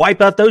even wipe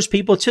out those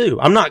people too.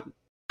 I'm not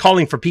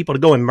calling for people to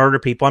go and murder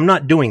people. I'm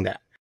not doing that.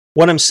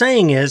 What I'm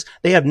saying is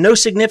they have no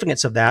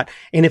significance of that.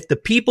 And if the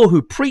people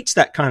who preach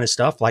that kind of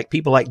stuff, like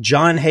people like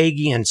John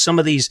Hagee and some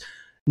of these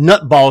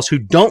nutballs who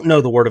don't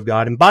know the Word of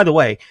God, and by the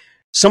way,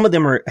 some of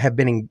them have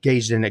been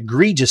engaged in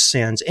egregious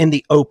sins in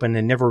the open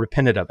and never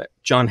repented of it.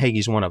 John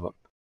Hagee's one of them.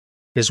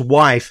 His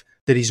wife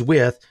that he's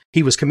with,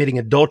 he was committing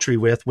adultery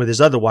with his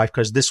other wife,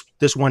 because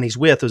this one he's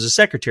with was a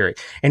secretary.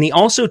 And he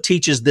also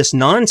teaches this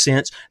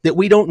nonsense that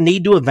we don't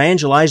need to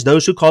evangelize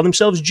those who call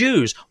themselves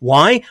Jews.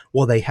 Why?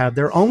 Well, they have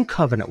their own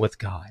covenant with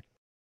God.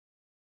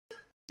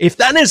 If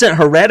that isn't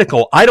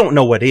heretical, I don't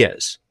know what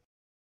is.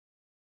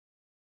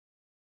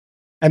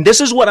 And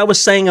this is what I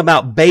was saying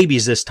about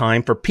babies this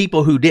time for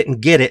people who didn't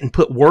get it and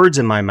put words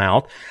in my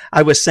mouth.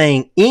 I was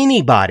saying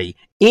anybody,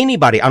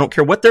 I don't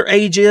care what their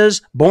age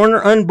is, born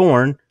or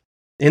unborn,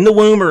 in the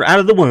womb or out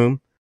of the womb,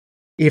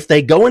 if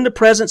they go in the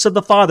presence of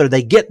the Father,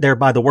 they get there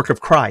by the work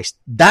of Christ.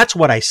 That's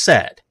what I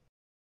said.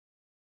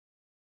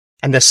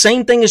 And the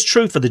same thing is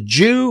true for the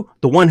Jew,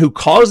 the one who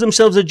calls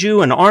themselves a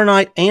Jew and are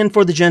not, and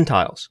for the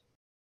Gentiles.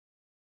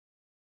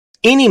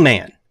 Any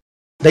man,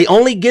 they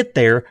only get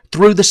there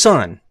through the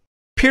Son.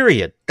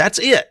 Period. That's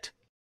it.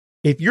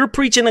 If you're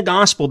preaching a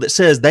gospel that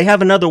says they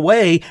have another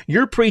way,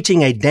 you're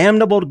preaching a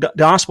damnable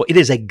gospel. It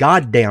is a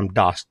goddamn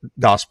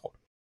gospel.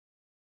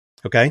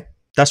 Okay?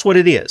 That's what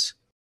it is.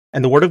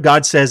 And the Word of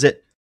God says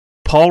it.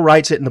 Paul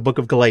writes it in the book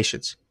of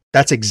Galatians.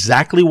 That's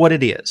exactly what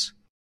it is.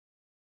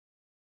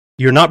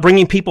 You're not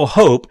bringing people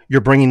hope,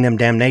 you're bringing them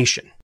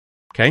damnation.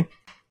 Okay?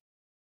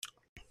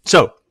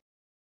 So,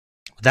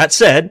 that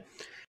said,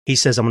 he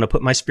says, I'm going to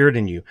put my Spirit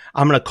in you.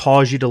 I'm going to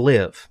cause you to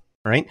live.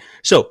 Right?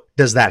 So,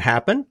 does that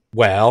happen?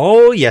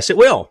 Well, yes, it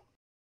will.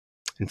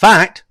 In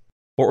fact,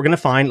 what we're going to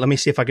find, let me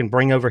see if I can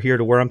bring over here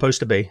to where I'm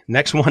supposed to be.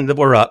 Next one that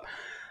we're up.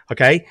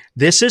 Okay?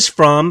 This is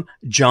from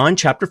John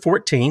chapter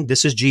 14.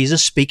 This is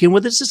Jesus speaking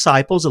with his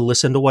disciples, and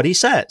listen to what he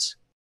says.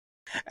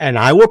 And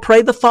I will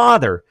pray the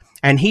Father,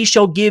 and he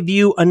shall give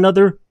you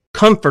another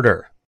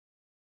comforter,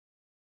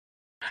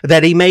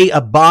 that he may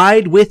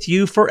abide with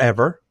you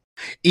forever,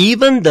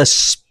 even the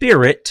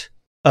Spirit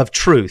of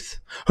truth,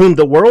 whom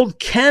the world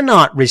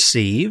cannot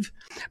receive,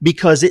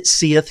 because it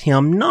seeth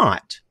him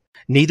not,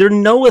 neither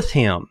knoweth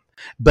him.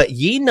 But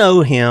ye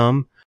know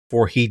him,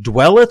 for he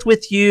dwelleth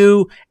with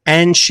you,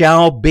 and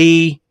shall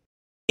be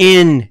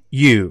in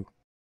you.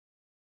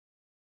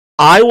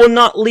 I will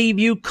not leave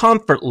you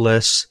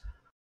comfortless.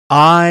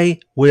 I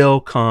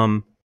will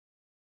come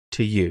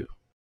to you.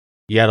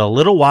 Yet a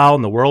little while,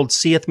 and the world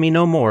seeth me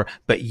no more.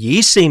 But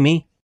ye see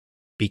me,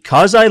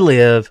 because I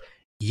live,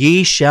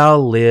 ye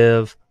shall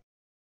live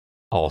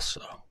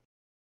also.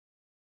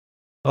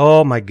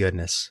 Oh my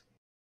goodness.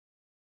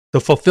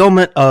 The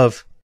fulfillment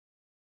of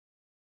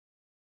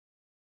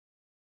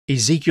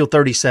Ezekiel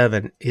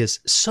 37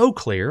 is so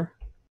clear.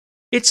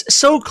 It's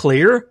so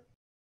clear.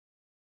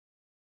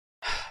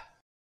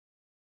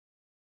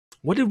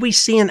 What did we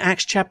see in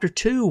Acts chapter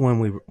 2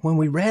 when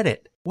we read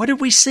it? What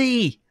did we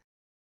see?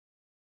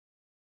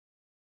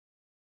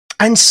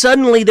 And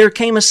suddenly there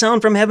came a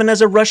sound from heaven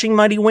as a rushing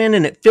mighty wind,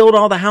 and it filled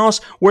all the house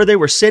where they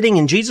were sitting.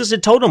 And Jesus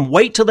had told them,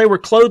 wait till they were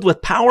clothed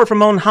with power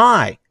from on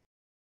high.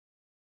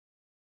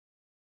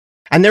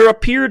 And there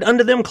appeared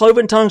unto them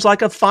cloven tongues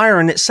like a fire,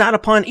 and it sat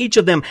upon each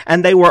of them.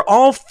 And they were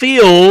all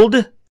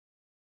filled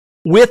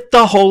with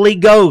the Holy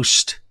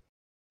Ghost,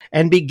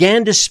 and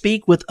began to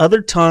speak with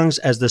other tongues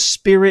as the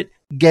Spirit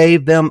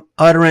gave them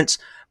utterance.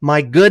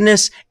 My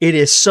goodness, it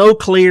is so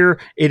clear.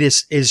 It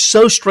is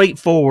so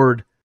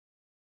straightforward.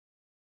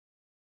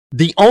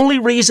 The only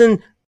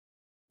reason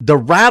the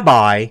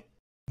rabbi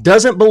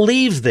doesn't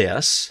believe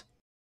this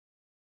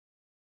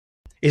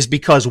is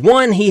because,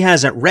 one, he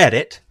hasn't read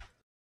it,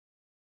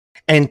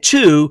 and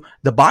two,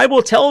 the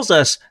Bible tells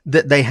us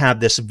that they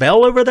have this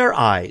veil over their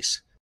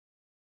eyes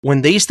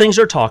when these things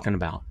are talking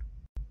about.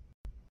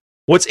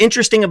 What's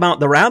interesting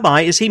about the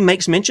rabbi is he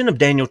makes mention of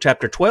Daniel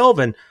chapter 12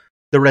 and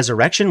the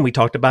resurrection. We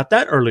talked about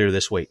that earlier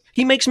this week.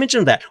 He makes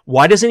mention of that.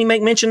 Why doesn't he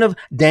make mention of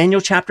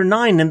Daniel chapter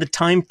 9 and the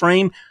time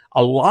frame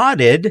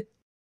allotted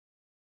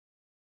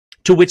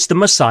to which the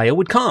Messiah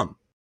would come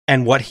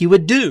and what he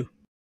would do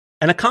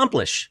and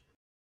accomplish?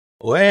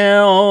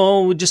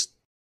 Well, just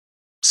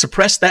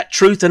suppress that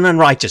truth and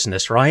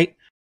unrighteousness, right?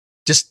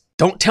 Just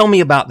don't tell me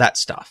about that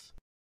stuff.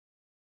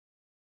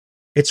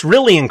 It's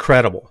really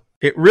incredible.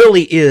 It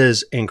really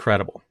is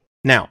incredible.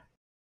 Now,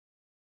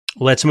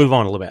 let's move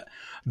on a little bit.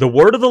 The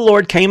word of the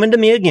Lord came unto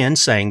me again,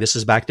 saying, this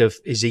is back to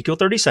Ezekiel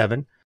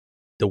 37.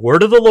 The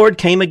word of the Lord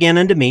came again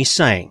unto me,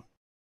 saying,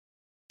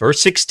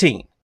 verse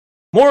 16,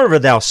 moreover,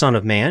 thou son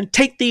of man,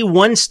 take thee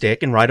one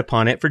stick and write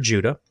upon it for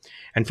Judah,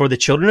 and for the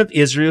children of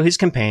Israel his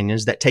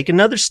companions, that take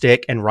another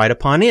stick and write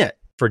upon it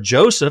for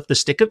Joseph the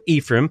stick of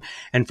Ephraim,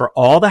 and for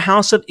all the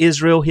house of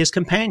Israel his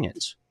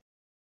companions.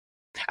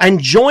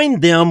 And join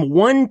them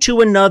one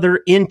to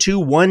another into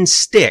one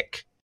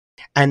stick,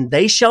 and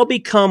they shall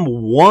become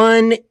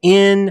one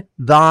in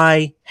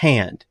thy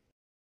hand.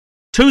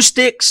 Two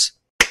sticks,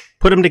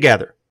 put them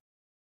together.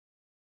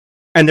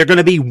 And they're going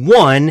to be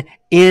one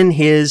in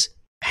his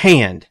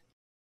hand.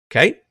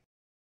 Okay?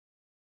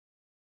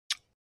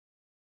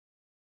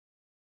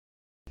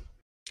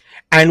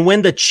 And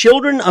when the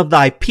children of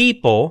thy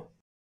people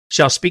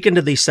shall speak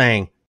unto thee,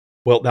 saying,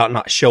 wilt thou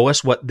not show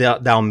us what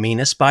thou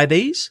meanest by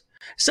these?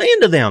 Say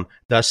unto them,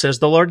 thus says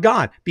the Lord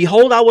God,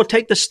 behold, I will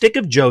take the stick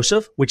of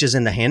Joseph, which is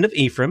in the hand of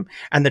Ephraim,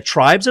 and the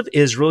tribes of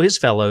Israel his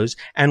fellows,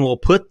 and will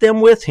put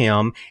them with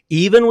him,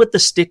 even with the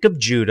stick of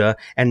Judah,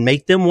 and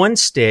make them one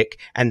stick,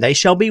 and they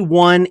shall be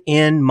one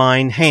in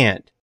mine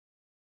hand.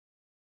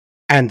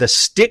 And the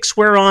sticks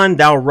whereon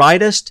thou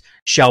writest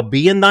shall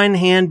be in thine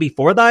hand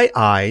before thy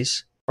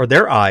eyes, or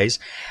their eyes,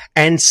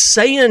 and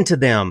say unto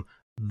them,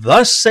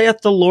 thus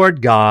saith the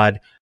Lord God,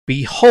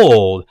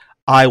 behold,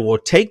 I will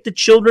take the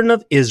children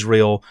of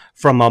Israel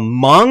from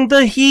among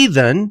the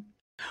heathen,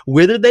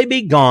 whither they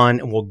be gone,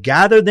 and will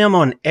gather them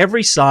on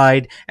every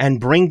side, and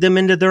bring them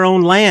into their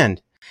own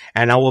land.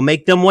 And I will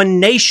make them one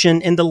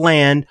nation in the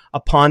land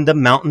upon the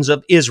mountains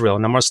of Israel.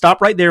 And I'm going to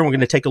stop right there, and we're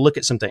going to take a look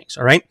at some things,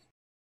 all right?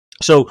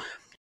 So,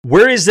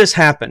 where has this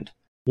happened?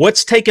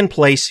 What's taken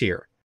place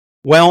here?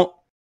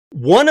 Well,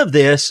 one of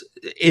this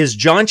is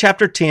John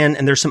chapter 10,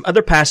 and there's some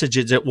other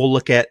passages that we'll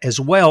look at as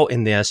well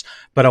in this,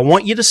 but I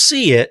want you to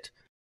see it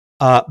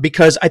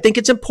because I think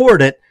it's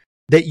important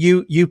that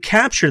you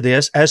capture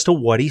this as to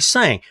what he's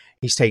saying.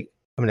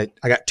 I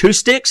got two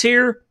sticks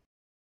here,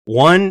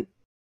 one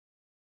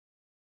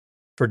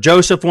for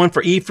Joseph, one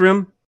for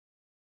Ephraim.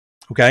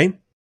 Okay?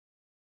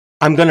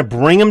 I'm going to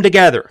bring them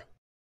together.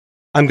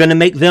 I'm going to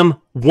make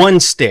them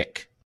one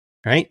stick.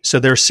 Right? So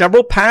there are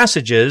several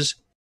passages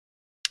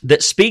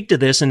that speak to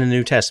this in the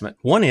New Testament.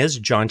 One is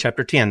John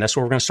chapter 10. That's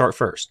where we're going to start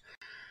first.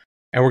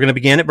 And we're going to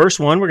begin at verse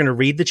 1. We're going to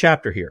read the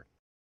chapter here.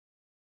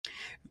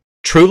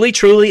 Truly,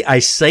 truly, I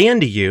say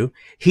unto you,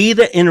 he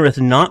that entereth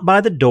not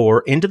by the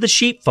door into the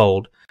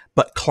sheepfold,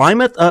 but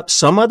climbeth up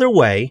some other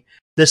way,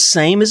 the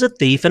same is a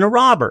thief and a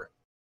robber.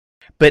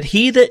 But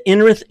he that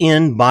entereth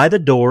in by the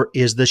door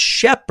is the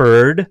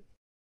shepherd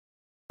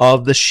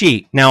of the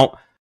sheep. Now,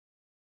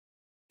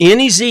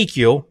 in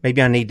Ezekiel,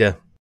 maybe I need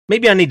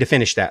to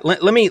finish that.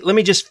 Let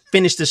me just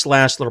finish this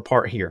last little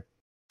part here.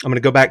 I'm going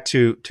to go back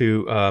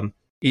to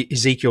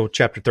Ezekiel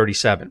chapter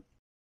 37.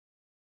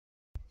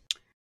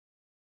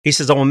 He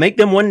says, I will make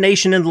them one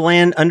nation in the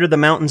land under the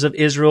mountains of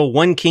Israel.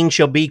 One king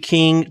shall be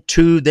king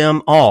to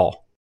them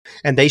all.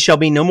 And they shall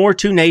be no more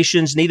two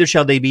nations, neither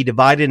shall they be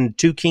divided into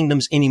two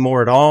kingdoms any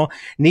more at all.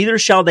 Neither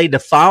shall they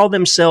defile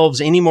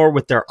themselves any more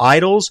with their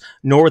idols,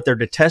 nor with their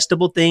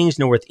detestable things,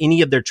 nor with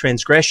any of their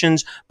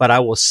transgressions. But I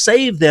will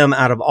save them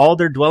out of all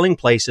their dwelling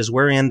places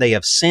wherein they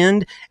have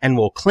sinned, and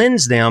will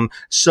cleanse them.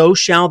 So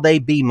shall they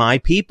be my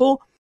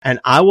people, and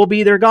I will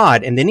be their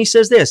God. And then he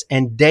says this,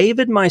 and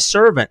David my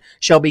servant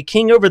shall be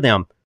king over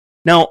them.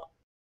 Now,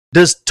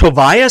 does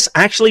Tobias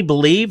actually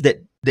believe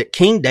that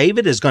King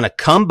David is going to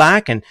come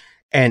back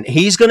and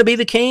he's going to be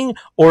the king?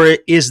 Or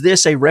is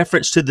this a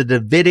reference to the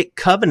Davidic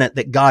covenant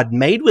that God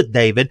made with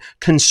David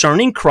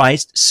concerning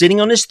Christ sitting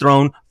on his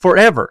throne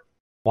forever?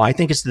 Well, I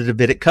think it's the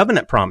Davidic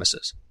covenant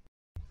promises.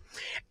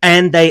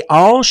 And they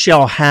all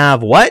shall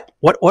have what?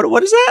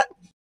 What is that?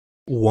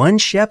 One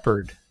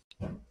shepherd.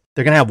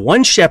 They're going to have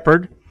one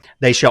shepherd.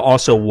 They shall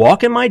also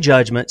walk in my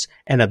judgments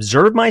and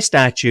observe my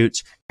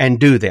statutes and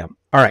do them.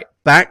 All right,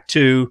 back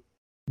to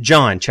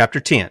John chapter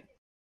 10.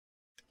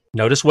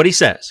 Notice what he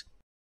says.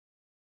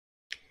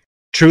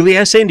 Truly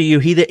I say unto you,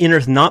 he that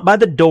entereth not by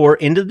the door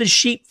into the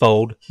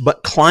sheepfold,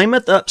 but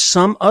climbeth up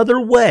some other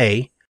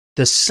way,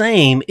 the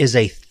same is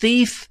a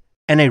thief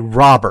and a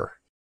robber.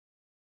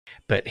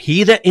 But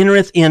he that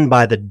entereth in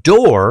by the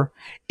door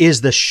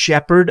is the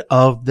shepherd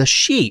of the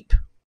sheep.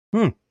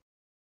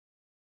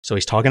 So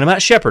he's talking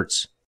about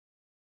shepherds.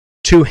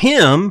 To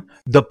him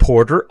the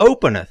porter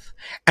openeth,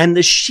 and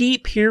the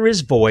sheep hear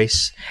his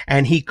voice,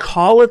 and he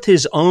calleth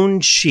his own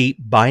sheep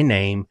by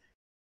name,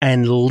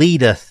 and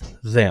leadeth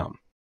them.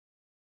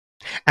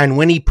 And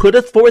when he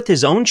putteth forth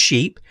his own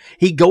sheep,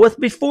 he goeth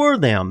before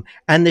them,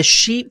 and the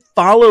sheep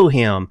follow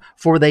him,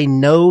 for they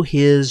know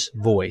his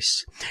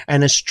voice.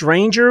 And a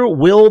stranger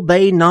will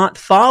they not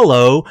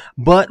follow,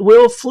 but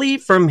will flee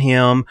from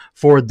him,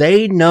 for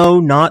they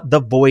know not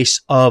the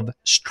voice of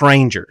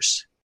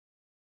strangers.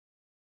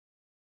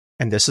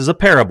 And this is a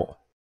parable.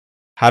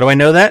 How do I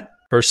know that?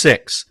 Verse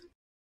 6.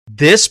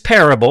 This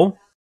parable,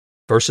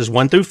 verses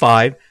 1 through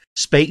 5,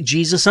 spake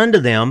Jesus unto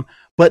them,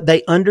 but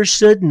they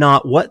understood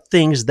not what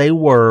things they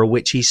were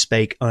which he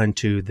spake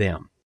unto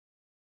them.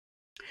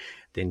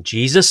 Then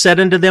Jesus said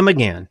unto them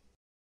again,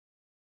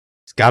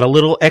 he's got a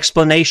little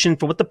explanation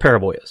for what the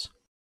parable is.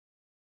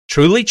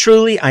 Truly,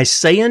 truly, I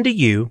say unto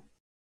you,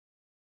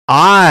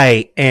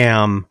 I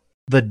am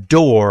the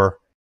door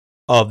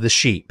of the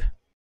sheep.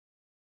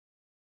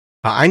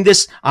 I'm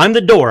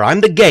the door,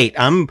 I'm the gate,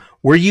 I'm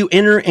where you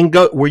enter and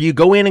go, where you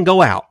go in and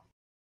go out.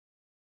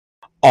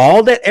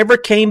 All that ever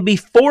came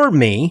before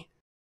me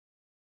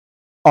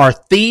are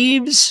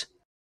thieves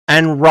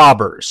and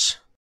robbers.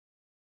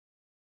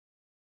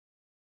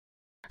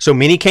 So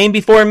many came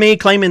before me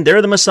claiming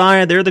they're the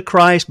Messiah, they're the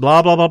Christ,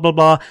 blah, blah, blah, blah,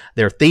 blah.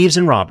 They're thieves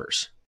and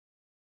robbers.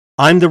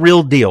 I'm the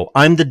real deal.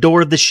 I'm the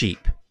door of the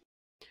sheep.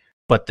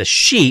 But the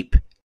sheep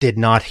did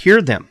not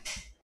hear them.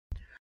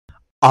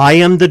 I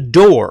am the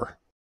door.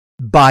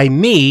 By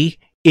me,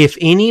 if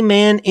any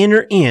man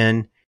enter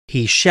in,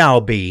 he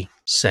shall be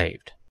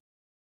saved,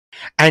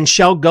 and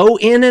shall go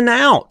in and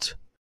out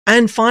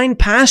and find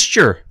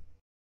pasture.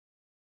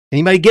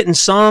 Anybody getting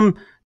Psalm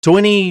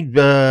 20?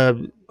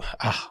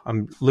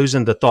 I'm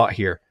losing the thought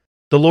here.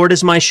 The Lord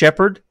is my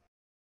shepherd.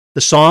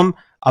 The psalm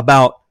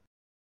about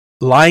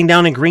lying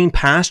down in green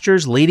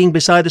pastures, leading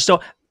beside the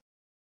still.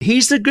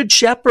 He's the good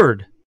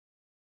shepherd.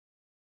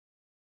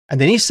 And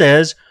then he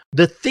says,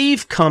 the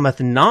thief cometh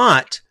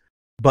not,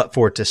 but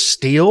for to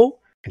steal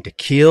and to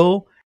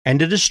kill and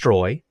to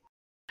destroy.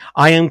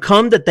 I am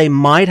come that they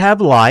might have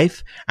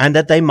life, and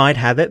that they might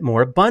have it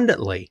more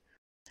abundantly.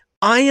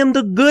 I am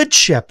the good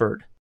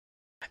shepherd,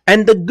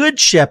 and the good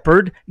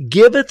shepherd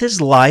giveth his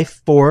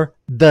life for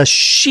the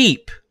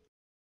sheep.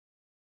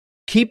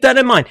 Keep that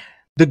in mind.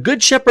 The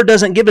good shepherd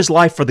doesn't give his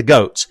life for the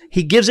goats.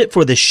 He gives it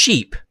for the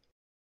sheep,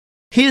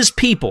 his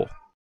people.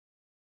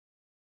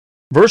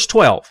 Verse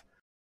 12.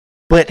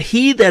 But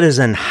he that is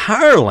an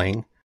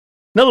hireling,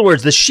 in other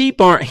words, the sheep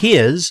aren't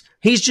his.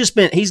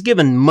 He's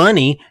given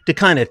money to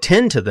kind of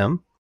tend to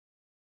them.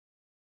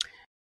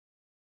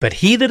 But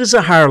he that is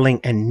a hireling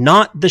and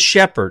not the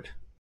shepherd,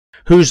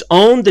 whose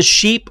own the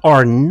sheep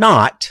are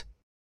not,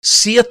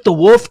 seeth the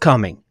wolf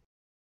coming.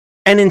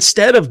 And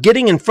instead of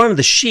getting in front of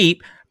the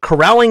sheep,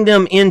 corralling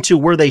them into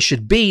where they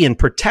should be and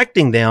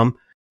protecting them,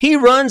 he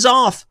runs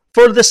off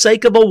for the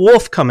sake of a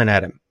wolf coming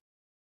at him.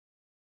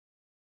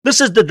 This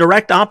is the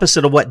direct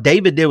opposite of what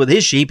David did with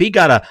his sheep. He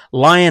got a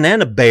lion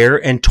and a bear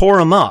and tore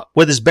them up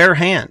with his bare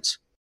hands,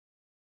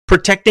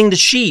 protecting the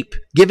sheep,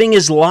 giving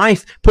his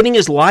life, putting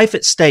his life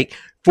at stake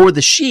for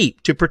the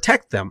sheep to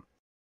protect them.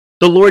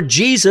 The Lord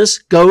Jesus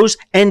goes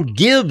and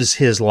gives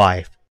his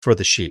life for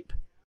the sheep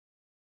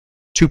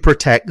to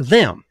protect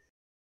them.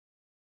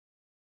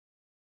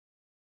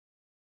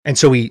 And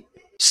so he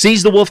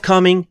sees the wolf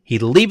coming, he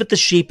leaveth the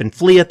sheep and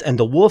fleeth, and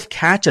the wolf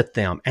catcheth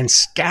them and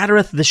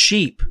scattereth the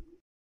sheep.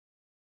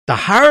 The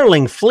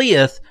hireling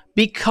fleeth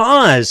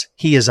because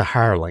he is a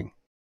hireling.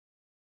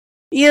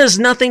 He has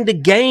nothing to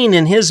gain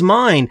in his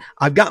mind.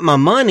 I've got my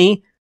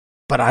money,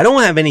 but I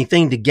don't have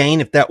anything to gain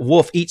if that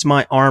wolf eats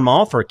my arm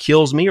off or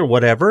kills me or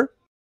whatever.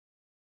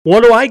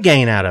 What do I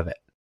gain out of it?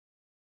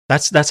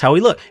 That's how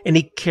he looked. And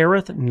he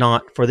careth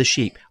not for the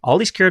sheep. All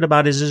he's cared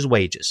about is his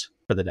wages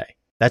for the day.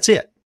 That's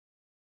it.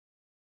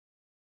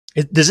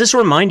 Does this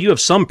remind you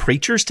of some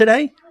preachers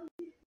today?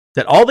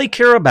 That all they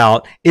care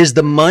about is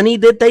the money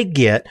that they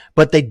get,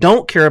 but they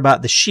don't care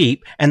about the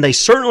sheep, and they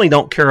certainly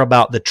don't care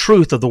about the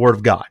truth of the Word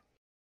of God.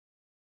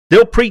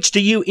 They'll preach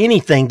to you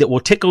anything that will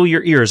tickle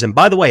your ears. And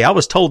by the way, I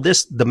was told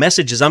this, the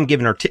messages I'm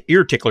giving are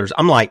ear ticklers.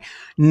 I'm like,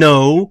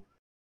 no.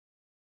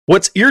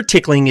 What's ear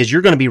tickling is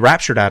you're going to be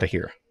raptured out of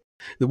here.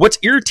 What's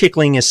ear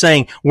tickling is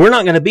saying, we're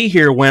not going to be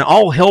here when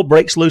all hell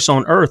breaks loose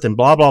on earth and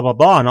blah, blah, blah,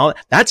 blah, and all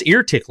that. That's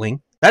ear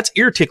tickling. That's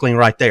ear tickling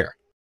right there.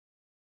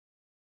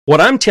 What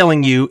I'm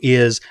telling you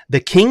is the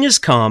king has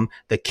come,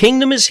 the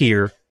kingdom is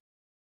here.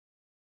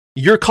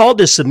 You're called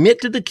to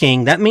submit to the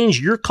king. That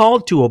means you're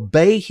called to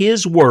obey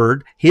his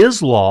word,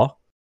 his law,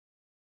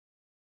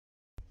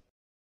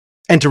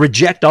 and to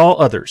reject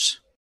all others.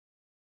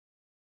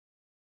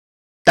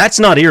 That's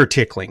not ear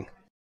tickling.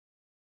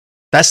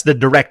 That's the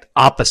direct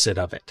opposite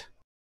of it.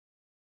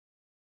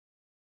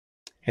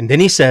 And then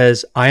he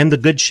says, I am the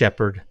good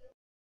shepherd,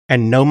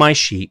 and know my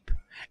sheep,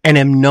 and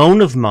am known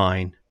of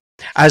mine.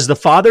 As the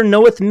Father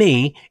knoweth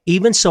me,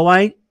 even so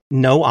I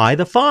know I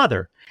the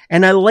Father,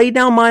 and I lay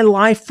down my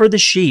life for the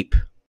sheep.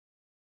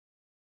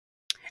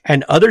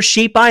 And other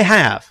sheep I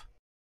have,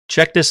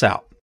 check this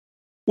out,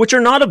 which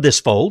are not of this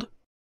fold.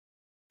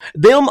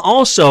 Them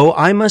also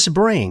I must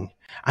bring,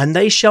 and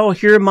they shall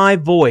hear my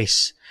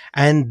voice,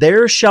 and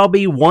there shall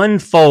be one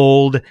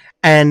fold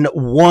and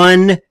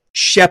one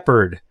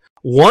shepherd.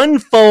 One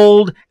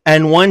fold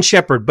and one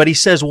shepherd. But he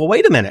says, well,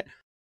 wait a minute.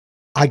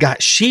 I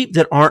got sheep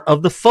that aren't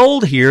of the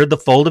fold here, the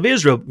fold of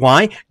Israel.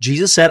 Why?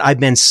 Jesus said, I've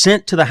been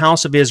sent to the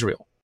house of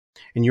Israel.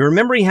 And you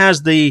remember he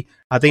has I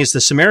think it's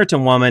the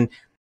Samaritan woman,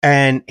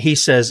 and he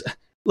says,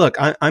 look,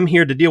 I'm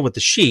here to deal with the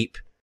sheep.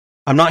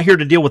 I'm not here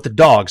to deal with the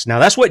dogs. Now,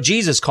 that's what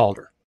Jesus called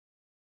her.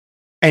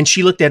 And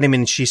she looked at him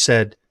and she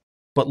said,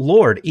 but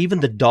Lord, even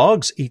the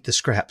dogs eat the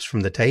scraps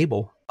from the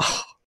table.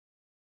 Oh.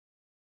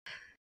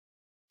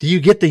 Do you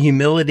get the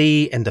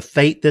humility and the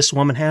faith this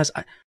woman has?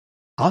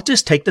 I'll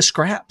just take the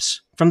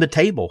scraps from the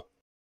table.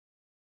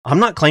 I'm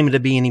not claiming to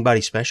be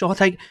anybody special. I'll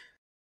take.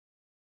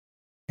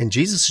 And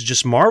Jesus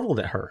just marveled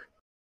at her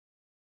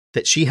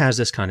that she has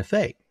this kind of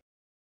faith.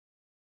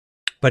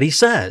 But he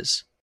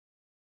says,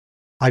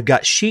 I've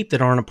got sheep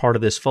that aren't a part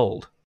of this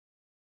fold.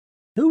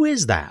 Who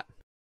is that?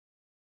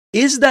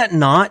 Is that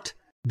not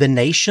the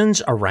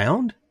nations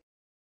around?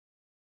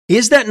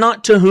 Is that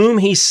not to whom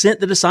he sent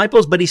the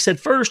disciples? But he said,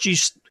 first,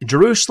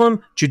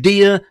 Jerusalem,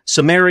 Judea,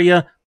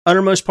 Samaria,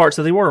 uttermost parts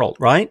of the world,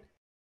 right?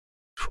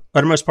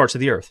 Uttermost parts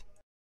of the earth.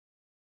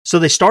 So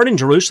they start in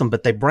Jerusalem,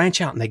 but they branch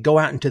out and they go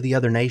out into the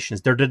other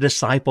nations. They're to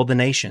disciple the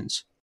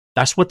nations.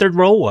 That's what their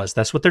role was.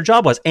 That's what their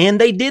job was.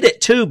 And they did it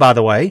too, by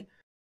the way.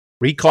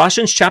 Read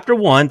Colossians chapter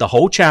 1, the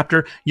whole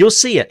chapter. You'll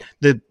see it.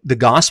 The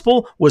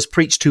gospel was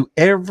preached to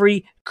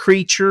every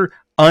creature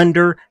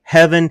under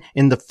heaven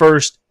in the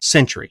first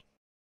century.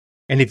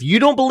 And if you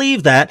don't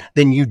believe that,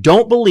 then you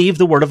don't believe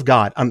the word of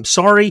God. I'm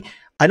sorry.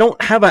 I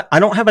don't have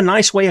a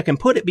nice way I can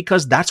put it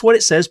because that's what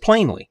it says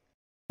plainly.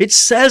 It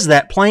says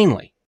that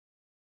plainly.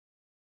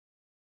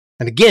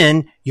 And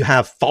again, you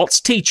have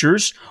false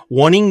teachers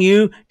wanting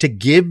you to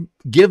give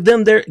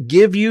them their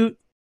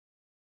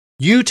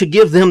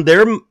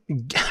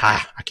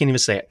I can't even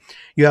say it.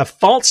 You have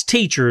false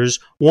teachers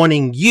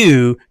wanting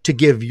you to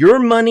give your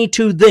money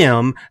to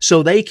them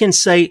so they can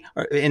say,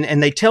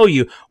 and they tell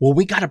you, well,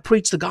 we got to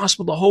preach the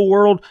gospel to the whole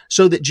world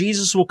so that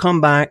Jesus will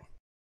come back.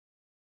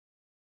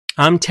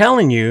 I'm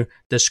telling you,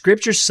 the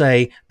scriptures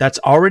say that's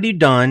already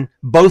done,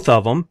 both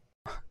of them.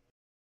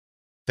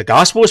 The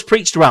gospel was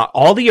preached throughout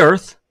all the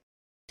earth,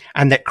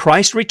 and that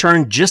Christ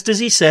returned just as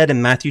he said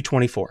in Matthew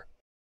 24.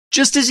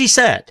 Just as he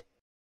said.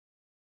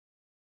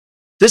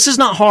 This is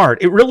not hard.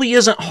 It really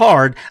isn't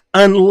hard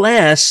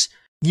unless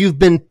you've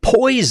been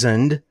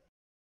poisoned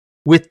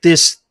with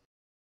this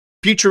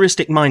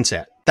futuristic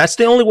mindset. That's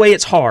the only way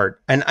it's hard.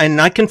 And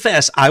I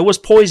confess, I was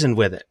poisoned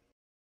with it.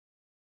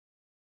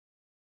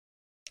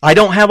 I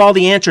don't have all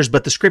the answers,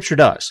 but the scripture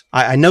does.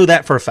 I know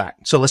that for a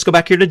fact. So let's go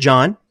back here to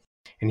John,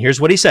 and here's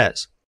what he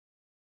says.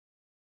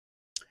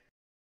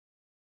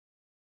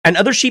 And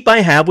other sheep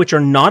I have, which are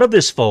not of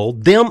this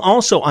fold, them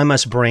also I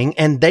must bring,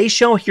 and they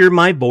shall hear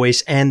my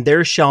voice, and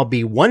there shall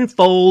be one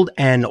fold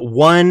and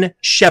one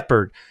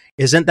shepherd.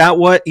 Isn't that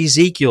what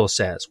Ezekiel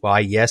says? Why,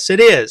 yes, it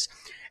is.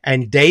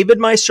 And David,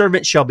 my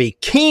servant, shall be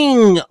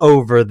king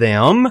over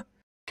them,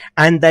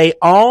 and they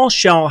all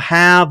shall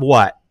have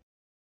what?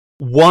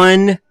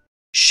 One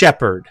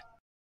shepherd.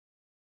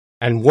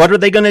 And what are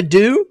they going to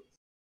do?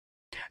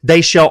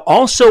 They shall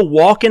also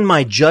walk in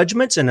my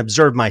judgments and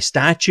observe my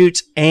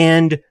statutes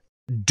and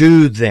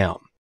do them.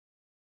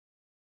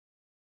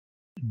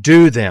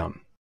 Do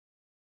them.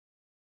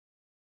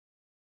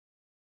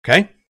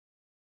 Okay?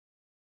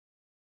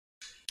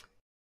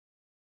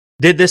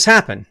 Did this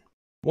happen?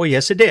 Well,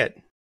 yes, it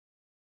did.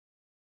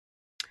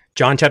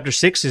 John chapter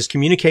 6 is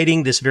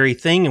communicating this very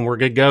thing, and we're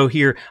going to go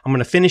here. I'm going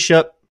to finish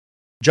up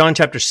John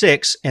chapter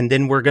 6, and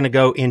then we're going to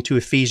go into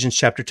Ephesians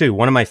chapter 2,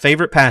 one of my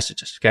favorite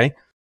passages, okay?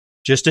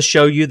 Just to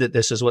show you that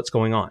this is what's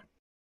going on.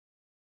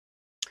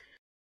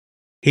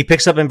 He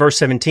picks up in verse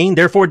 17,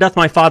 therefore doth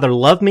my Father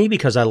love me,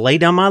 because I lay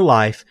down my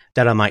life,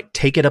 that I might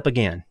take it up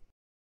again.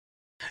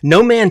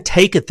 No man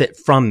taketh it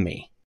from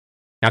me.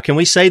 Now, can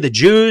we say the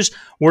Jews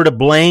were to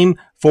blame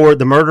for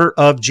the murder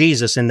of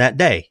Jesus in that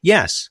day?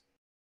 Yes.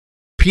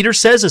 Peter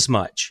says as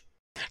much.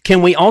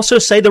 Can we also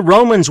say the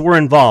Romans were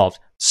involved?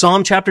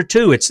 Psalm chapter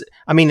 2,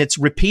 it's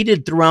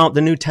repeated throughout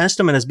the New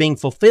Testament as being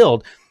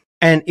fulfilled,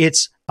 and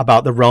it's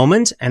about the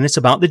Romans and it's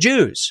about the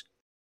Jews.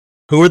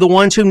 Who are the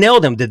ones who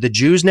nailed him? Did the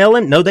Jews nail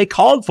him? No, they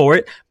called for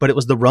it, but it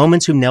was the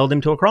Romans who nailed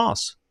him to a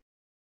cross.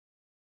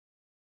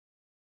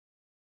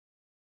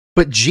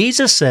 But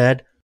Jesus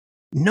said,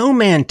 no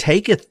man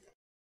taketh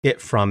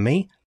it from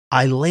me.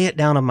 I lay it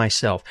down of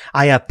myself.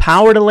 I have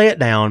power to lay it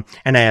down,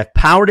 and I have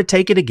power to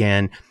take it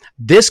again.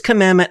 This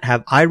commandment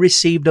have I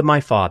received of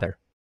my Father.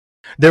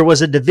 There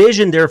was a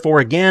division, therefore,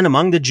 again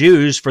among the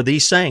Jews for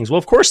these sayings. Well,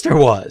 of course there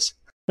was.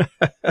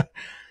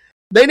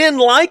 They didn't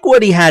like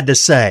what he had to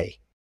say.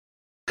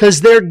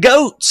 Because they're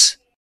goats.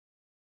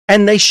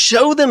 And they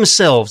show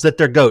themselves that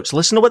they're goats.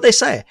 Listen to what they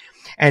say.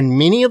 And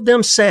many of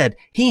them said,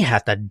 he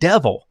hath a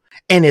devil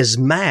and is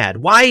mad.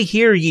 Why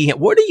hear ye him?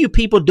 What are you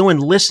people doing?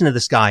 Listen to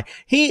this guy.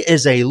 He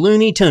is a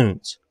Looney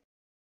Tunes.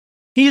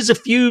 He is a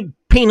few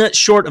peanuts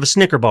short of a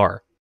Snicker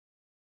bar.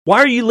 Why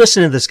are you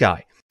listening to this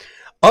guy?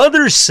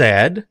 Others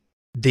said,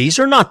 these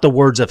are not the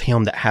words of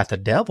him that hath a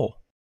devil.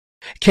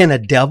 Can a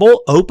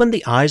devil open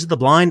the eyes of the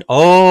blind?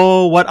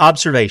 Oh, what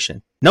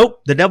observation.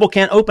 Nope, the devil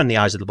can't open the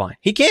eyes of the blind.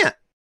 He can't.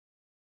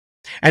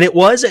 And it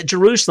was at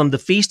Jerusalem, the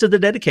feast of the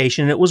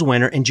dedication, and it was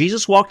winter, and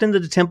Jesus walked into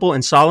the temple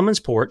in Solomon's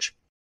porch.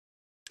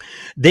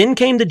 Then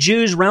came the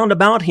Jews round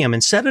about him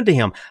and said unto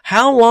him,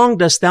 how long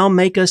dost thou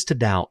make us to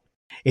doubt?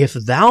 If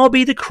thou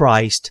be the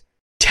Christ,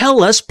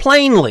 tell us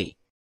plainly.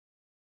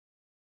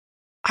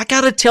 I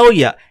got to tell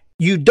you,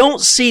 you don't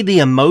see the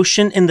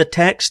emotion in the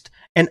text,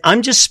 and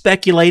I'm just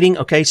speculating.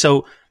 Okay,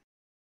 so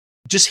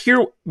just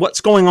hear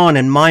what's going on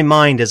in my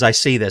mind as I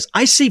see this.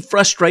 I see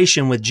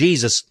frustration with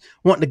Jesus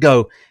wanting to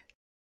go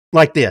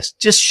like this,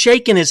 just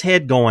shaking his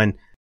head going,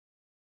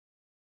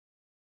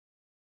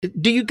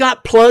 do you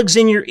got plugs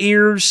in your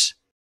ears?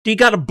 Do you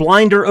got a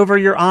blinder over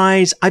your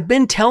eyes? I've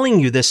been telling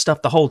you this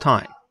stuff the whole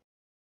time.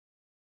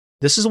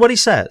 This is what he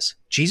says.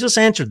 Jesus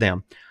answered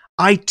them,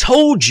 I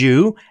told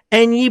you,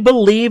 and ye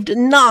believed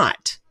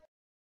not.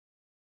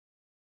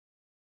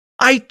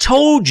 I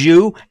told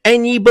you,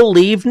 and ye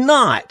believed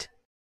not.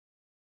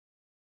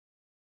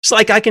 It's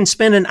like I can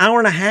spend an hour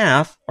and a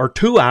half or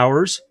 2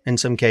 hours in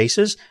some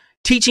cases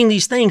teaching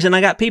these things, and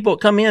I got people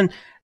that come in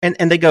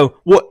and they go,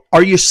 what,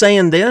 are you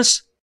saying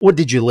this? Well,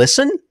 did you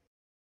listen?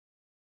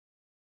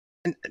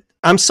 And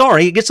I'm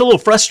sorry, it gets a little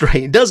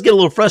frustrating. It does get a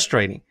little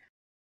frustrating.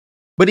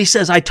 But he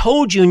says, I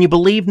told you and you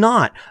believe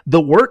not.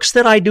 The works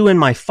that I do in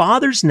my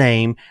Father's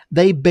name,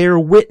 they bear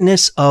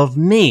witness of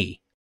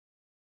me.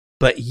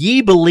 But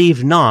ye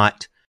believe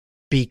not,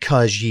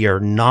 because ye are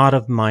not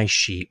of my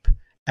sheep,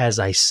 as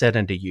I said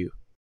unto you.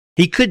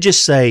 He could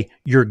just say,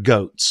 you're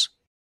goats.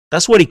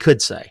 That's what he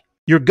could say.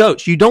 You're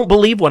goats. You don't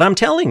believe what I'm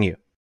telling you.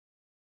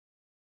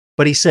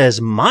 But he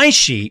says, my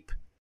sheep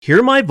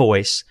hear my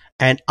voice,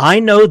 and I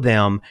know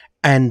them,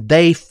 and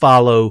they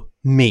follow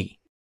me.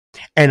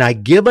 And I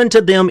give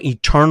unto them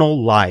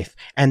eternal life,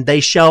 and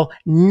they shall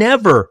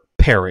never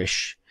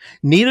perish.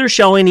 Neither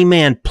shall any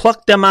man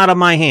pluck them out of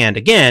my hand.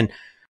 Again,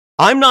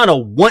 I'm not a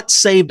once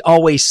saved,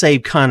 always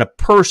saved kind of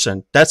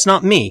person. That's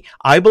not me.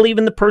 I believe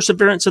in the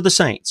perseverance of the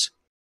saints.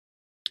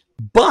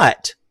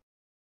 But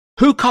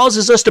who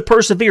causes us to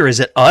persevere? Is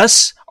it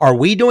us? Are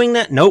we doing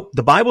that? Nope.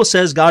 The Bible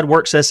says God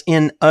works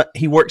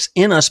He works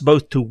in us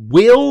both to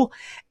will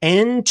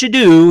and to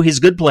do his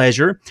good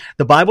pleasure.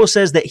 The Bible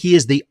says that he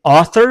is the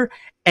author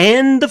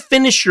and the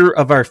finisher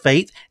of our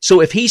faith.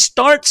 So if he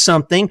starts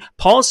something,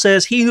 Paul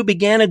says, he who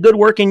began a good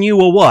work in you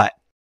will what?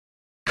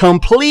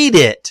 Complete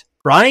it,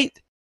 right?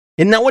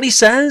 Isn't that what he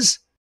says?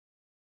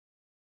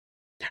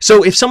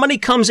 So if somebody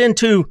comes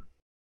into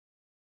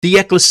the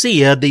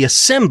ecclesia, the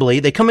assembly,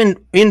 they come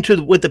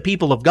into with the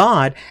people of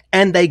God,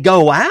 and they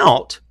go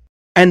out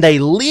and they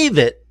leave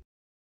it,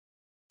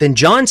 then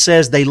John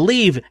says they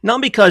leave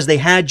not because they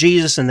had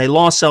Jesus and they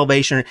lost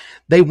salvation.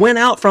 They went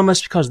out from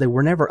us because they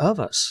were never of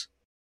us.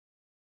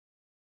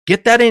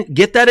 Get that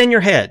in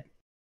your head.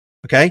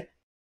 Okay?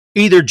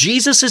 Either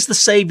Jesus is the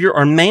Savior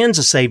or man's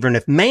the Savior. And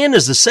if man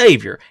is the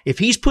Savior, if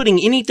he's putting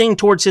anything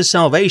towards his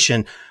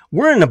salvation,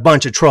 we're in a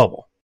bunch of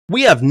trouble.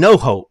 We have no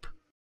hope.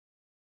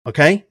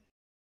 Okay?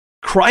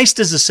 Christ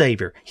is the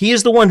Savior. He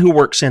is the one who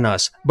works in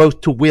us,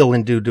 both to will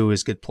and do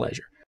his good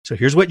pleasure. So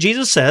here's what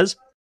Jesus says.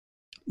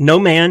 No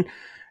man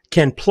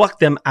can pluck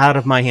them out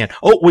of my hand.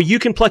 Oh, well, you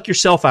can pluck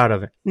yourself out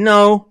of it.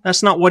 No,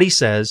 that's not what he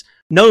says.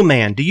 No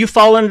man. Do you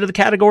fall under the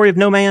category of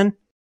no man?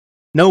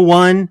 No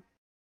one.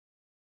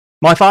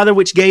 My Father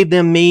which gave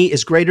them me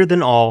is greater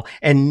than all,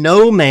 and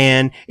no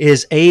man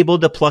is able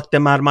to pluck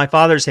them out of my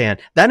Father's hand.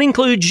 That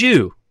includes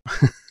you.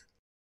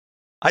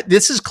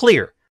 This is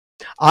clear.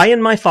 I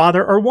and my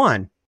Father are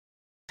one.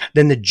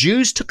 Then the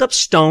Jews took up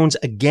stones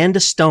again to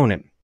stone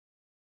him.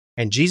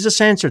 And Jesus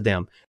answered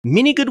them,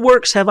 many good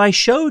works have I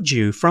showed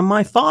you from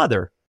my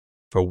Father.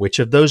 For which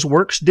of those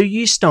works do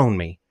ye stone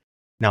me?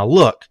 Now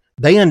look,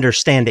 they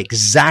understand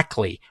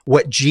exactly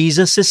what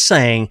Jesus is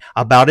saying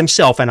about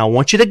himself, and I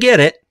want you to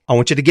get it. I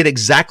want you to get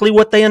exactly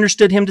what they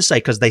understood him to say,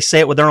 because they say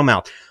it with their own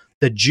mouth.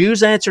 The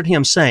Jews answered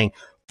him, saying,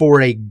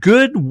 for a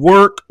good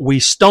work we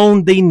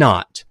stone thee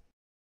not,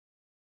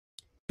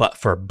 but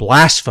for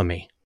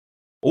blasphemy.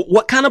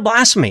 What kind of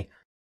blasphemy?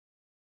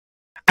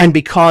 And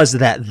because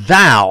that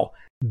thou,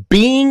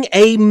 being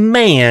a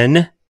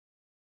man,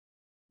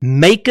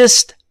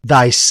 makest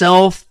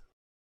thyself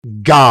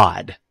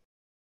God.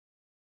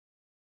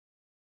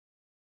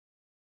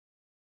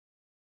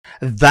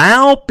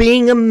 Thou,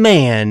 being a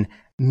man,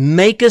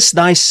 makest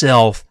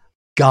thyself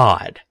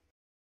God.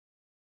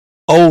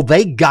 Oh,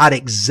 they got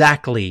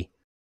exactly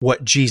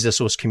what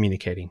Jesus was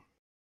communicating.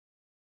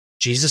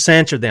 Jesus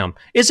answered them,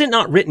 is it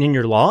not written in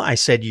your law? I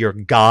said, you're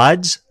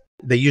gods.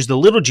 They used the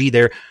little g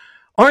there.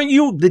 Aren't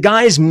you the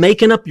guys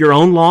making up your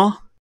own law?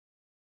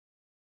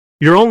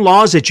 Your own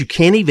laws that you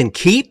can't even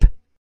keep?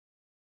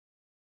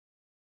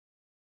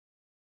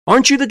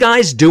 Aren't you the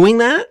guys doing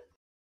that?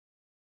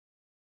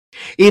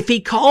 If he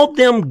called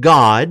them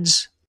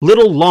gods,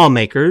 little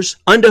lawmakers,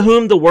 unto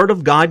whom the word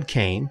of God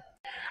came,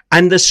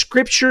 and the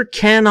scripture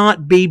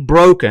cannot be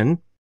broken,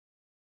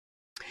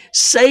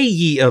 say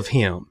ye of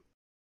him,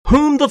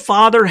 whom the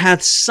Father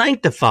hath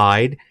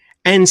sanctified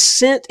and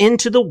sent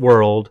into the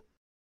world,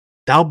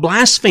 thou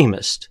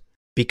blasphemest,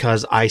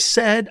 because I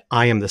said,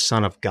 I am the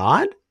Son of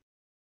God?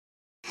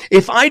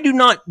 If I do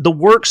not the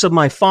works of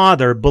my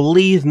Father,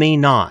 believe me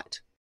not.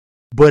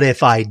 But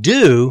if I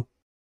do,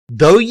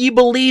 though ye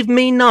believe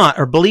me not,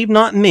 or believe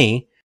not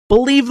me,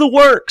 believe the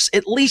works.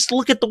 At least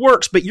look at the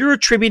works, but you're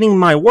attributing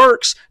my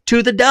works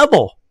to the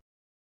devil.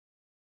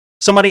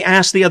 Somebody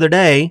asked the other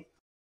day,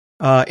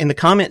 in the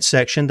comment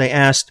section, they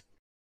asked,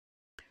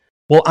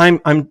 well,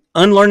 I'm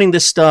unlearning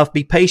this stuff.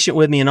 Be patient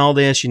with me and all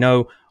this.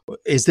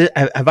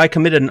 Have I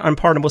committed an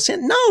unpardonable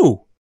sin?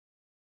 No.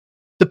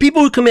 The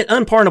people who commit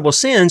unpardonable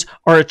sins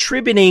are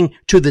attributing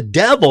to the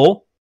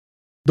devil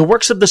the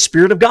works of the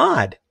Spirit of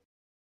God.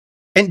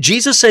 And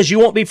Jesus says you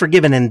won't be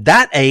forgiven in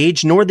that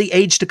age, nor the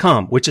age to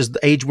come, which is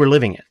the age we're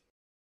living in.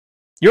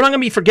 You're not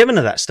going to be forgiven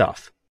of that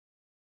stuff.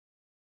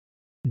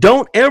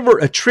 Don't ever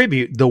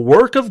attribute the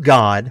work of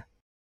God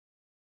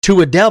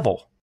to a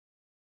devil.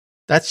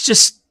 That's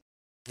just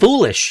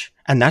foolish.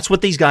 And that's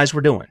what these guys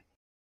were doing.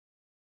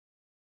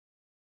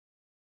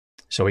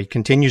 So he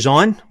continues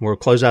on. We'll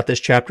close out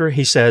this chapter.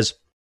 He says,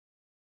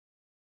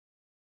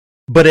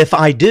 but if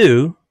I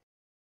do,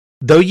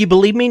 though ye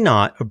believe me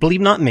not, or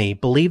believe not me,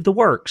 believe the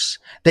works,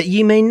 that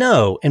ye may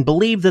know and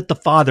believe that the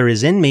Father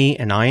is in me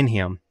and I in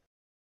him.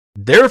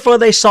 Therefore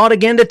they sought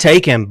again to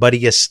take him, but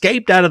he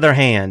escaped out of their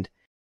hand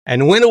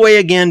and went away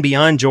again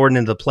beyond Jordan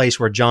into the place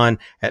where John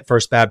at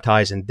first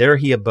baptized, and there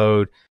he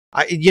abode.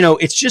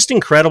 It's just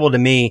incredible to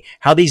me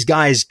how these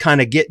guys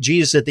kind of get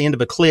Jesus at the end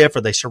of a cliff,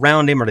 or they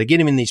surround him, or they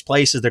get him in these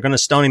places. They're going to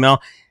stone him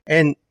out.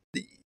 And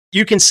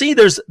you can see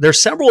there's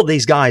several of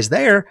these guys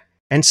there,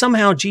 and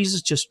somehow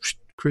Jesus just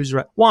cruises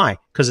around. Why?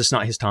 Because it's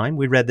not his time.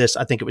 We read this,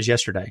 I think it was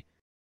yesterday.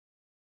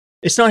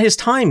 It's not his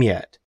time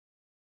yet.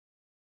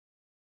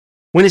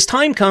 When his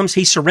time comes,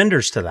 he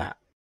surrenders to that,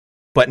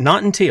 but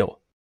not until.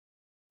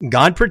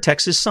 God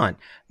protects his son.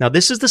 Now,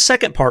 this is the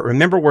second part.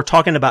 Remember, we're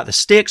talking about the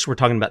sticks. We're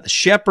talking about the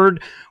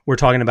shepherd. We're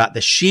talking about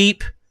the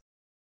sheep.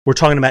 We're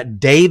talking about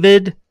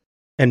David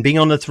and being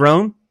on the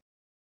throne.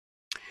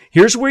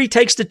 Here's where he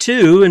takes the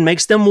two and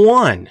makes them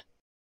one.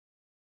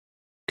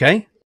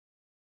 Okay?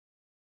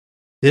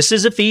 This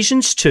is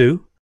Ephesians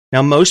 2.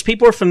 Now, most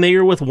people are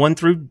familiar with 1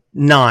 through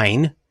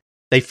 9.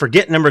 They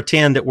forget number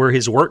 10, that we're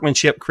his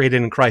workmanship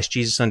created in Christ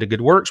Jesus unto good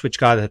works, which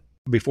God hath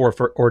before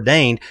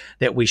ordained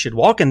that we should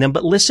walk in them.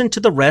 But listen to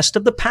the rest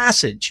of the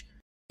passage.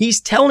 He's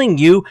telling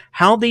you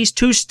how these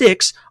two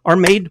sticks are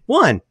made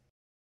one.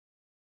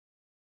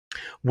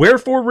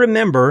 Wherefore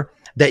remember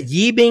that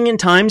ye being in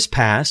times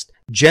past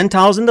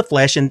Gentiles in the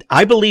flesh, and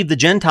I believe the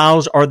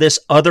Gentiles are this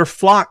other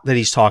flock that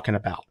he's talking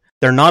about.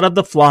 They're not of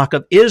the flock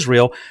of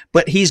Israel,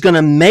 but he's going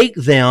to make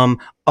them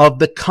of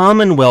the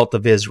commonwealth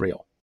of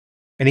Israel.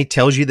 And he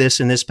tells you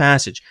this in this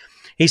passage.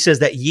 He says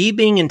that ye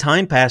being in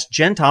time past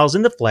Gentiles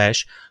in the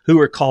flesh, who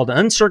are called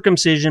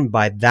uncircumcision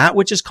by that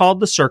which is called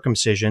the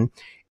circumcision,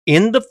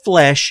 in the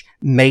flesh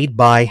made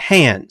by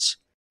hands,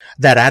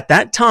 that at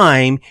that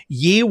time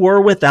ye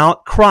were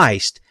without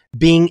Christ,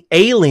 being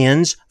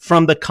aliens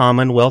from the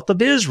commonwealth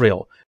of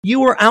Israel. You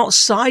were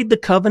outside the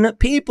covenant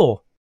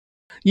people.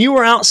 You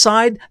were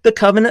outside the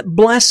covenant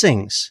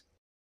blessings.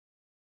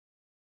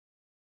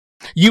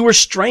 You were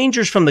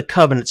strangers from the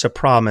covenants of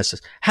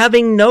promises,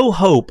 having no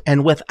hope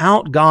and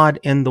without God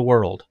in the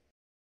world.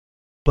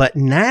 But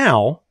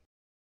now,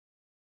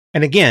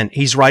 and again,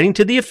 he's writing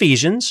to the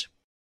Ephesians,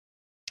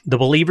 the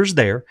believers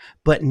there,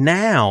 but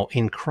now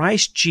in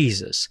Christ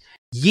Jesus,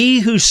 ye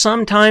who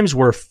sometimes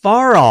were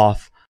far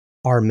off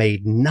are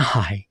made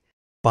nigh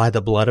by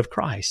the blood of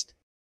Christ.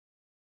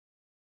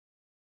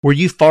 Were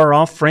you far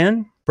off,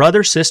 friend,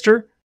 brother,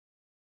 sister,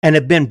 and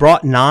have been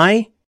brought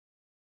nigh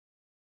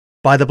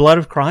by the blood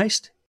of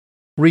Christ?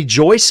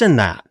 Rejoice in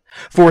that.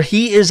 For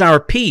he is our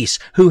peace,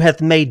 who hath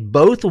made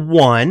both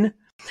one.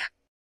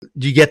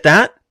 Do you get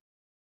that?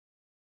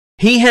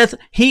 He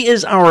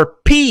is our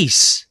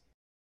peace,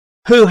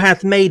 who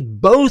hath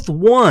made both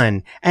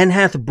one, and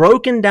hath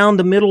broken down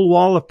the middle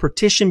wall of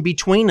partition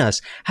between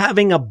us,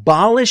 having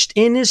abolished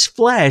in his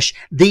flesh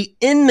the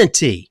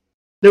enmity.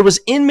 There was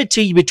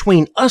enmity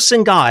between us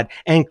and God,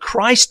 and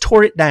Christ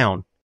tore it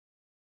down.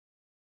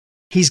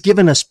 He's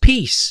given us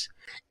peace.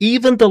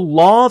 Even the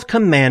law of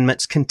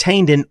commandments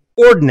contained in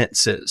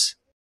ordinances.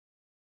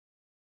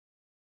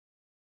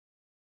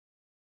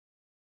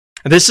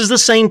 This is the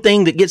same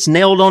thing that gets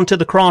nailed onto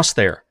the cross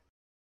there.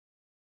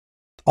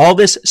 All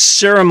this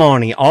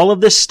ceremony, all of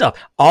this stuff,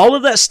 all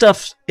of that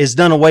stuff is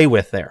done away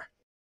with there.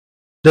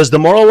 Does the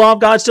moral law of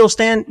God still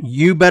stand?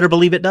 You better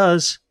believe it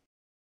does.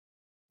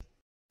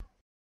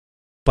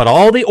 But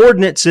all the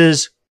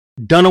ordinances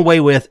done away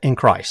with in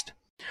Christ.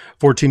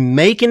 For to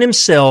make in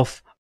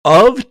himself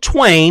of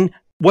twain.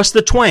 What's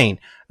the twain?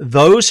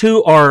 Those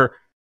who are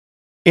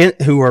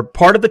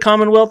part of the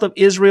commonwealth of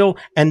Israel,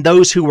 and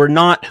those who were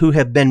not, who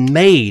have been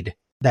made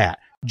that.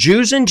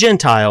 Jews and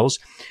Gentiles,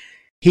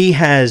 he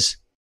has,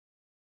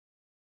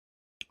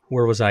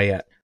 where was I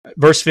at?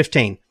 Verse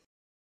 15.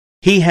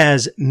 He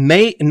has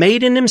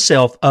made in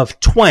himself of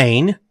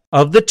twain,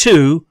 of the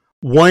two,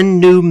 one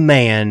new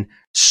man,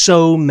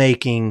 so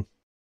making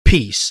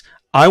peace.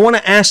 I want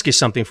to ask you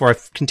something before I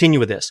continue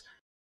with this.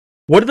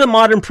 What do the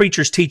modern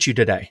preachers teach you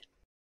today?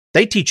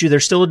 They teach you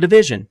there's still a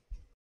division.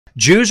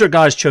 Jews are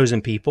God's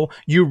chosen people.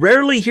 You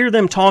rarely hear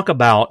them talk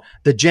about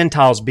the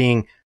Gentiles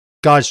being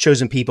God's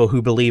chosen people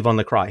who believe on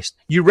the Christ.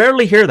 You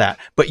rarely hear that,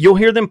 but you'll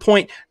hear them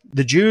point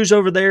the Jews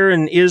over there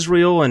in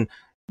Israel and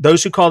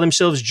those who call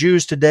themselves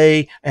Jews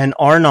today and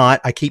are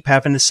not, I keep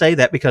having to say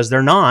that because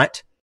they're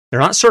not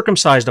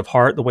circumcised of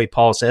heart, the way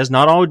Paul says.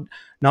 Not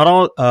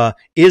all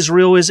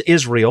Israel is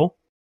Israel.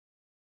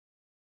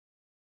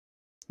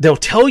 They'll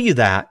tell you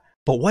that,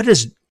 but what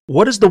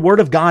does the Word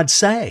of God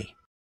say?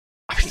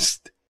 I mean,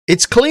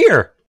 it's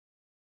clear.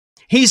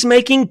 He's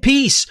making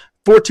peace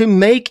for to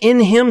make in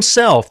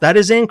himself, that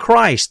is in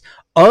Christ,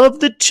 of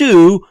the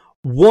two,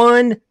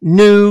 one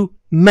new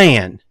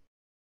man,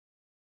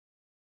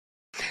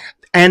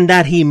 and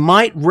that he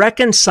might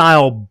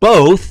reconcile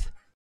both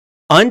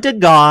unto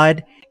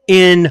God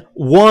in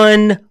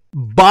one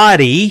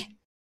body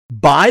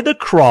by the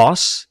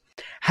cross,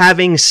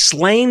 having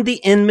slain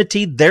the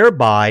enmity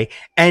thereby,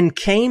 and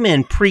came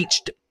and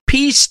preached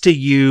peace to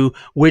you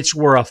which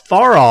were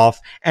afar off,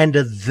 and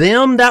to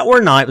them that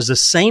were not. It was the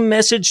same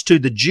message to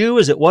the Jew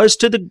as it was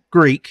to the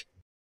Greek.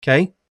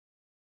 Okay?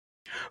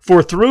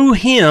 For through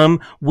him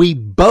we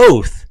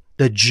both,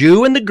 the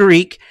Jew and the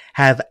Greek,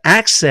 have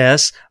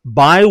access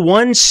by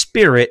one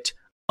Spirit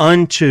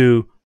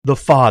unto the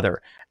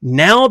Father.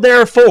 Now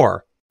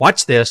therefore,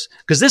 watch this,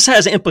 because this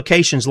has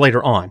implications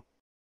later on.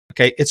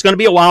 Okay, it's going to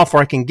be a while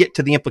before I can get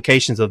to the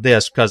implications of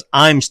this because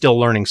I'm still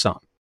learning some.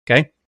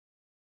 Okay?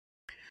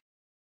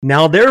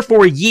 Now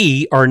therefore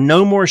ye are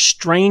no more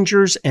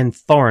strangers and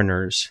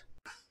foreigners,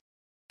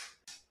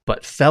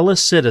 but fellow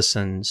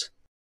citizens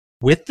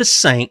with the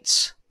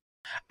saints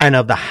and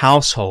of the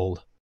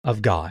household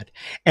of God,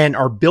 and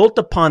are built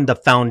upon the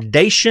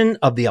foundation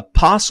of the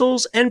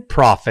apostles and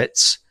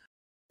prophets.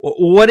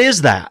 What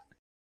is that?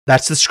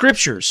 That's the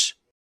scriptures.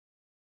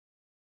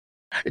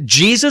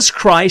 Jesus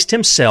Christ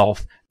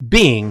himself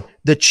being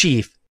the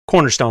chief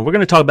cornerstone. We're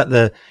going to talk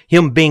about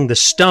him being the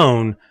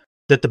stone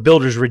that the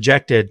builders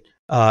rejected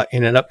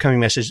in an upcoming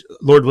message,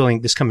 Lord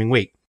willing, this coming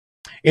week.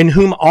 In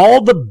whom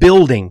all the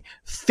building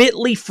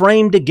fitly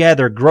framed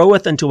together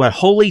groweth unto a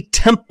holy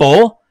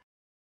temple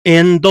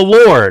in the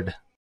Lord,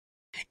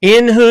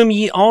 in whom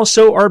ye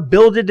also are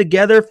builded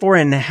together for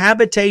an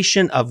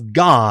habitation of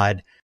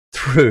God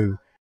through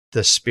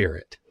the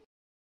Spirit.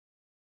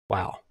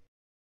 Wow.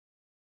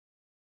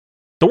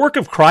 The work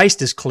of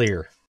Christ is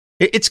clear.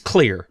 It's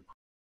clear.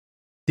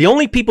 The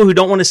only people who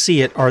don't want to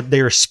see it are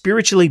they're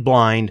spiritually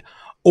blind,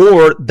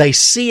 or they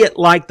see it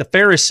like the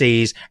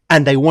Pharisees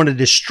and they want to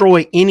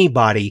destroy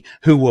anybody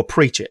who will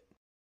preach it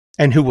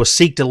and who will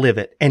seek to live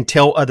it and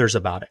tell others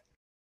about it.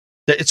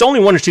 It's only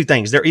one or two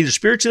things. They're either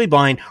spiritually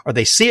blind or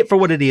they see it for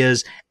what it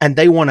is and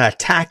they want to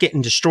attack it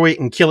and destroy it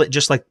and kill it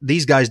just like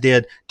these guys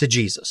did to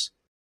Jesus.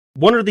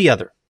 One or the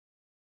other.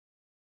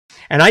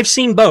 And I've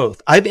seen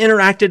both. I've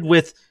interacted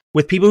with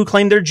people who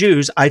claim they're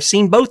Jews. I've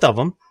seen both of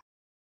them.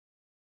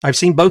 I've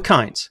seen both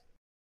kinds.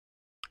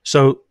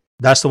 So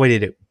that's the way to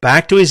do it.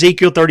 Back to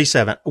Ezekiel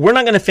 37. We're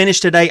not going to finish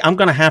today. I'm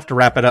going to have to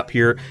wrap it up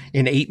here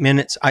in 8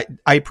 minutes. I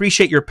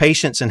appreciate your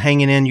patience and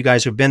hanging in, you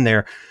guys who've been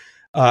there.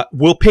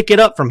 We'll pick it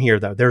up from here,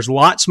 though. There's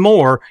lots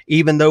more,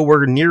 even though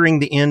we're nearing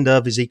the end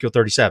of Ezekiel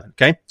 37.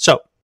 Okay? So,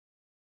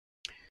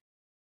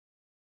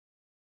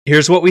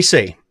 here's what we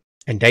see.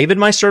 And David,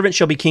 my servant,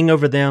 shall be king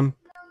over them.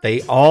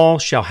 They all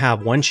shall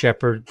have one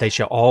shepherd. They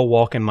shall all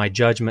walk in my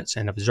judgments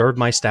and observe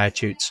my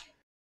statutes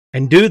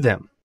and do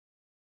them.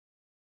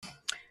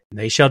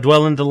 They shall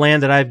dwell in the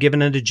land that I have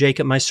given unto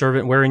Jacob my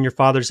servant, wherein your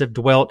fathers have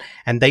dwelt,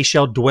 and they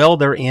shall dwell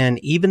therein,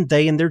 even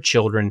they and their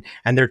children,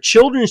 and their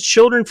children's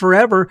children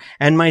forever,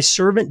 and my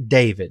servant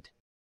David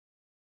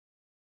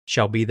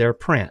shall be their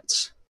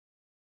prince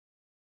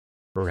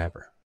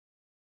forever.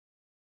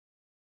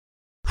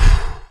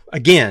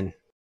 Again,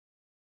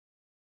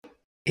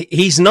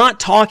 he's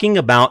not talking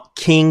about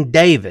King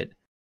David.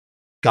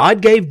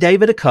 God gave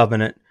David a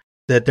covenant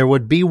that there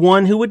would be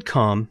one who would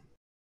come.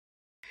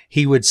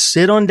 He would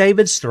sit on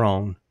David's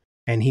throne,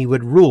 and he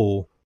would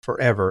rule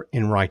forever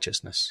in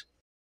righteousness.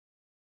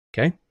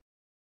 Okay?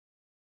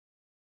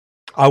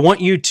 I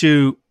want you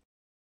to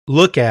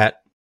look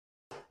at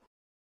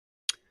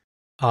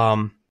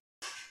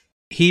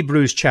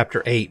Hebrews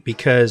chapter 8,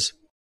 because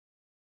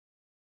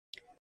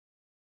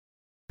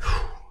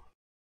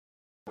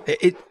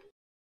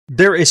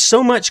there is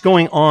so much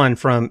going on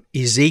from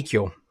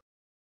Ezekiel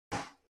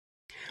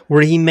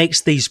where he makes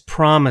these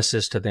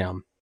promises to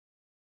them.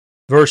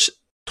 Verse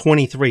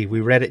 23,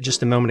 we read it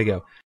just a moment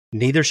ago.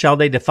 Neither shall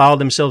they defile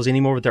themselves any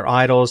more with their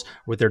idols,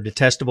 with their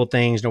detestable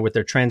things, nor with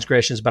their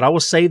transgressions, but I will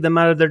save them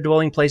out of their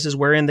dwelling places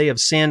wherein they have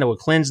sinned. I will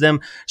cleanse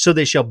them, so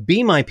they shall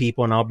be my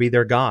people, and I'll be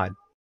their God.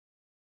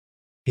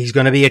 He's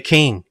going to be a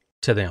king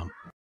to them.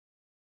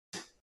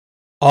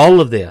 All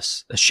of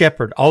this, a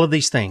shepherd, all of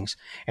these things.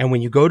 And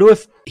when you go to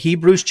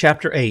Hebrews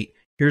chapter 8,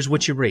 here's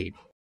what you read.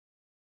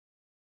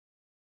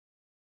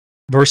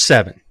 Verse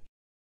 7.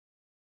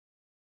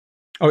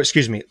 Oh,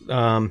 excuse me.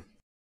 Let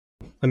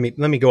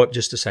me go up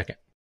just a second.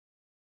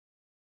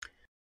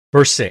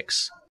 Verse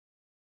 6.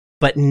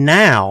 But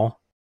now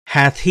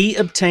hath he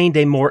obtained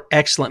a more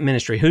excellent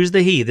ministry. Who's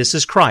the he? This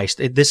is Christ.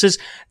 This is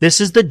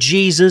the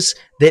Jesus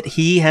that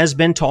he has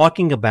been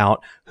talking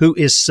about, who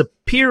is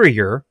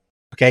superior.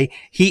 Okay,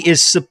 he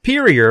is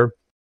superior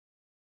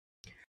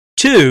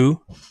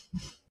to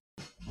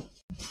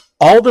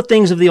all the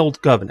things of the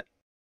old covenant,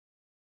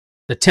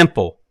 the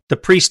temple, the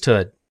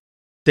priesthood,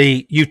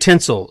 the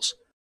utensils,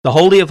 the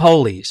Holy of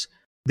Holies,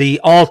 the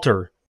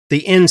altar,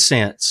 the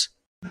incense.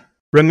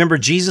 Remember,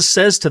 Jesus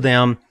says to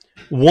them,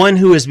 one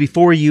who is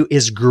before you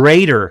is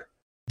greater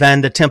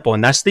than the temple.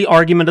 And that's the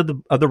argument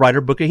of the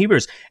writer book of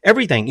Hebrews.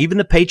 Everything, even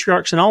the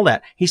patriarchs and all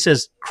that. He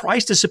says,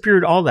 Christ is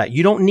superior to all that.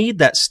 You don't need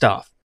that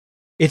stuff.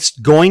 It's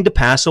going to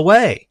pass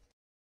away.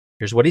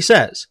 Here's what he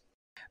says.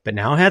 But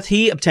now hath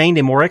he obtained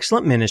a more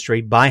excellent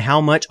ministry, by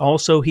how much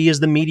also he is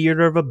the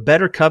mediator of a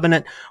better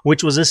covenant,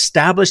 which was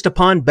established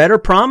upon better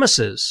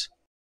promises.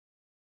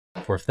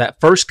 For if that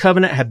first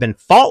covenant had been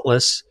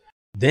faultless,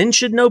 then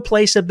should no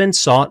place have been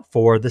sought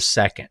for the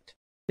second.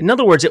 In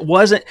other words, it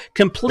wasn't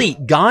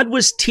complete. God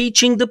was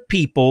teaching the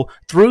people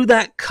through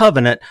that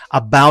covenant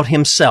about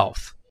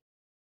himself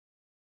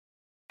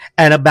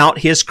and about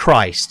his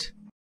Christ.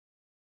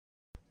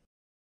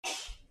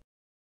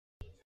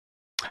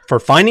 For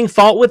finding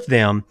fault with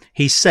them,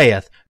 he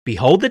saith,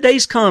 Behold, the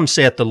days come,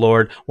 saith the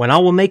Lord, when I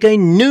will make a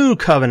new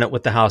covenant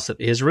with the house of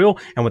Israel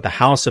and with the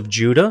house of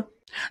Judah,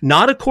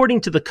 not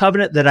according to the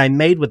covenant that I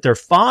made with their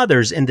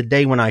fathers in the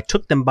day when I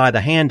took them by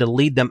the hand to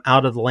lead them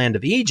out of the land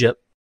of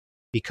Egypt,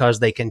 because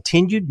they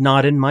continued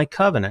not in my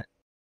covenant.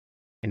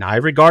 And I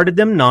regarded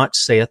them not,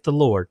 saith the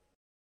Lord.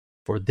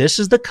 For this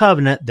is the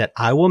covenant that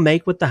I will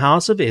make with the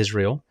house of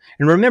Israel.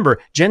 And remember,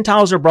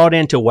 Gentiles are brought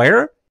into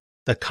where?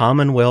 The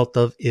commonwealth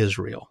of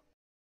Israel.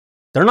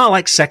 They're not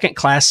like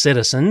second-class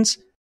citizens.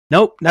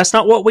 Nope, that's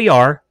not what we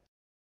are.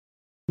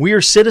 We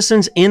are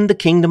citizens in the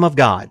kingdom of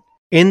God,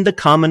 in the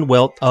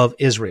commonwealth of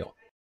Israel.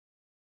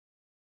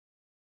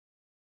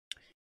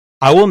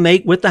 I will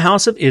make with the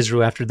house of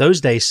Israel after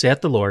those days,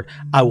 saith the Lord,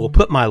 I will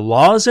put my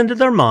laws into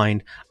their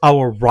mind, I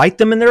will write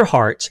them in their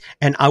hearts,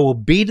 and I will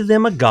be to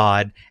them a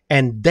God,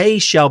 and they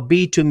shall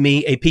be to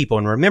me a people.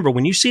 And remember,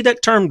 when you see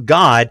that term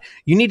God,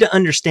 you need to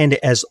understand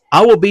it as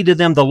I will be to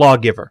them the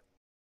lawgiver.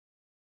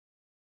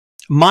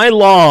 My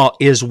law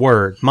is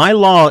word. My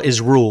law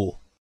is rule.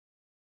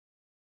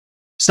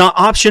 It's not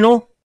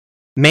optional.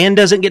 Man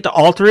doesn't get to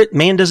alter it.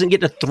 Man doesn't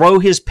get to throw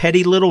his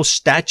petty little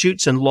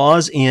statutes and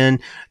laws in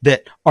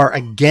that are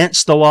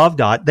against the law of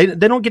God. They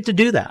don't get to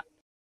do that.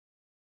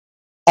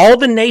 All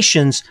the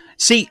nations,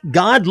 see,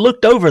 God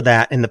looked over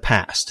that in the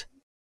past.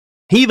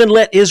 He even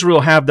let Israel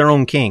have their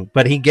own king,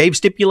 but he gave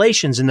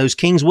stipulations, and those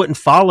kings wouldn't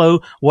follow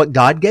what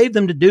God gave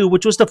them to do,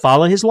 which was to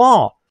follow his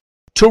law,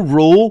 to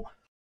rule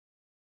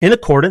in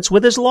accordance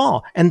with his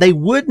law. And they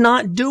would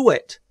not do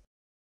it.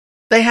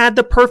 They had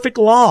the perfect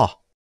law.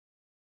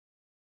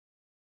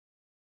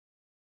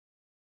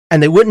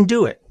 And they wouldn't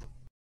do it.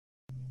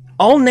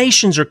 All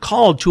nations are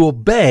called to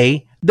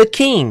obey the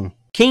King,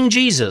 King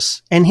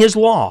Jesus, and his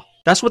law.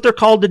 That's what they're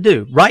called to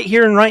do, right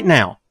here and right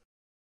now.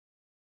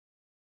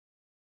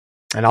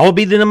 And I will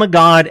be to them a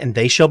God, and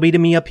they shall be to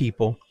me a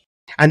people.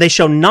 And they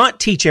shall not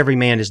teach every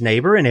man his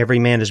neighbor and every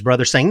man his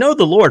brother, saying, Know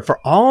the Lord, for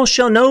all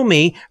shall know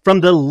me, from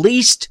the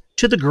least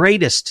to the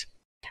greatest.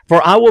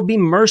 For I will be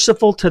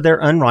merciful to their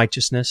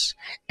unrighteousness,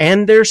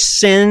 and their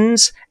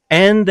sins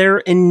and their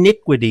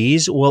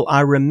iniquities will I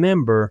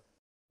remember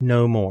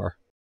no more.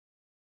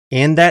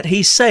 In that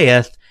he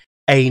saith,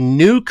 A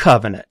new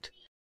covenant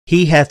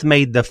he hath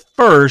made the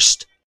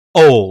first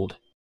old.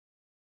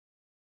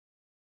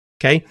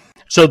 Okay,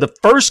 so the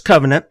first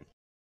covenant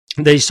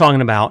that he's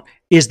talking about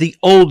is the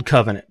old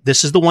covenant.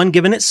 This is the one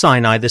given at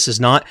Sinai. This has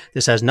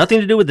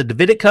nothing to do with the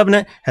Davidic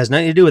covenant, has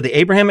nothing to do with the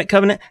Abrahamic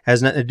covenant,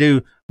 has nothing to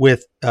do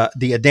with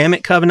the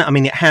Adamic covenant. I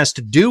mean, it has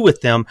to do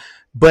with them,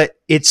 but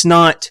he's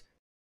not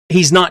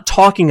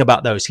talking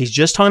about those. He's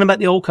just talking about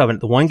the old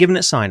covenant, the one given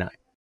at Sinai.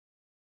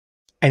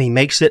 And he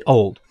makes it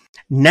old.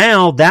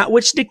 Now that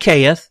which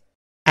decayeth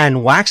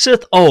and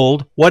waxeth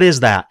old, what is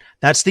that?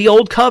 That's the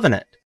old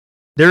covenant.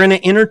 They're in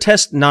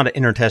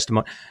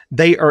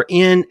they are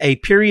in a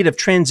period of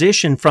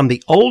transition from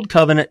the old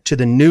covenant to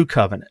the new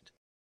covenant.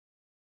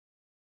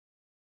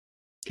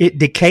 It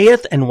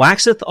decayeth and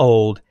waxeth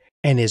old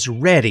and is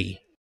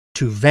ready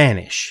to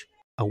vanish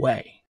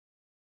away.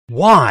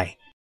 Why?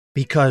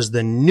 Because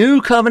the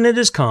new covenant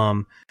has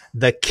come,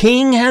 the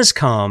King has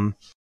come,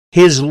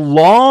 his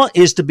law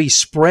is to be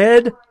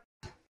spread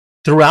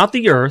throughout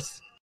the earth,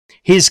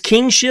 his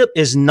kingship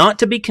is not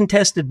to be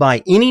contested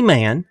by any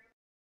man,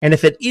 and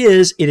if it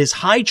is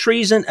high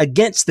treason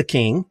against the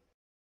king.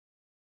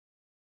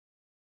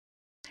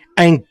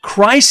 And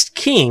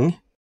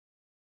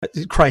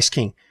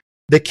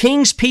the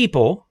king's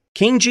people,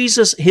 King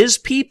Jesus, his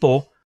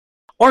people,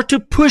 are to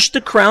push the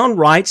crown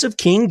rights of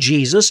King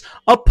Jesus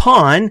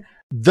upon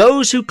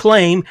those who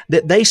claim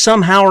that they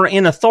somehow are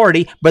in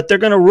authority, but they're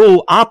going to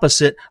rule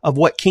opposite of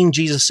what King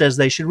Jesus says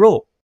they should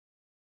rule.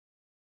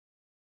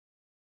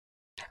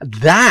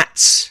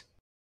 That's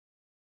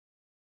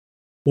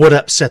what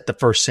upset the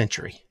first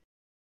century.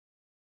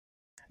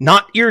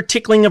 Not ear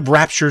tickling of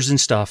raptures and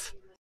stuff.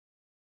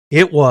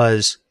 It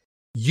was,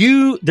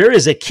 there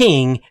is a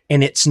king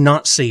and it's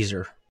not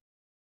Caesar.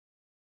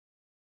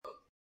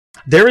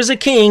 There is a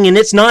king and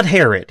it's not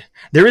Herod.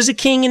 There is a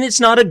king and it's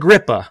not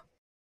Agrippa.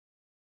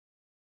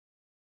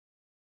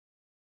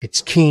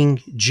 It's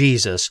King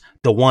Jesus,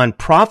 the one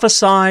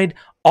prophesied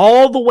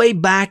all the way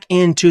back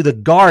into the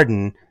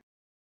garden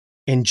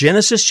in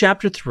Genesis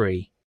chapter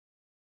 3.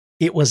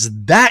 It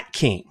was that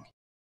king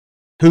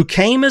who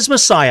came as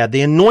Messiah,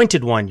 the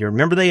anointed one. You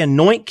remember they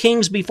anoint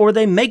kings before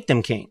they make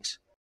them kings.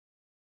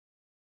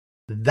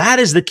 That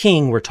is the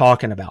king we're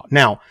talking about.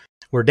 Now,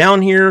 we're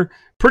down here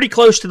pretty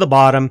close to the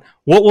bottom.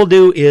 What we'll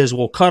do is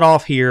we'll cut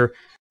off here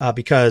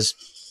because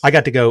I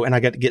got to go and I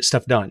got to get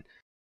stuff done.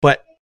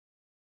 But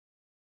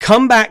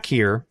come back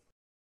here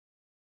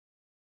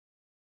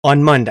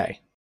on Monday,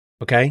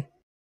 okay?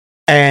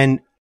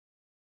 And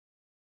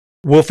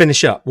we'll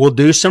finish up. We'll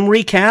do some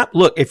recap.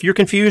 Look, if you're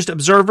confused,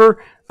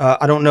 observer,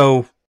 I don't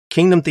know,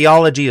 kingdom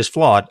theology is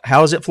flawed.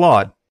 How is it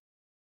flawed?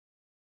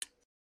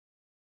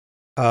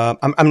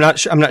 I'm not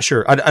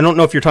sure. I don't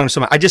know if you're talking to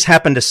somebody. I just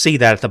happened to see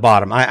that at the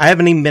bottom. I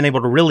haven't even been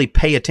able to really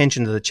pay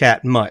attention to the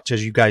chat much,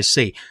 as you guys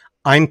see.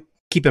 I'm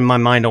keeping my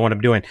mind on what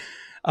I'm doing.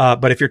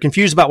 But if you're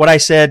confused about what I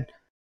said,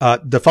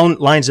 the phone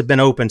lines have been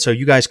open, so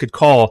you guys could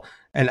call.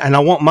 And I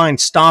won't mind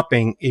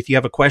stopping if you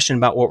have a question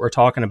about what we're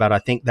talking about. I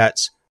think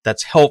that's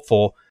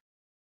helpful.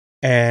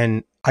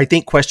 And I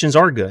think questions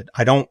are good.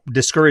 I don't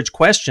discourage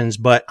questions,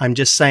 but I'm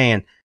just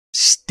saying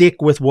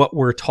stick with what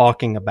we're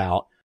talking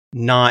about,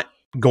 not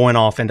going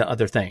off into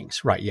other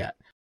things right yet.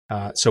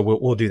 So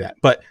we'll do that.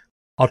 But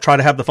I'll try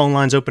to have the phone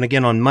lines open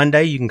again on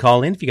Monday. You can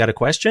call in if you got a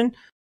question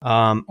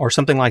or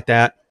something like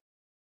that.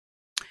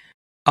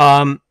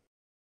 Well,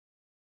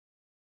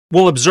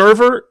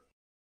 observer,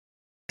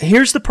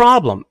 here's the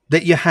problem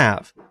that you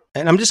have.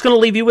 And I'm just going to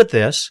leave you with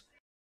this.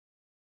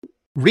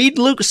 Read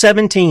Luke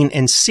 17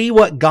 and see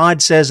what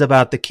God says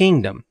about the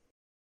kingdom.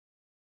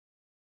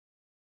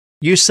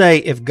 You say,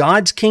 if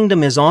God's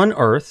kingdom is on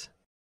earth,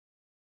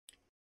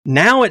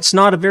 now it's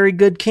not a very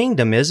good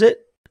kingdom, is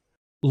it?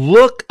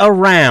 Look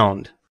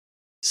around.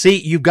 See,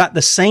 you've got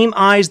the same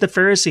eyes the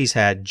Pharisees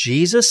had.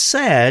 Jesus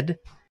said,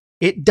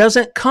 it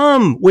doesn't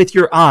come with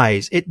your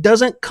eyes. It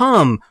doesn't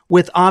come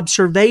with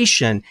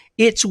observation.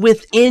 It's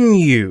within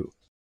you.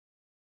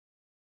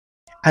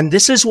 And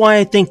this is why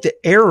I think the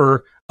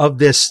error of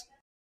this,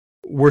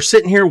 we're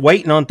sitting here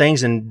waiting on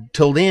things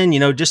until then,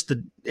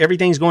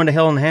 everything's going to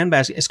hell in a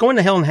handbasket. It's going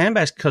to hell in a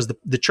handbasket because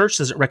the church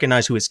doesn't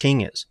recognize who its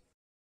king is.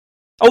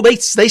 Oh, they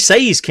say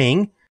he's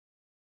king,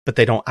 but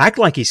they don't act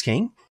like he's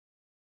king.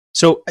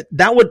 So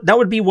that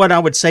would be what I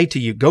would say to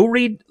you. Go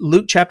read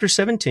Luke chapter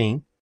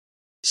 17.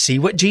 See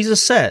what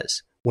Jesus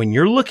says. When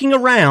you're looking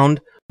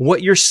around,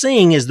 what you're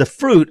seeing is the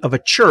fruit of a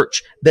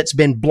church that's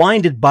been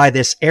blinded by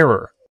this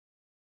error,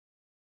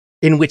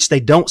 in which they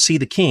don't see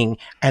the king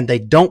and they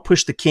don't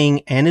push the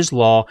king and his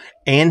law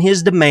and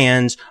his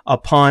demands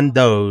upon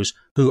those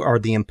who are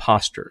the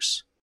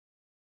imposters.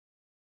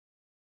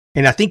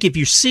 And I think if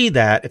you see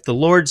that, if the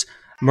Lord's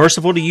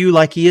merciful to you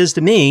like he is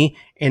to me,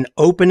 and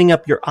opening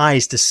up your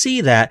eyes to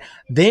see that,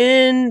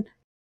 then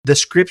the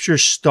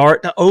scriptures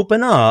start to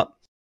open up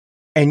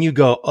and you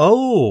go,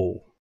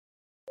 oh,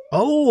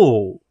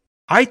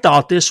 I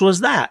thought this was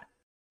that.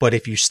 But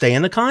if you stay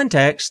in the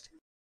context,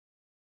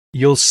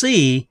 you'll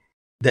see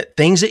that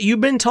things that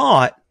you've been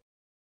taught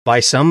by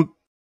some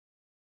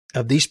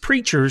of these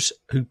preachers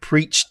who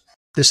preach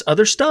this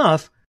other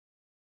stuff,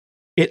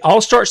 it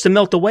all starts to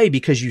melt away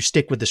because you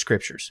stick with the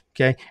scriptures,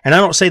 okay? And I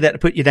don't say that to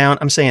put you down.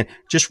 I'm saying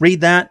just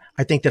read that.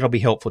 I think that'll be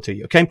helpful to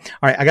you, okay? All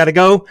right, I got to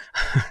go.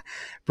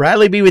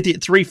 Bradley be with you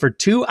at 3 for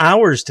 2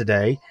 hours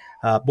today.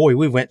 Boy,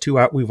 we went a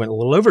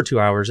little over 2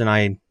 hours, and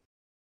I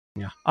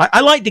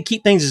like to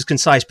keep things as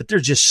concise, but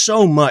there's just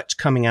so much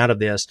coming out of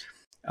this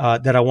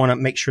that I want to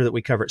make sure that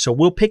we cover it. So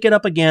we'll pick it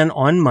up again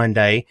on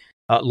Monday,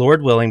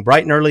 Lord willing,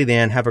 bright and early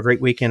then. Have a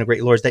great weekend, a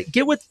great Lord's Day.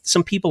 Get with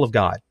some people of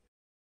God.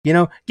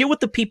 Get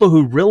with the people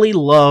who really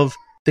love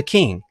the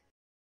King.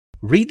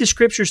 Read the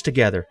scriptures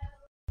together.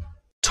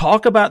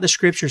 Talk about the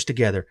scriptures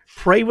together.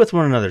 Pray with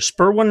one another.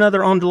 Spur one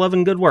another on to love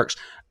and good works.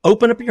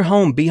 Open up your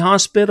home. Be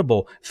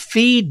hospitable.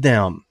 Feed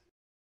them.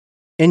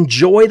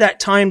 Enjoy that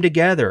time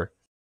together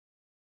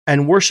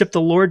and worship the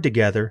Lord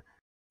together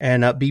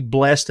and be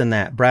blessed in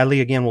that.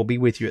 Bradley, again, will be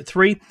with you at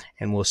 3,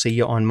 and we'll see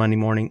you on Monday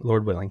morning,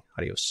 Lord willing.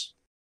 Adios.